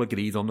 We'd all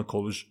agreed on the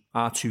colours.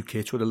 Our two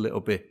kits were a little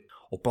bit,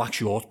 or black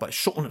shorts, but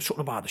something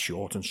about the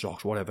shorts and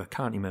socks, whatever,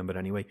 can't remember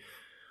anyway.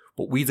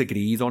 But we'd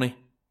agreed on it, do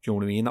you know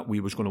what I mean, that we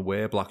was going to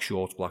wear black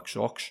shorts, black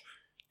socks.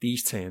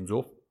 These turned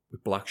up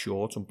with black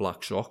shorts and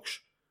black socks,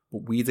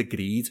 but we'd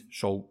agreed,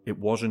 so it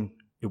wasn't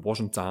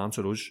down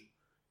to us.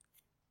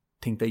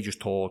 I think they just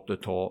thought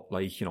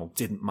like,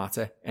 didn't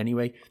matter.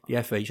 Anyway,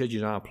 the FA said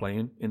you aren't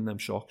playing in them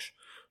socks.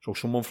 So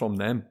someone from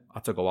them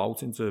had to go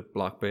out into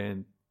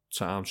Blackburn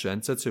Town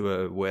Centre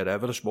to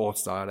wherever, the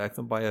Sports Direct,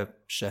 and buy a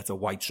set of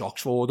white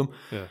socks for them.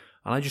 Yeah.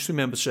 And I just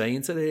remember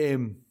saying to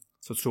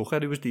Tucker,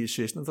 who was the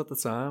assistant at the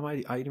time,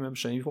 I remember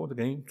saying before the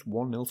game, it's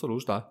 1-0 to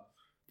us, that.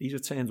 These are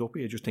turned up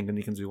here just thinking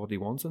they can do what they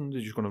want and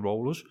they're just going to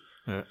roll us.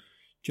 Yeah.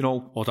 Do you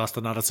know? Well, that's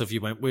the narrative you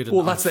went with.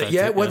 Well, that's it,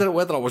 yeah.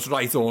 Whether I was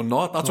right or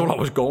not, that's what I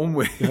was going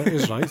with. Yeah,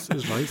 it's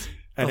right.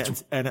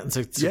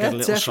 Anything to get a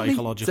little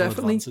psychological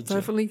advantage.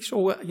 Definitely.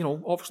 So,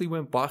 obviously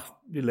went back,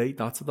 relayed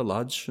that to the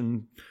lads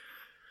and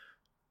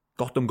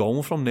got them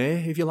going from there,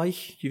 if you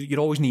like. You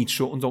always need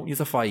something, don't you,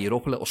 to fire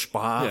up, a little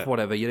spark,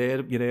 whatever. You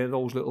hear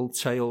those little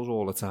tales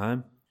all the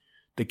time.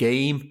 The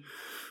game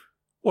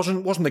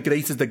wasn't the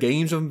greatest of the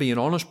games, if I'm being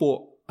honest, but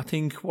I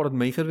think what I'd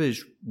make of it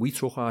is we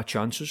took our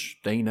chances,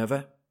 they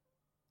never.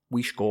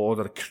 We scored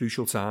at a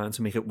crucial time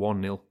to make it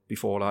 1-0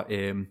 before that.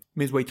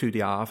 Midway through the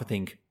half, I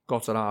think,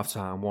 got to half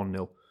time,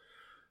 1-0.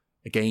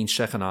 Again,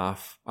 second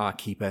half, our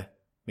keeper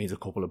made a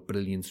couple of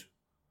brilliant,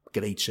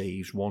 great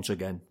saves once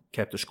again,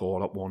 kept the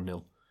score at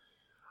 1-0.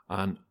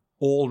 And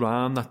all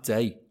round that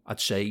day, I'd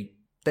say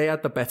they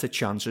had the better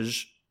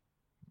chances,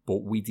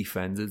 but we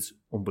defended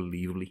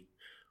unbelievably.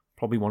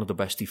 Probably one of the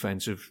best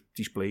defensive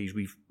displays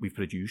we've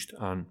produced.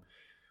 And,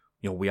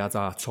 we had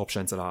our top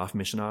centre half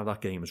missing out of that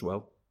game as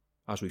well.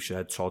 As we've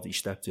said, Toddy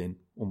stepped in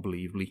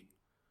unbelievably.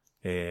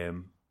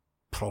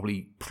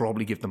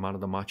 Probably give the man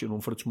of the match a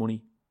run for its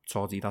money,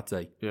 Toddy, that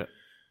day. Yeah.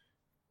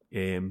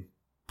 We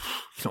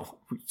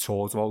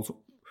talked about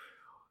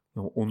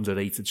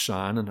underrated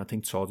signing. I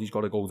think Toddy's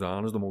got to go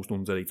down as the most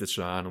underrated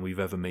signing we've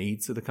ever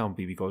made to the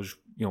campy because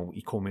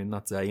he come in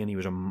that day and he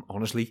was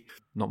honestly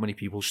not many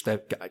people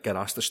get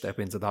asked to step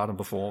into that and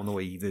perform the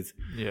way he did.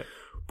 Yeah.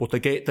 But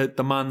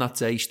the man that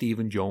day,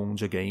 Stephen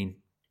Jones, again,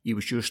 he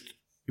was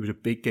a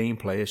big game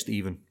player,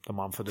 Stephen. The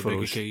man for the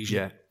big occasion.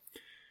 Yeah.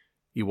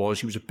 He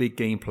was a big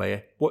game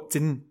player. But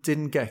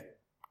didn't get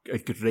a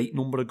great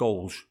number of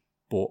goals.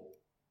 But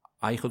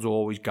I could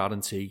always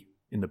guarantee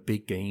in the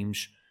big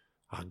games,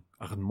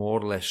 I could more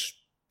or less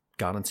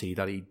guarantee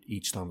that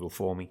he'd stand up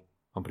for me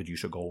and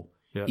produce a goal.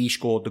 Yeah. He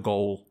scored the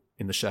goal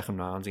in the second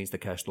round against the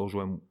Kestrels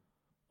when,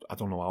 I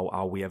don't know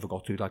how we ever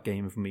got through that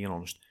game, if I'm being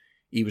honest.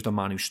 He was the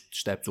man who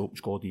stepped up and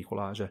scored the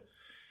equaliser.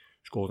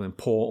 Scored an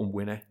important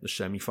winner, the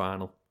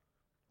semi-final.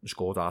 And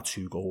scored our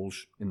 2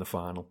 goals in the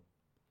final.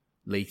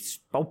 Late,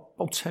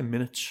 about 10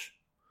 minutes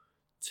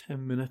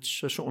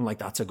or something like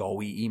that to go.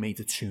 He made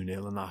it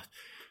 2-0 and that.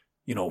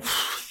 you know,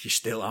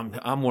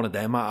 I'm one of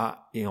them.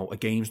 You know, a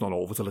game's not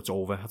over till it's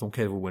over. I don't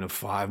care if we're winning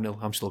 5-0.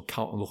 I'm still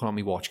looking at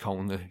my watch,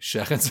 counting the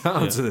seconds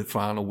down to the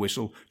final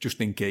whistle,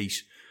 just in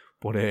case.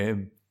 But,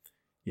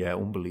 yeah,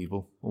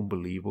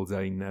 unbelievable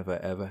day, never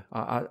ever.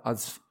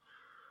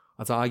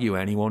 I'd argue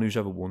anyone who's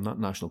ever won that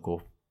National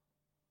Cup,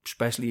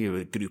 especially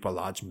a group of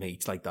lads,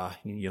 mates like that,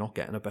 you're not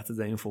getting a better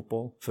day in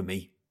football, for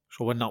me.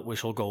 So when that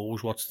whistle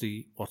goes, what's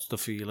the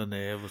feeling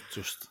there?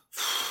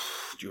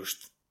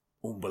 Just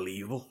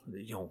unbelievable.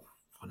 You know,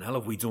 and hell,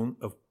 have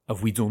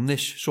we done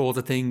this sort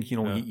of thing? You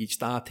know, you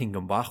start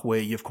thinking back where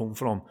you've come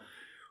from,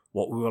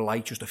 what we were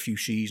like just a few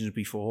seasons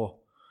before.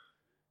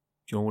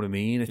 Do you know what I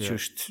mean? It's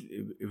just,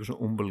 it was an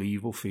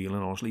unbelievable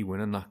feeling, honestly,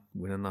 winning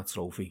that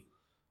trophy.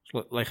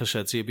 Like I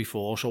said to you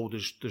before, so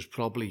there's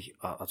probably,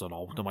 I don't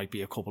know, there might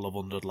be a couple of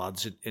 100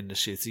 lads in the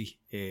city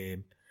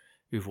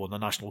who've won the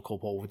National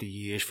Cup over the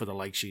years for the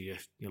likes of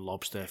your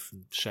Lobster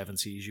from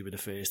 70s. You were the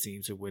first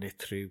team to win it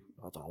through,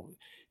 I don't know,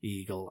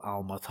 Eagle,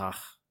 Almatach,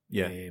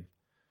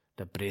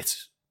 the Brit,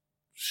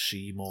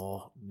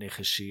 Seymour,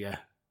 Nicosia,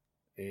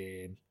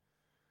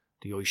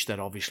 the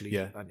Oyster, obviously,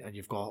 and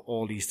you've got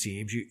all these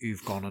teams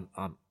who've gone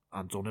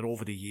and done it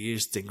over the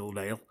years,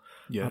 Dingledale,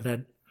 and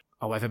then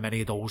however many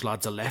of those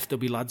lads are left, there'll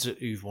be lads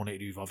who've won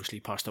it who've obviously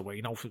passed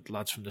away now,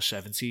 lads from the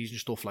 70s and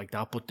stuff like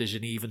that, but there's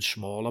an even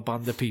smaller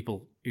band of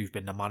people who've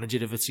been the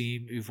manager of a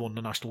team who've won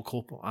the National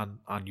Cup,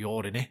 and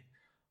you're in it,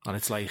 and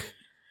it's like,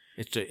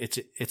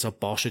 it's a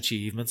boss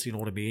achievement, you know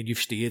what I mean? You've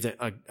steered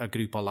a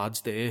group of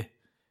lads there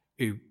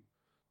who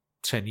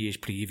 10 years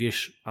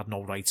previous had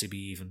no right to be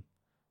even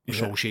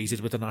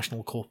associated with the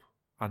National Cup,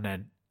 and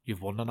then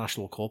you've won the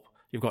National Cup.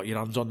 You've got your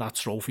hands on that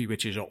trophy,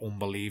 which is an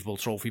unbelievable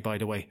trophy, by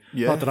the way.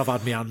 Not that I've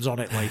had my hands on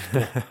it, like,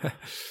 but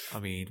I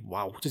mean,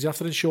 wow. Did you have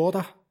to insure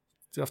that?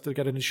 Did you have to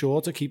get it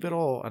insured to keep it,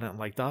 or anything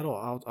like that,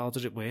 or how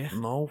does it work?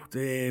 No,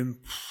 the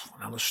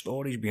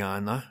stories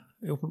behind that.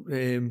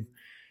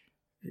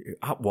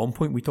 At one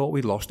point, we thought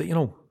we'd lost it, you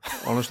know.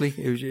 Honestly,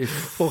 it was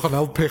fucking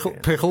hell,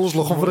 Pickles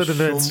looking for it in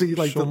the sea,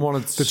 like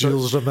the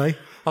Jules and me.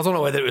 I don't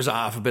know whether it was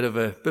half a bit of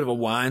a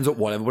wind up,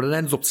 whatever, but it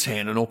ended up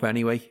turning up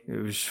anyway.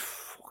 It was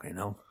fucking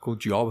hell, good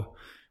job.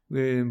 We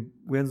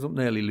ended up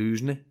nearly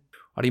losing it.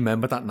 I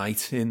remember that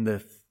night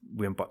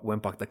we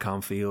went back to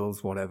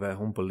Canfield, whatever,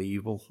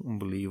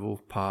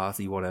 unbelievable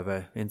party,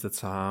 whatever, into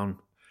town.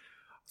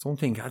 I don't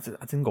think I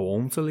didn't go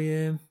home till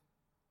the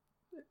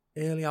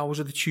early hours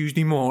of the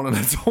Tuesday morning.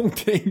 I don't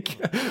think.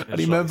 I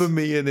remember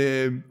me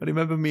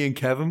and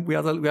Kevin. We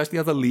actually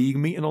had a league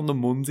meeting on the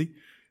Monday.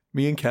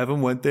 Me and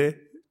Kevin went there.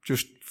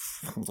 Just,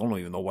 I don't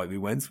even know why we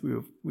went.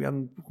 We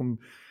had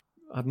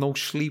no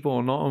sleep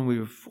or nothing. We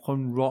were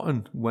fucking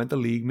rotten. Went to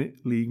league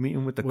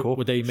meeting with the cup.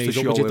 Were they made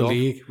up with the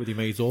league? Were they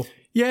made up?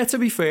 Yeah, to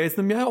be fair to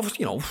them, yeah,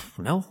 obviously, you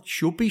know,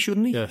 should be,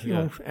 shouldn't he? You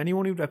know,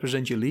 anyone who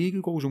represents your league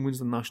who goes and wins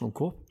the National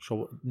Cup.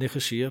 So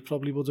Nicosia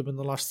probably would have been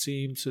the last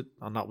team to,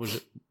 and that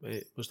was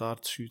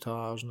that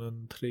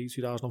 2003,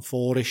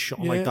 2004-ish,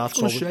 something like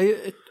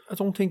that. I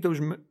don't think there was,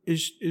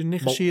 is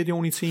Nicosia the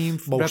only team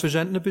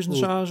representing the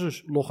business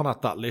houses? Looking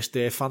at that list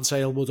there,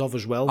 Fansale would have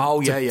as well.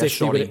 Oh, sorry.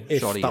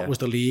 That was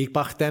the league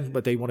back then,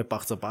 but they won it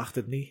back to back,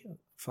 didn't he?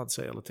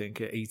 Fansale, I think,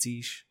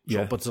 80s.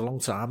 So, but it's a long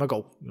time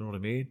ago, you know what I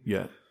mean?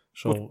 Yeah.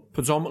 So but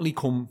predominantly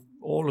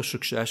all the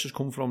successes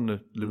come from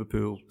the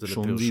Liverpool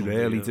Sunday,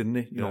 really, didn't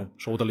it? You know.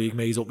 So the league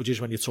made up with just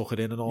when you took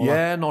it in and all that?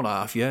 Yeah, not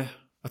half, yeah.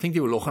 I think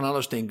they were looking at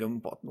us thinking,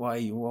 but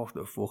what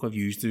the fuck have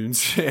you doing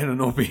turning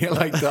up here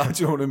like that,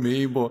 do you know what I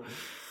mean? But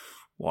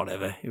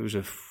whatever, it was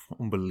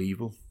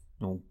unbelievable.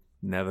 No,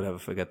 never ever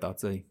forget that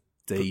day.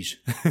 Days.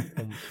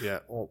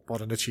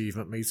 What an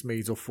achievement, mate,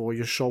 made up for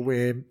you. So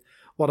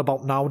what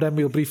about now then?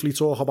 We'll briefly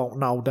talk about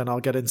now, then I'll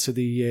get into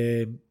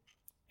the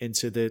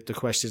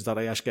questions that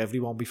I ask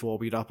everyone before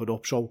we wrap it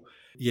up. So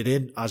you're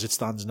in, as it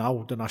stands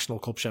now, the National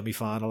Cup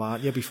semi-final,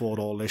 aren't you? Before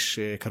all this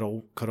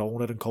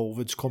corona and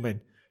COVID's come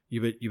in,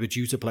 you were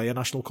due to play a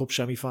National Cup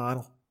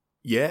semi-final.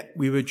 Yeah,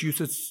 we were due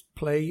to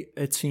play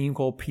a team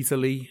called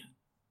Peterlee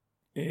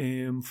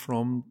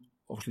from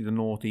obviously the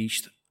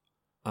northeast.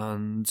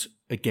 And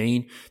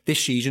again,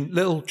 this season,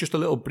 just a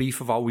little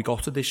brief of how we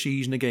got to this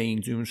season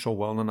again, doing so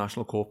well in the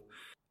National Cup.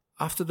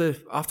 After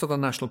the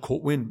National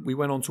Cup win, we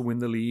went on to win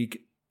the league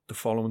the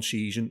following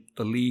season,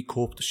 the League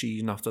Cup the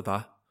season after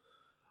that.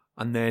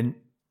 And then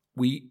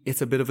we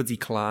hit a bit of a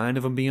decline,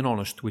 if I'm being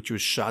honest, which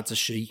was sad to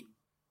see.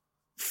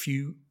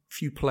 Few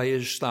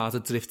players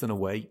started drifting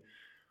away.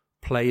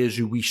 Players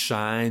who we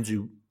signed,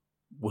 who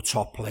were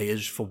top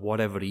players for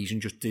whatever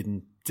reason, just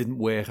didn't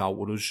work out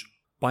with us.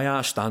 By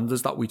our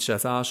standards that we'd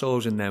set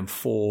ourselves in them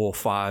 4 or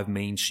 5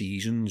 main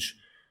seasons,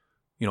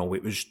 you know,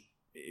 it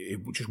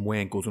just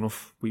weren't good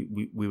enough.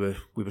 We were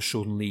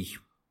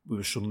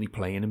suddenly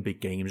playing in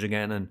big games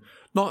again, and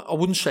I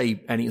wouldn't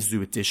say anything to do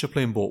with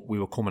discipline, but we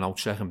were coming out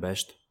second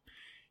best.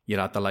 You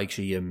had the likes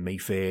of your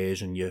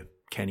Mayfairs and your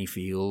Kenny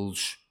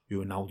Fields,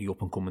 who are now the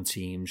up and coming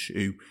teams,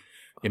 who,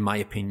 in my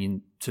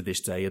opinion, to this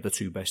day are the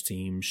 2 best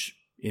teams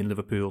in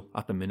Liverpool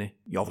at the minute.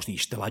 You obviously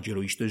still had your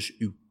Oysters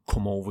who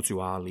come over to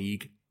our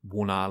league,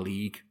 won our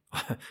league,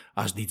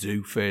 as they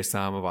do, first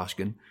time of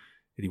asking.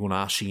 They won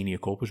our senior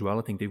cup as well.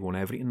 I think they've won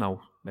everything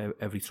now,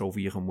 every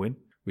trophy you can win,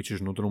 which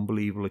is another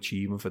unbelievable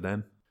achievement for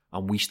them.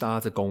 And we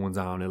started going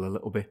downhill a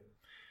little bit.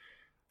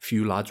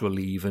 Few lads were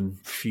leaving,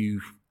 I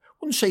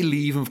wouldn't say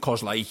leaving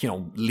because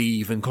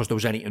leaving because there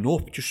was anything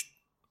up, just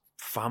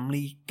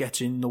family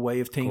gets in the way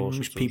of things.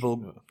 Of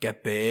people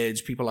get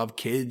birds, people have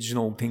kids,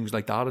 things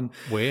like that. And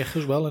work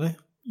as well, innit?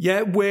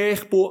 Yeah,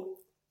 work, but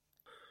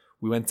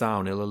we went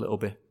downhill a little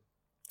bit.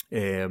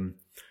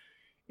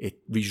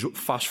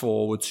 Fast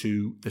forward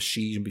to the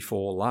season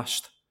before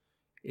last,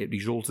 it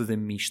resulted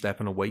in me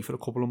stepping away for a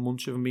couple of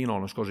months, if I'm being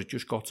honest, because it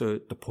just got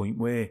to the point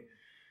where,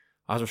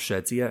 as I've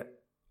said to you,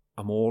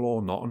 I'm all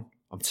or nothing.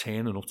 I'm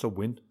turning up to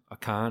win. I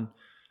can't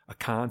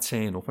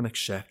turn up and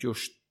accept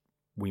just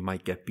we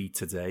might get beat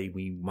today,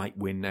 we might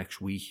win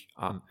next week.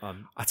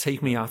 I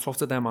take my hat off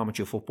to them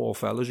amateur football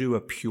fellas who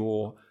are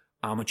pure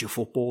amateur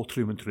football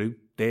through and through.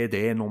 They're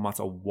there no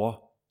matter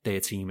what their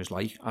team is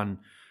like, and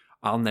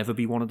I'll never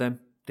be one of them.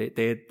 They're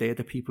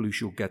the people who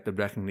should get the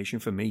recognition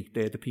for me.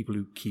 They're the people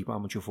who keep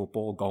amateur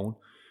football going.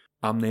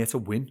 I'm there to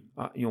win.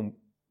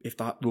 If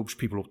that rubs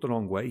people up the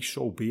wrong way,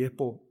 so be it,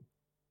 but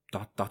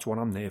that's what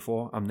I'm there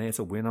for. I'm there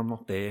to win. I'm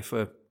not there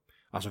for,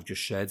 as I've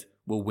just said,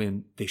 we'll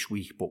win this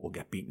week, but we'll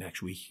get beat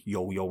next week.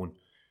 Yo-yoing.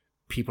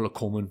 People are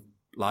coming.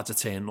 Lads are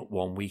turning up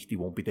one week. They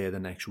won't be there the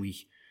next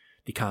week.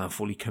 They can't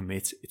fully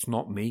commit. It's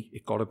not me.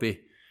 It got a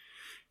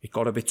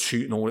bit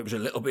too, it was a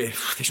little bit,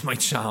 this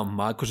might sound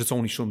mad because it's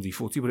only Sunday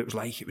footy, but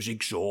it was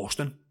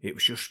exhausting. It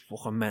was just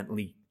fucking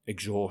mentally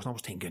exhausting. I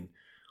was thinking,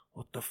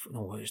 what the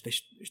is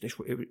this,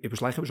 it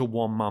was like it was a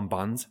one-man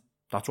band.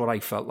 That's what I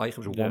felt like. It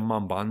was a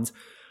one-man band.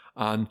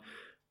 And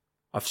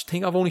I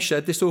think I've only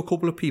said this to a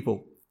couple of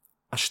people.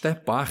 I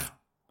stepped back,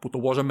 but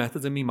there was a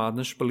method in me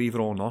madness, believe it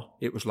or not.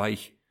 It was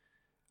like,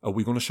 are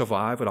we going to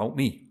survive without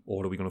me,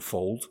 or are we going to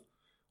fold?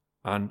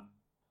 And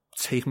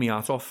take me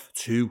hat off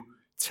to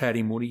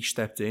Terry Murray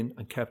stepped in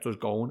and kept us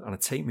going, and I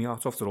take me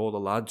hat off to all the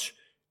lads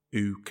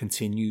who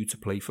continue to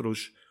play for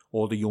us,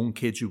 all the young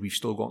kids who we've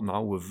still got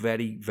now. We're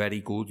very,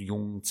 very good,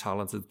 young,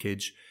 talented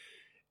kids.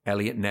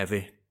 Elliot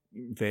Neville,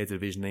 you've heard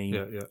of his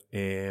name.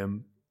 Yeah.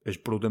 His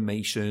brother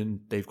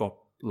Mason, they've got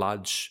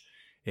lads,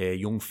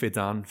 young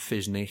Fidan,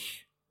 Fisnick,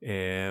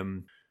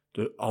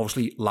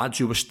 obviously lads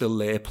who are still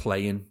there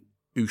playing,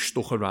 who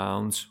stuck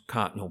around.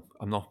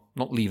 I'm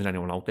not leaving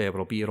anyone out there, but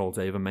I'll be here all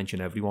day if I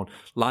mention everyone.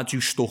 Lads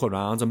who stuck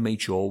around and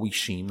made sure we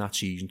seen that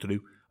season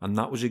through, and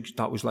it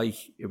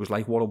was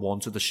like what I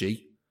wanted to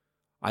see.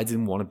 I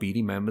didn't want to be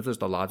remembered as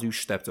the lad who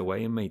stepped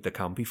away and made the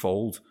campy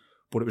fold,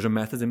 but it was a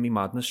method in me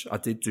madness. I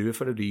did do it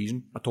for a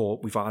reason. I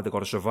thought we've either got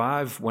to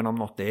survive when I'm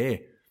not there,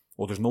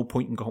 or there's no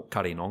point in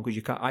carrying on,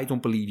 because I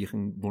don't believe you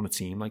can run a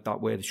team like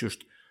that where it's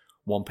just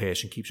one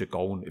person keeps it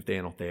going. If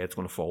they're not there, it's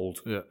going to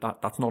fold. Yeah.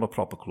 That's not a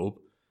proper club.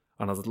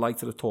 And I'd like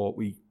to have thought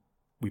we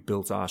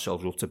built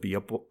ourselves up to be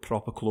a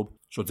proper club.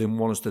 So I didn't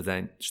want us to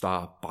then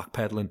start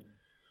backpedaling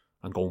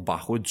and going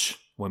backwards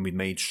when we'd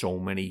made so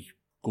many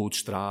good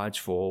strides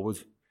forward.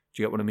 Do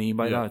you get what I mean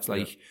by that? It's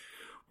like,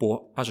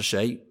 but as I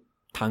say,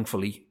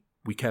 thankfully,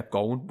 we kept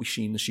going. We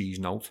seen the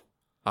season out.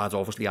 I'd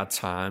obviously had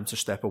time to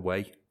step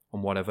away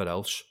and whatever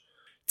else.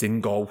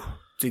 Didn't go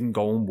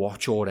and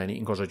watch or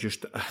anything, because I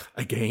just,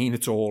 again,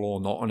 it's all or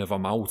nothing. If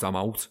I'm out, I'm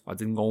out. I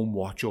didn't go and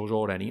watch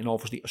or anything.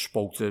 Obviously, I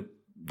spoke to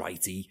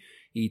Righty.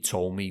 He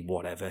told me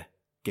whatever.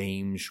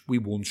 Games, we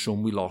won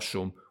some, we lost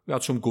some. We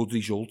had some good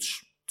results,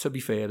 to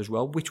be fair as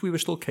well, which we were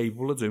still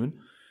capable of doing.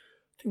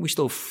 I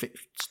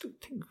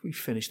think we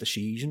finished the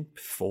season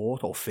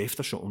 4th or 5th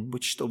or something,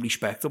 which is still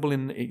respectable.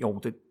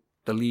 The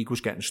league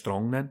was getting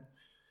strong then.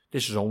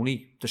 This is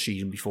only the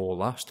season before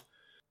last.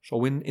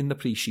 So in the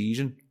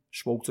pre-season,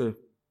 spoke to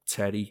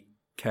Terry,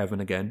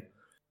 Kevin again,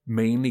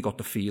 mainly got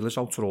the feelers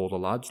out to all the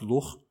lads.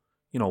 Look,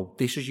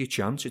 this is your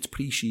chance. It's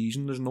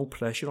pre-season. There's no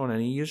pressure on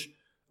any of you.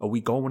 Are we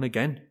going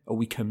again? Are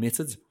we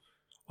committed?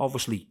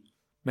 Obviously,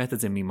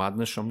 methods in me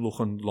madness. I'm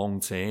looking long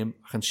term.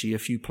 I can see a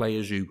few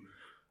players who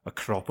are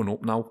cropping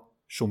up now.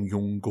 Some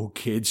young, good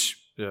kids.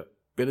 Yeah.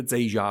 Bit of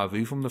deja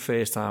vu from the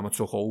first time I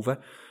took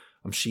over.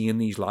 I'm seeing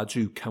these lads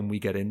who, can we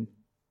get in?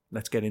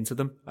 Let's get into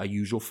them. Are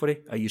you up for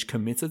it? Are you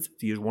committed?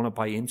 Do you want to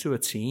buy into a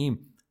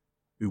team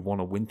who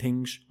want to win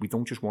things? We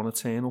don't just want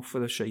to turn up for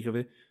the sake of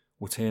it.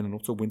 We're turning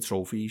up to win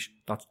trophies.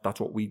 That's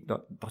what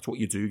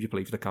you do if you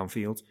play for the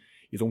Canfield.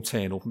 You don't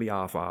turn up and be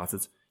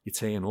half-hearted. You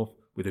turn up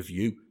with a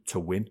view to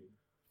win.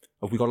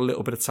 Have we got a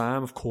little bit of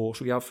time? Of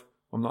course we have.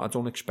 I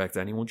don't expect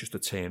anyone just to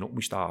turn up and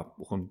we start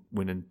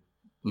winning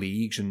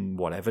leagues and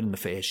whatever in the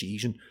first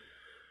season.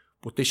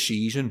 But this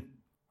season,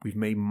 we've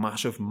made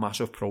massive,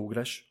 massive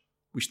progress.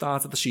 We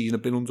started the season a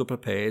bit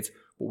underprepared,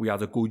 but we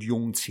had a good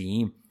young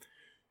team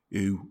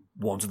who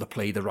wanted to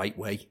play the right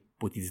way,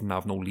 but they didn't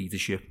have no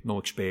leadership, no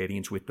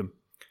experience with them.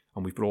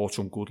 And we brought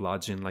some good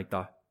lads in like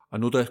that.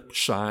 Another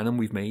signing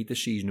we've made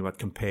this season who I'd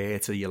compare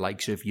to your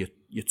likes of your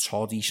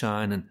Toddy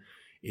signing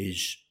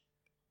is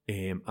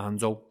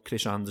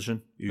Chris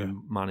Anderson,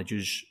 who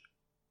manages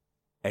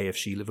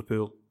AFC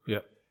Liverpool. Yeah.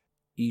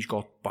 He's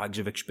got bags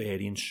of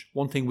experience.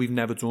 One thing we've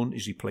never done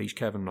is replace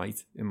Kevin Wright,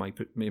 in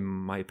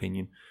my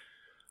opinion.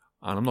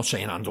 And I'm not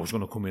saying Ando's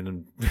going to come in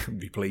and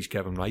replace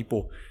Kevin Wright,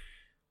 but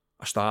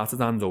I started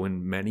Ando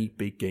in many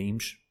big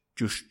games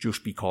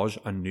just because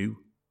I knew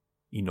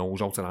he knows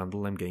how to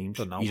handle them games.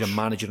 He's a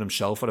manager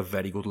himself at a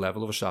very good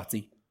level of a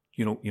Sati.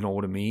 You know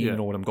what I mean? Yeah. You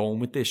know where I'm going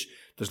with this?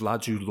 There's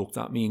lads who looked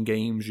at me in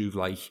games who've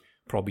like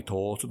probably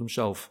thought to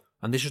themselves,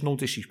 and this is no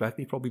disrespect,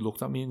 they probably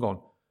looked at me and gone,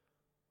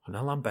 oh,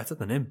 no, I'm better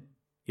than him.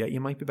 Yeah,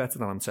 you might be better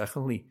than him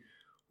technically,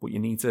 but you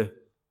need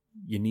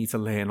to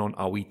learn on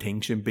how he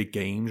thinks in big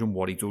games and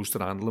what he does to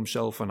handle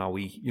himself and how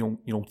he, you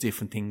know,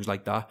 different things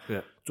like that.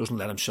 Yeah. Doesn't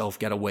let himself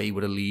get away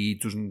with a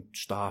lead, doesn't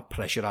start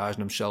pressurising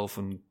himself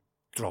and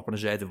dropping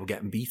his head if we're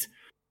getting beat.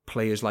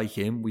 Players like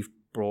him, we've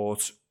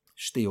brought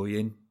Steele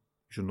in,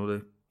 who's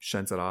another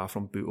centre-half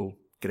from Bootle,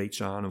 great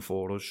signing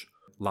for us.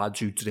 Lads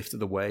who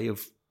drifted away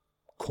have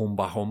come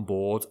back on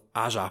board,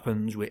 as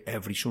happens with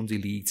every Sunday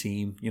League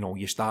team. You know,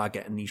 you start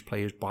getting these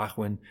players back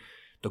when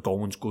the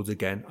going's good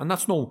again. And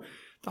that's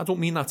I don't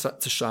mean that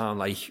to sound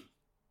like,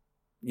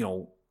 you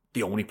know,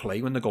 they only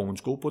play when the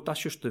going's good, but that's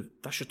just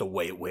the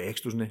way it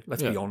works, doesn't it?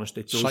 Let's be honest,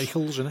 it does.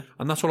 Cycles, isn't it?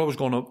 And that's what I was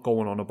going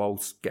on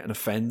about, getting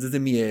offended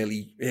in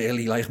my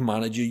early like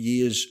manager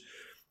years.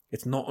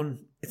 It's nothing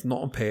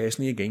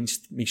personally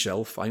against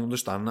myself. I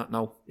understand that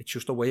now. It's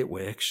just the way it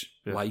works.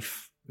 Yeah.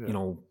 Life, you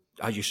know,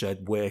 as you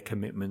said, work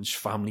commitments,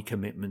 family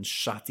commitments,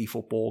 Saturday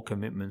football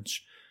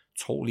commitments.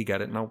 Totally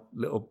get it now.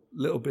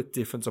 Little bit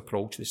different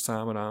approach this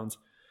time around.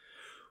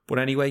 But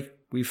anyway,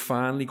 we've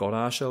finally got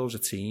ourselves a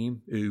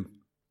team who,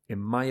 in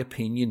my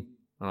opinion,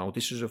 I know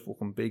this is a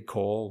fucking big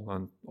call,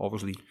 and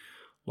obviously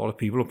a lot of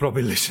people will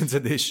probably listen to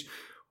this.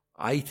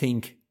 I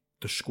think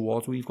the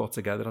squad we've got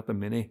together at the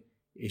minute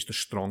is the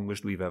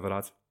strongest we've ever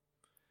had.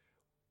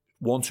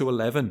 1 to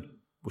 11,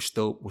 we're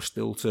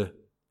still to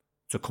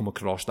come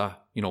across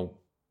that, you know,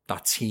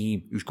 that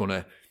team who's going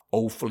to,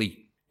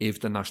 hopefully, if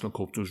the National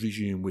Cup does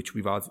resume, which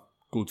we've had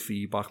good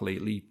feedback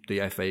lately,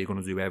 the FA are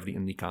going to do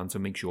everything they can to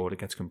make sure it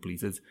gets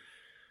completed.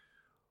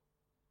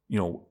 You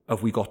know,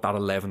 have we got that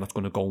 11 that's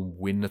going to go and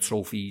win the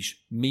trophies?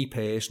 Me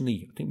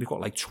personally, I think we've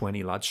got like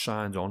 20 lads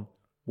signed on.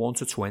 1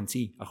 to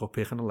 20, I could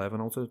pick an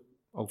 11 out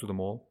of them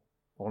all.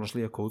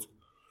 Honestly, I could.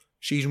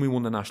 Season we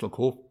won the National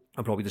Cup,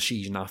 and probably the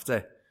season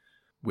after,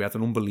 we had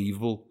an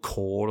unbelievable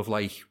core of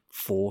like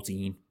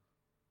 14.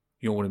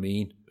 You know what I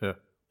mean? Yeah.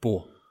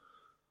 But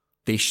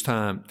this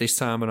time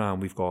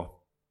around, we've got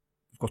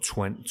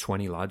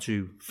 20 lads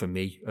who, for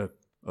me,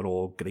 are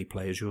all great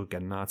players who are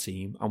getting our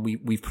team. And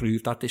we've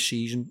proved that this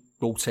season,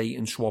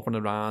 rotating, swapping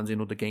around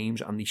in other games,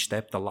 and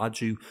the lads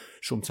who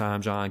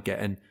sometimes aren't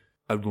getting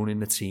a run in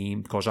the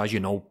team. Because as you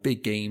know,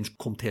 big games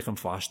come thick and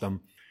fast.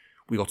 And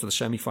we got to the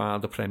semi-final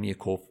of the Premier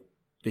Cup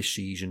this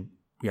season.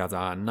 We had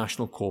our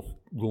National Cup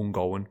run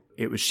going.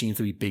 It was seemed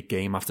to be big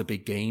game after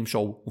big game.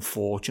 So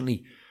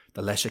unfortunately,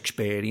 the less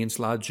experienced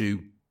lads who,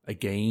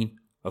 again,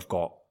 have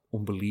got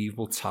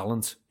unbelievable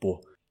talent, but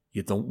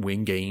you don't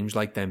win games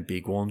like them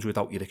big ones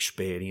without your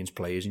experienced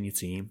players in your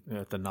team.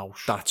 Yeah, the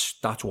nous.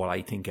 That's what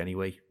I think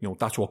anyway. You know,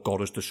 that's what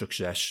got us the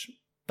success.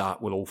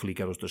 That will hopefully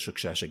get us the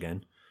success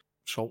again.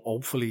 So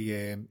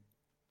hopefully,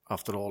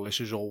 after all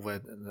this is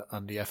over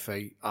and the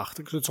FA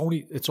acting, because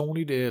it's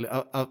only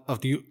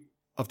the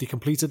have they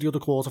completed the other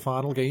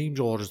quarter-final games,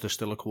 or is there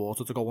still a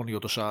quarter to go on the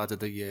other side of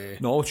the...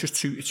 No, it's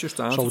just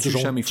down to two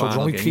semi-final games. So there's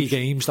only 3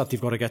 games that they've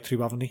got to get through,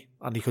 haven't they?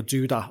 And they could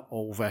do that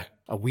over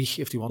a week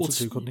if they wanted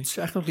to, couldn't they?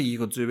 Technically, you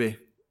could do it...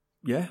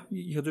 Yeah,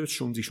 you could do it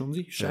Sunday.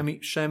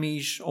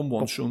 Semis on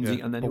one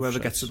Sunday, and then whoever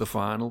gets to the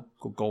final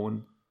could go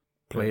and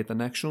play it the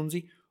next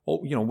Sunday.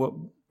 Oh, you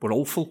know, we're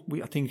hopeful.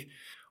 I think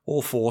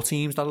all 4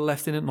 teams that are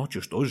left in it, not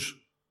just us.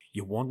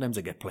 You want them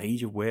to get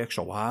played. You've worked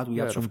so hard. We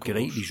had some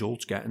great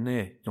results getting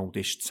there. You know,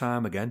 this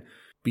time again,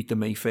 beat the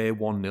Mayfair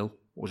 1-0. It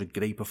was a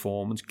great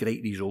performance,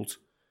 great result.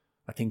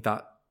 I think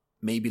that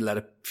maybe let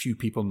a few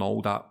people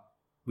know that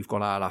we've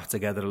got our act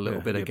together a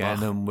little bit again.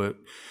 Back. And well,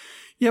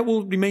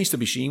 it remains to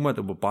be seen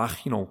whether we're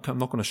back. You know, I'm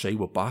not going to say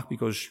we're back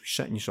because you're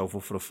setting yourself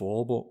up for a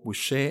fall, but we've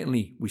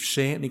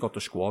certainly got the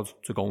squad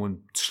to go and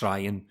try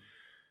and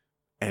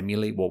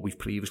emulate what we've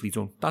previously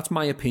done. That's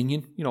my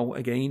opinion. You know,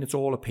 again, it's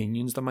all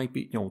opinions. There might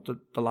be, you know,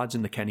 the lads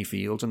in the Kenny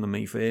Fields and the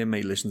Mayfair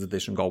may listen to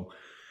this and go,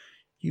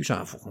 you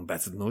aren't fucking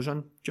better than us.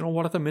 And do you know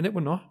what? At the minute,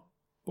 we're not.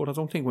 But I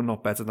don't think we're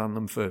not better than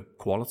them for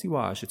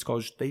quality-wise. It's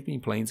because they've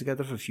been playing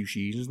together for a few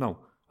seasons now,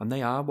 and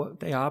they are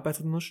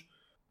better than us.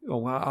 You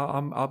know,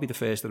 I'll be the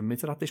first to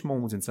admit it at this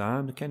moment in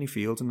time. The Kenny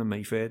Fields and the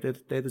Mayfair,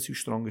 they're the 2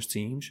 strongest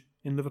teams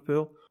in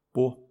Liverpool.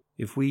 But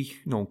if we, you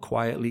know,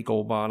 quietly go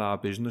about our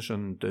business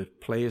and the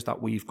players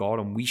that we've got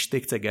and we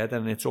stick together,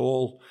 and it's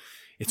all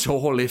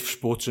ifs,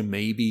 buts and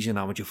maybes in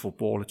amateur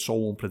football, it's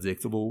so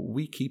unpredictable.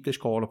 We keep this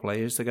core of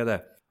players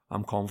together,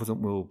 I'm confident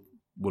we'll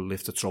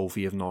lift a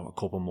trophy, if not a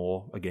couple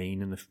more,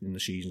 again in the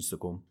seasons to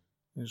come.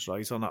 That's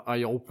right, and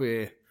I hope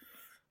with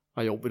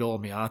all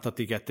my heart that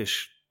they get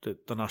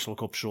the National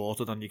Cup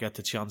sorted and you get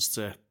the chance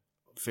to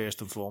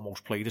first and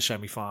foremost play the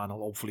semi-final,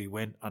 hopefully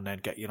win, and then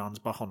get your hands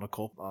back on the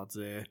cup.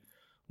 I'd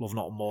love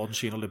nothing more than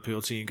seeing a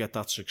Liverpool team get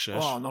that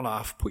success. Oh, not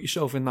half. Put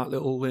yourself in that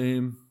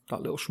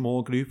little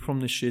small group from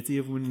the city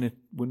of winning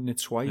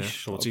it twice. Yeah,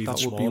 so it's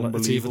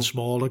that even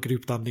smaller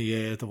group than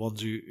the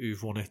ones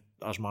who've won it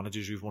as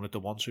managers who've won it the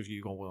once. If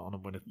you go on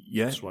and win it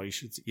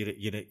twice,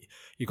 you're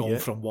going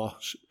from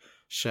what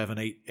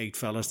 7, 8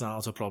 fellas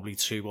down to probably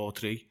 2 or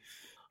 3.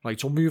 Right,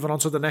 so moving on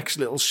to the next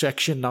little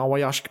section now,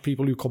 I ask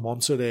people who come on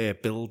to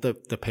build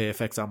the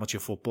perfect amateur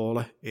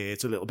footballer.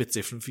 It's a little bit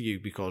different for you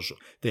because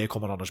they're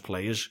coming on as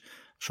players.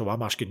 So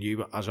I'm asking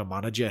you as a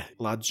manager,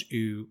 lads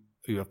who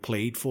have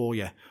played for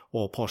you,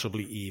 or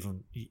possibly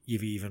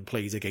you've even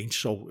played against.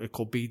 So it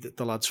could be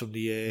the lads from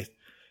the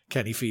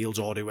Kenny Fields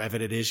or whoever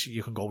it is.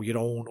 You can go your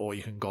own, or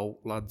you can go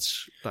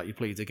lads that you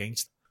played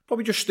against.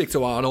 Probably just stick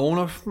to our own.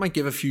 I might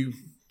give a few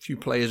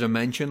players a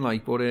mention,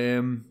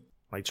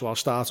 Right, so I'll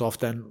start off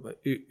then.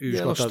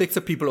 Try and stick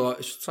to people who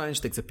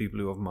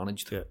have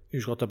managed. Yeah.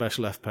 Who's got the best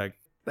left peg?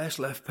 Best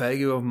left peg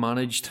who have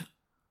managed,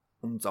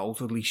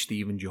 undoubtedly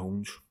Stephen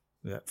Jones.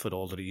 Yeah, for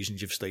all the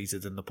reasons you've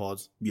stated in the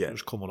pod. Yeah, he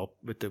was coming up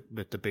with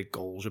the big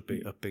goals at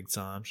big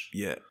times.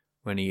 Yeah,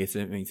 when he hit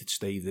it,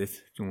 stayed it.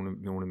 You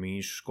know what I mean?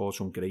 He scored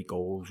some great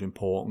goals,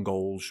 important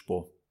goals,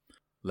 but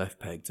left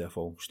peg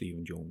defo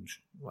Stephen Jones.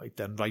 Right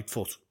then, right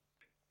foot.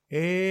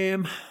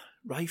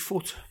 Right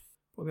foot.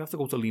 Probably have to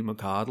go to Lee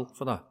McArdle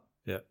for that.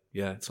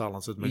 Yeah,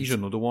 talented man. He's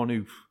another one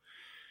who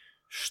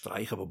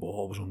strike of a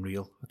ball was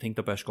unreal. I think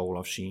the best goal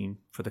I've seen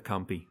for the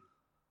Campy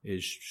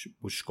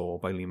was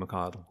scored by Lee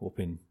McArdle up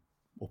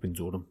in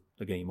Durham,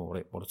 the game what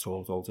I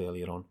told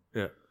earlier on.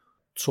 Yeah.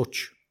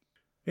 Touch,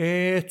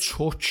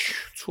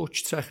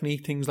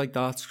 technique, things like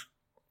that.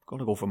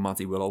 Gotta go for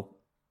Matty Willow.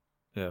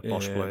 Yeah,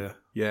 boss player.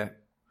 Yeah.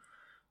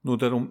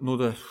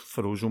 Another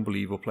for us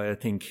unbelievable player. I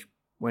think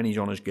when he's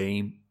on his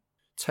game,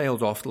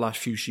 tailed off the last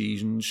few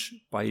seasons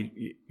by, I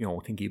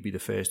think he'd be the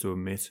first to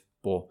admit,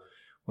 but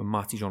when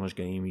Matty's on his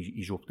game,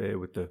 he's up there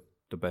with the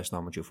best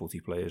amateur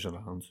footy players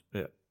around.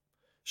 Yeah.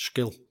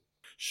 Skill.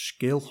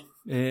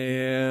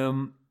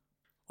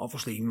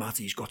 Obviously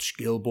Matty's got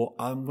skill, but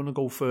I'm going to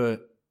go for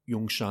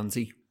young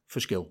Santi for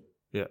skill.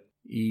 Yeah.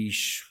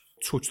 He's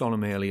touched on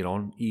him earlier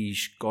on.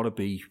 He's got to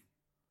be...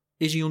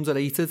 Is he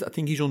underrated? I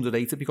think he's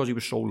underrated because he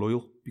was so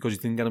loyal, because he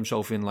didn't get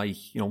himself in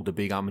the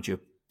big amateur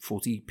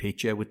footy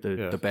picture with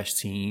the best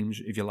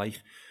teams, if you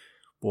like.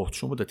 But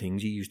some of the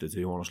things he used to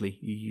do, honestly,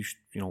 he used,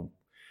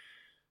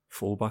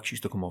 fullbacks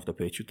used to come off the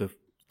pitch with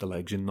the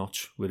legs in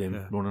knots with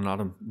him, running at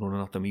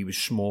them. He was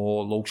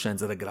small, low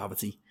centre of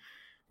gravity.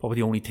 Probably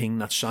the only thing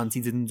that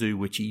Santi didn't do,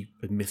 which he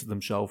admitted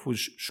himself,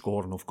 was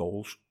score enough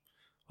goals.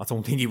 I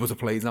don't think he would have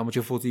played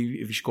amateur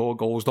footy if he scored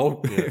goals, though,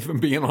 if I'm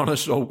being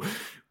honest. So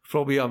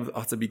probably I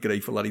have to be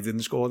grateful that he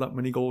didn't score that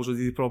many goals.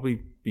 He'd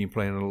probably been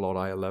playing at a lot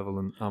higher level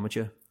than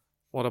amateur.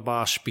 What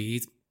about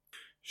speed?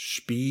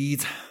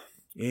 Speed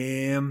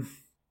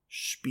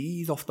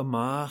off the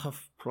mark.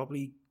 I've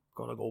probably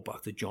got to go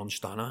back to John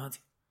Stannard.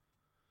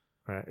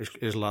 Right,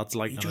 his lad's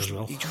lightning as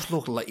well. He just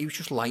looked like he was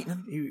just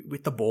lightning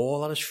with the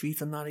ball at his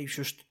feet and that. He was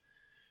just...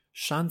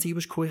 Santi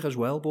was quick as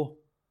well, but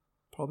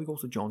probably go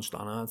to John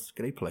Stannard.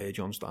 Great player,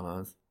 John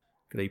Stannard.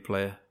 Great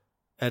player.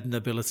 Heading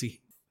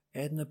ability.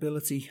 I'm going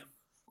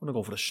to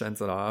go for a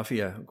centre half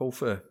here. Go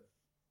for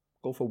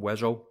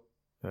Wezzo.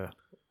 Yeah,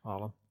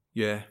 Alan.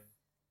 Yeah.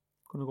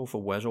 Going to go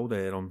for Wezzo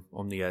there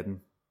on the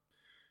heading.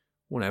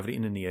 Won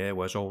everything in the air.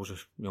 Wezzo was a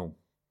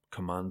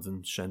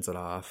commanding centre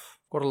half.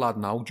 Got a lad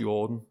now,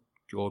 Jordan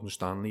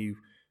Stanley,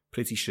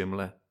 pretty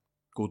similar,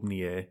 good in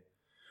the air.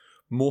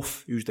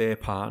 Muff, who's their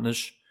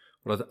partners,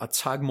 but I'd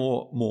tag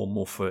more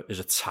Muff for his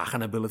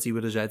attacking ability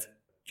with his head. Do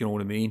you know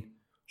what I mean?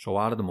 So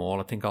out of them all,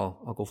 I think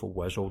I'll go for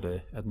Wezzo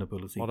there, heading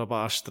ability. What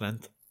about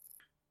strength?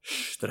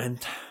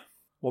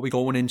 What are we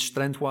going in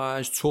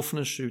strength-wise,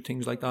 toughness,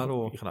 things like that?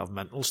 Or you can have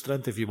mental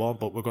strength if you want,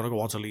 but we're going to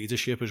go on to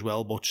leadership as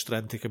well. But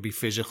strength, it can be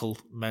physical,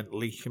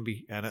 mentally, it can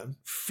be anything.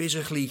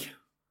 Physically,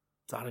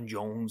 Darren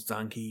Jones,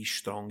 Danke,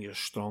 strong, he's a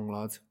strong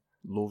lad.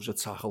 Loves a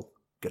tackle,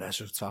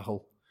 aggressive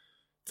tackle.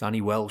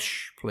 Danny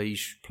Welsh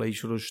plays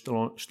for us,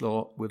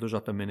 still with us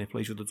at the minute,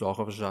 plays with the dog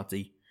of us at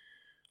the...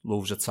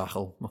 Loves a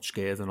tackle, not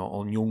scared or not.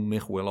 On young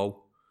Mick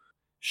Willow.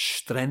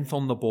 Strength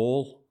on the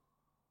ball,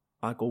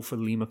 I go for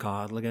Lee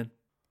McArdle again.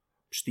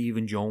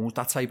 Stephen Jones,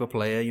 that type of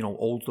player,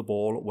 holds the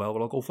ball up well,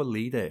 but I'll go for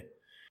Lee there.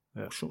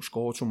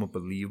 Scored some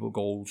unbelievable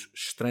goals.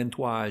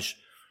 Strength-wise,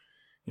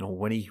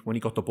 when he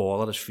got the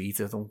ball at his feet,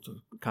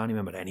 can't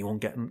remember anyone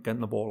getting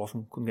the ball off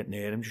him, couldn't get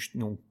near him, just,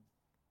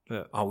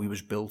 how he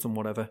was built and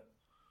whatever.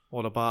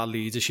 What about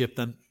leadership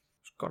then?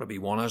 It's got to be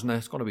one, hasn't it?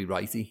 It's got to be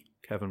Wrighty,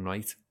 Kevin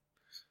Wright.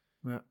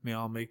 Yeah, me,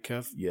 I'll make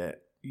Kev. Yeah,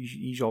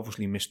 he's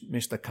obviously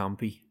Mr.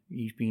 Campy.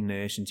 He's been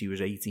there since he was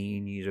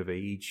 18 years of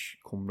age,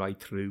 come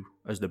right through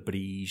as the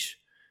Breeze,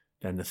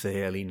 then the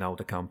Thurley, now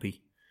the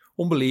Campy.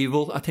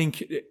 Unbelievable. I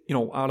think,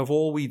 out of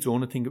all we've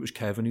done, I think it was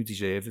Kevin who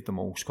deserved it the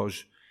most,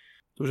 because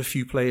there was a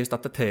few players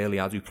that the Thurley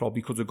had who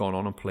probably could have gone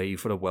on and played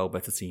for a well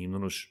better team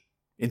than us,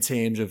 in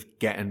terms of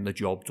getting the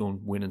job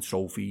done, winning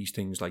trophies,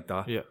 things like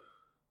that. Yeah.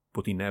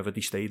 But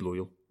they stayed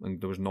loyal, and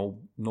there was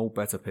no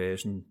better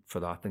person for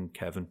that than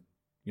Kevin.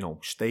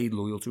 stayed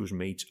loyal to his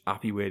mates,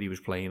 happy where he was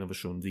playing of a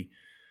Sunday.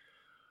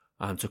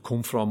 And to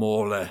come from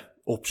all the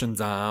ups and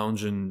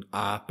downs and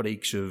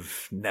heartbreaks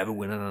of never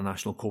winning a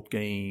National Cup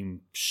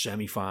game,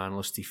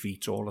 semi-finalist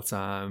defeats all the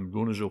time,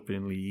 runners-up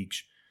in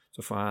leagues,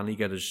 to finally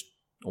get his,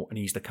 and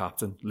he's the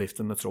captain,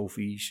 lifting the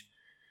trophies,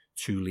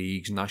 2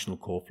 leagues, National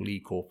Cup,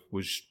 League Cup,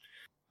 was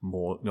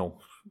more,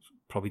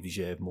 probably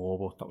deserved more,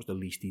 but that was the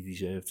least he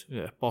deserved.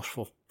 Yeah, boss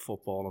for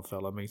football and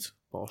fella, mate.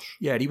 Boss.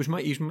 Yeah, he's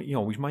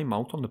my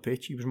mount on the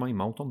pitch. He was my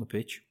mount on the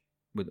pitch.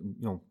 With,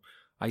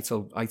 I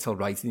tell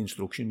Wright the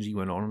instructions, he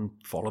went on and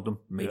followed them,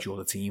 made sure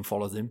the team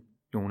followed him.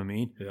 You know what I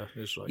mean? Yeah,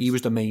 that's right. He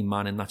was the main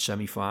man in that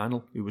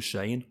semi-final who was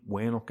saying,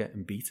 we're not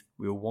getting beat.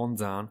 We were 1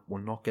 down,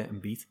 we're not getting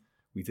beat.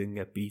 We didn't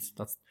get beat.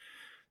 That's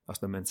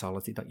the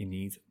mentality that you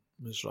need.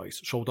 That's right.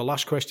 So the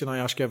last question I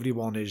ask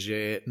everyone is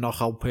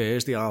knockout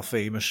pairs, the our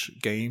famous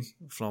game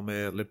from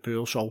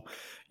Liverpool. So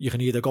you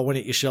can either go in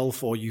it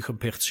yourself or you can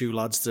pick 2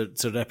 lads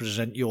to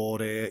represent your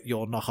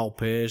knockout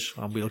pairs,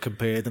 and we'll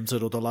compare them to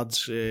the other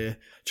lads'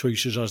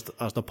 choices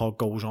as the pod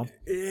goes on.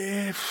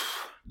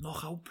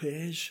 Knockout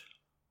pairs.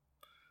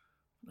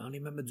 I only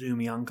remember doing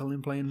my ankle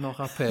in playing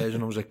knockout pairs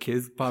when I was a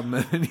kid. Bad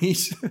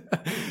memories.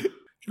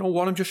 You know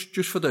what? I'm just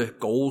for the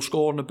goal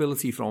scoring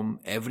ability from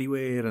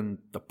everywhere and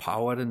the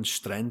power and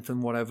strength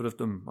and whatever of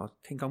them. I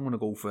think I'm going to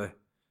go for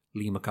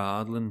Lee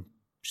McArdle and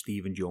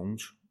Stephen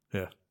Jones.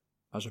 Yeah,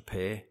 as a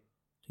pair,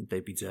 I think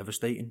they'd be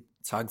devastating.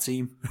 Tag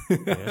team.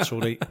 Yeah, so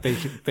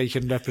they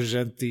can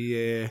represent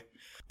the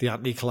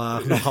Anthony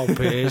Clark knockout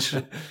pairs,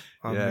 and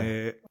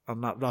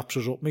that wraps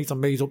us up, mate. And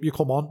made up, you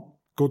come on.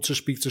 Good to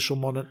speak to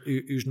someone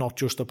who's not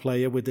just a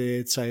player with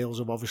the tales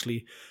of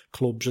obviously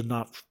clubs and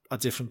that, a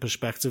different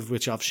perspective,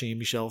 which I've seen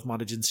myself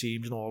managing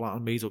teams and all that,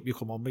 and made up you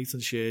come on, mate,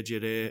 and shared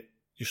your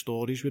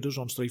stories with us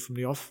on Straight From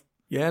the Off.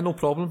 Yeah, no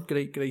problem.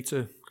 Great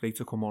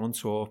to come on and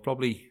talk.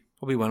 Probably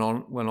went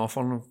off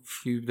on a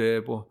few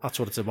there, but that's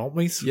what it's about,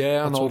 mate.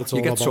 Yeah, I know.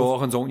 You get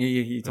talking, don't you?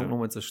 You don't know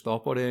when to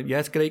stop. But yeah,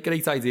 it's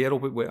great idea.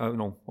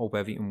 Hope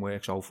everything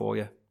works out for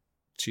you.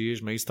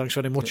 Cheers, mate. Thanks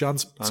very much,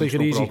 Ant. Take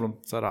it easy.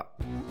 Ta-ra.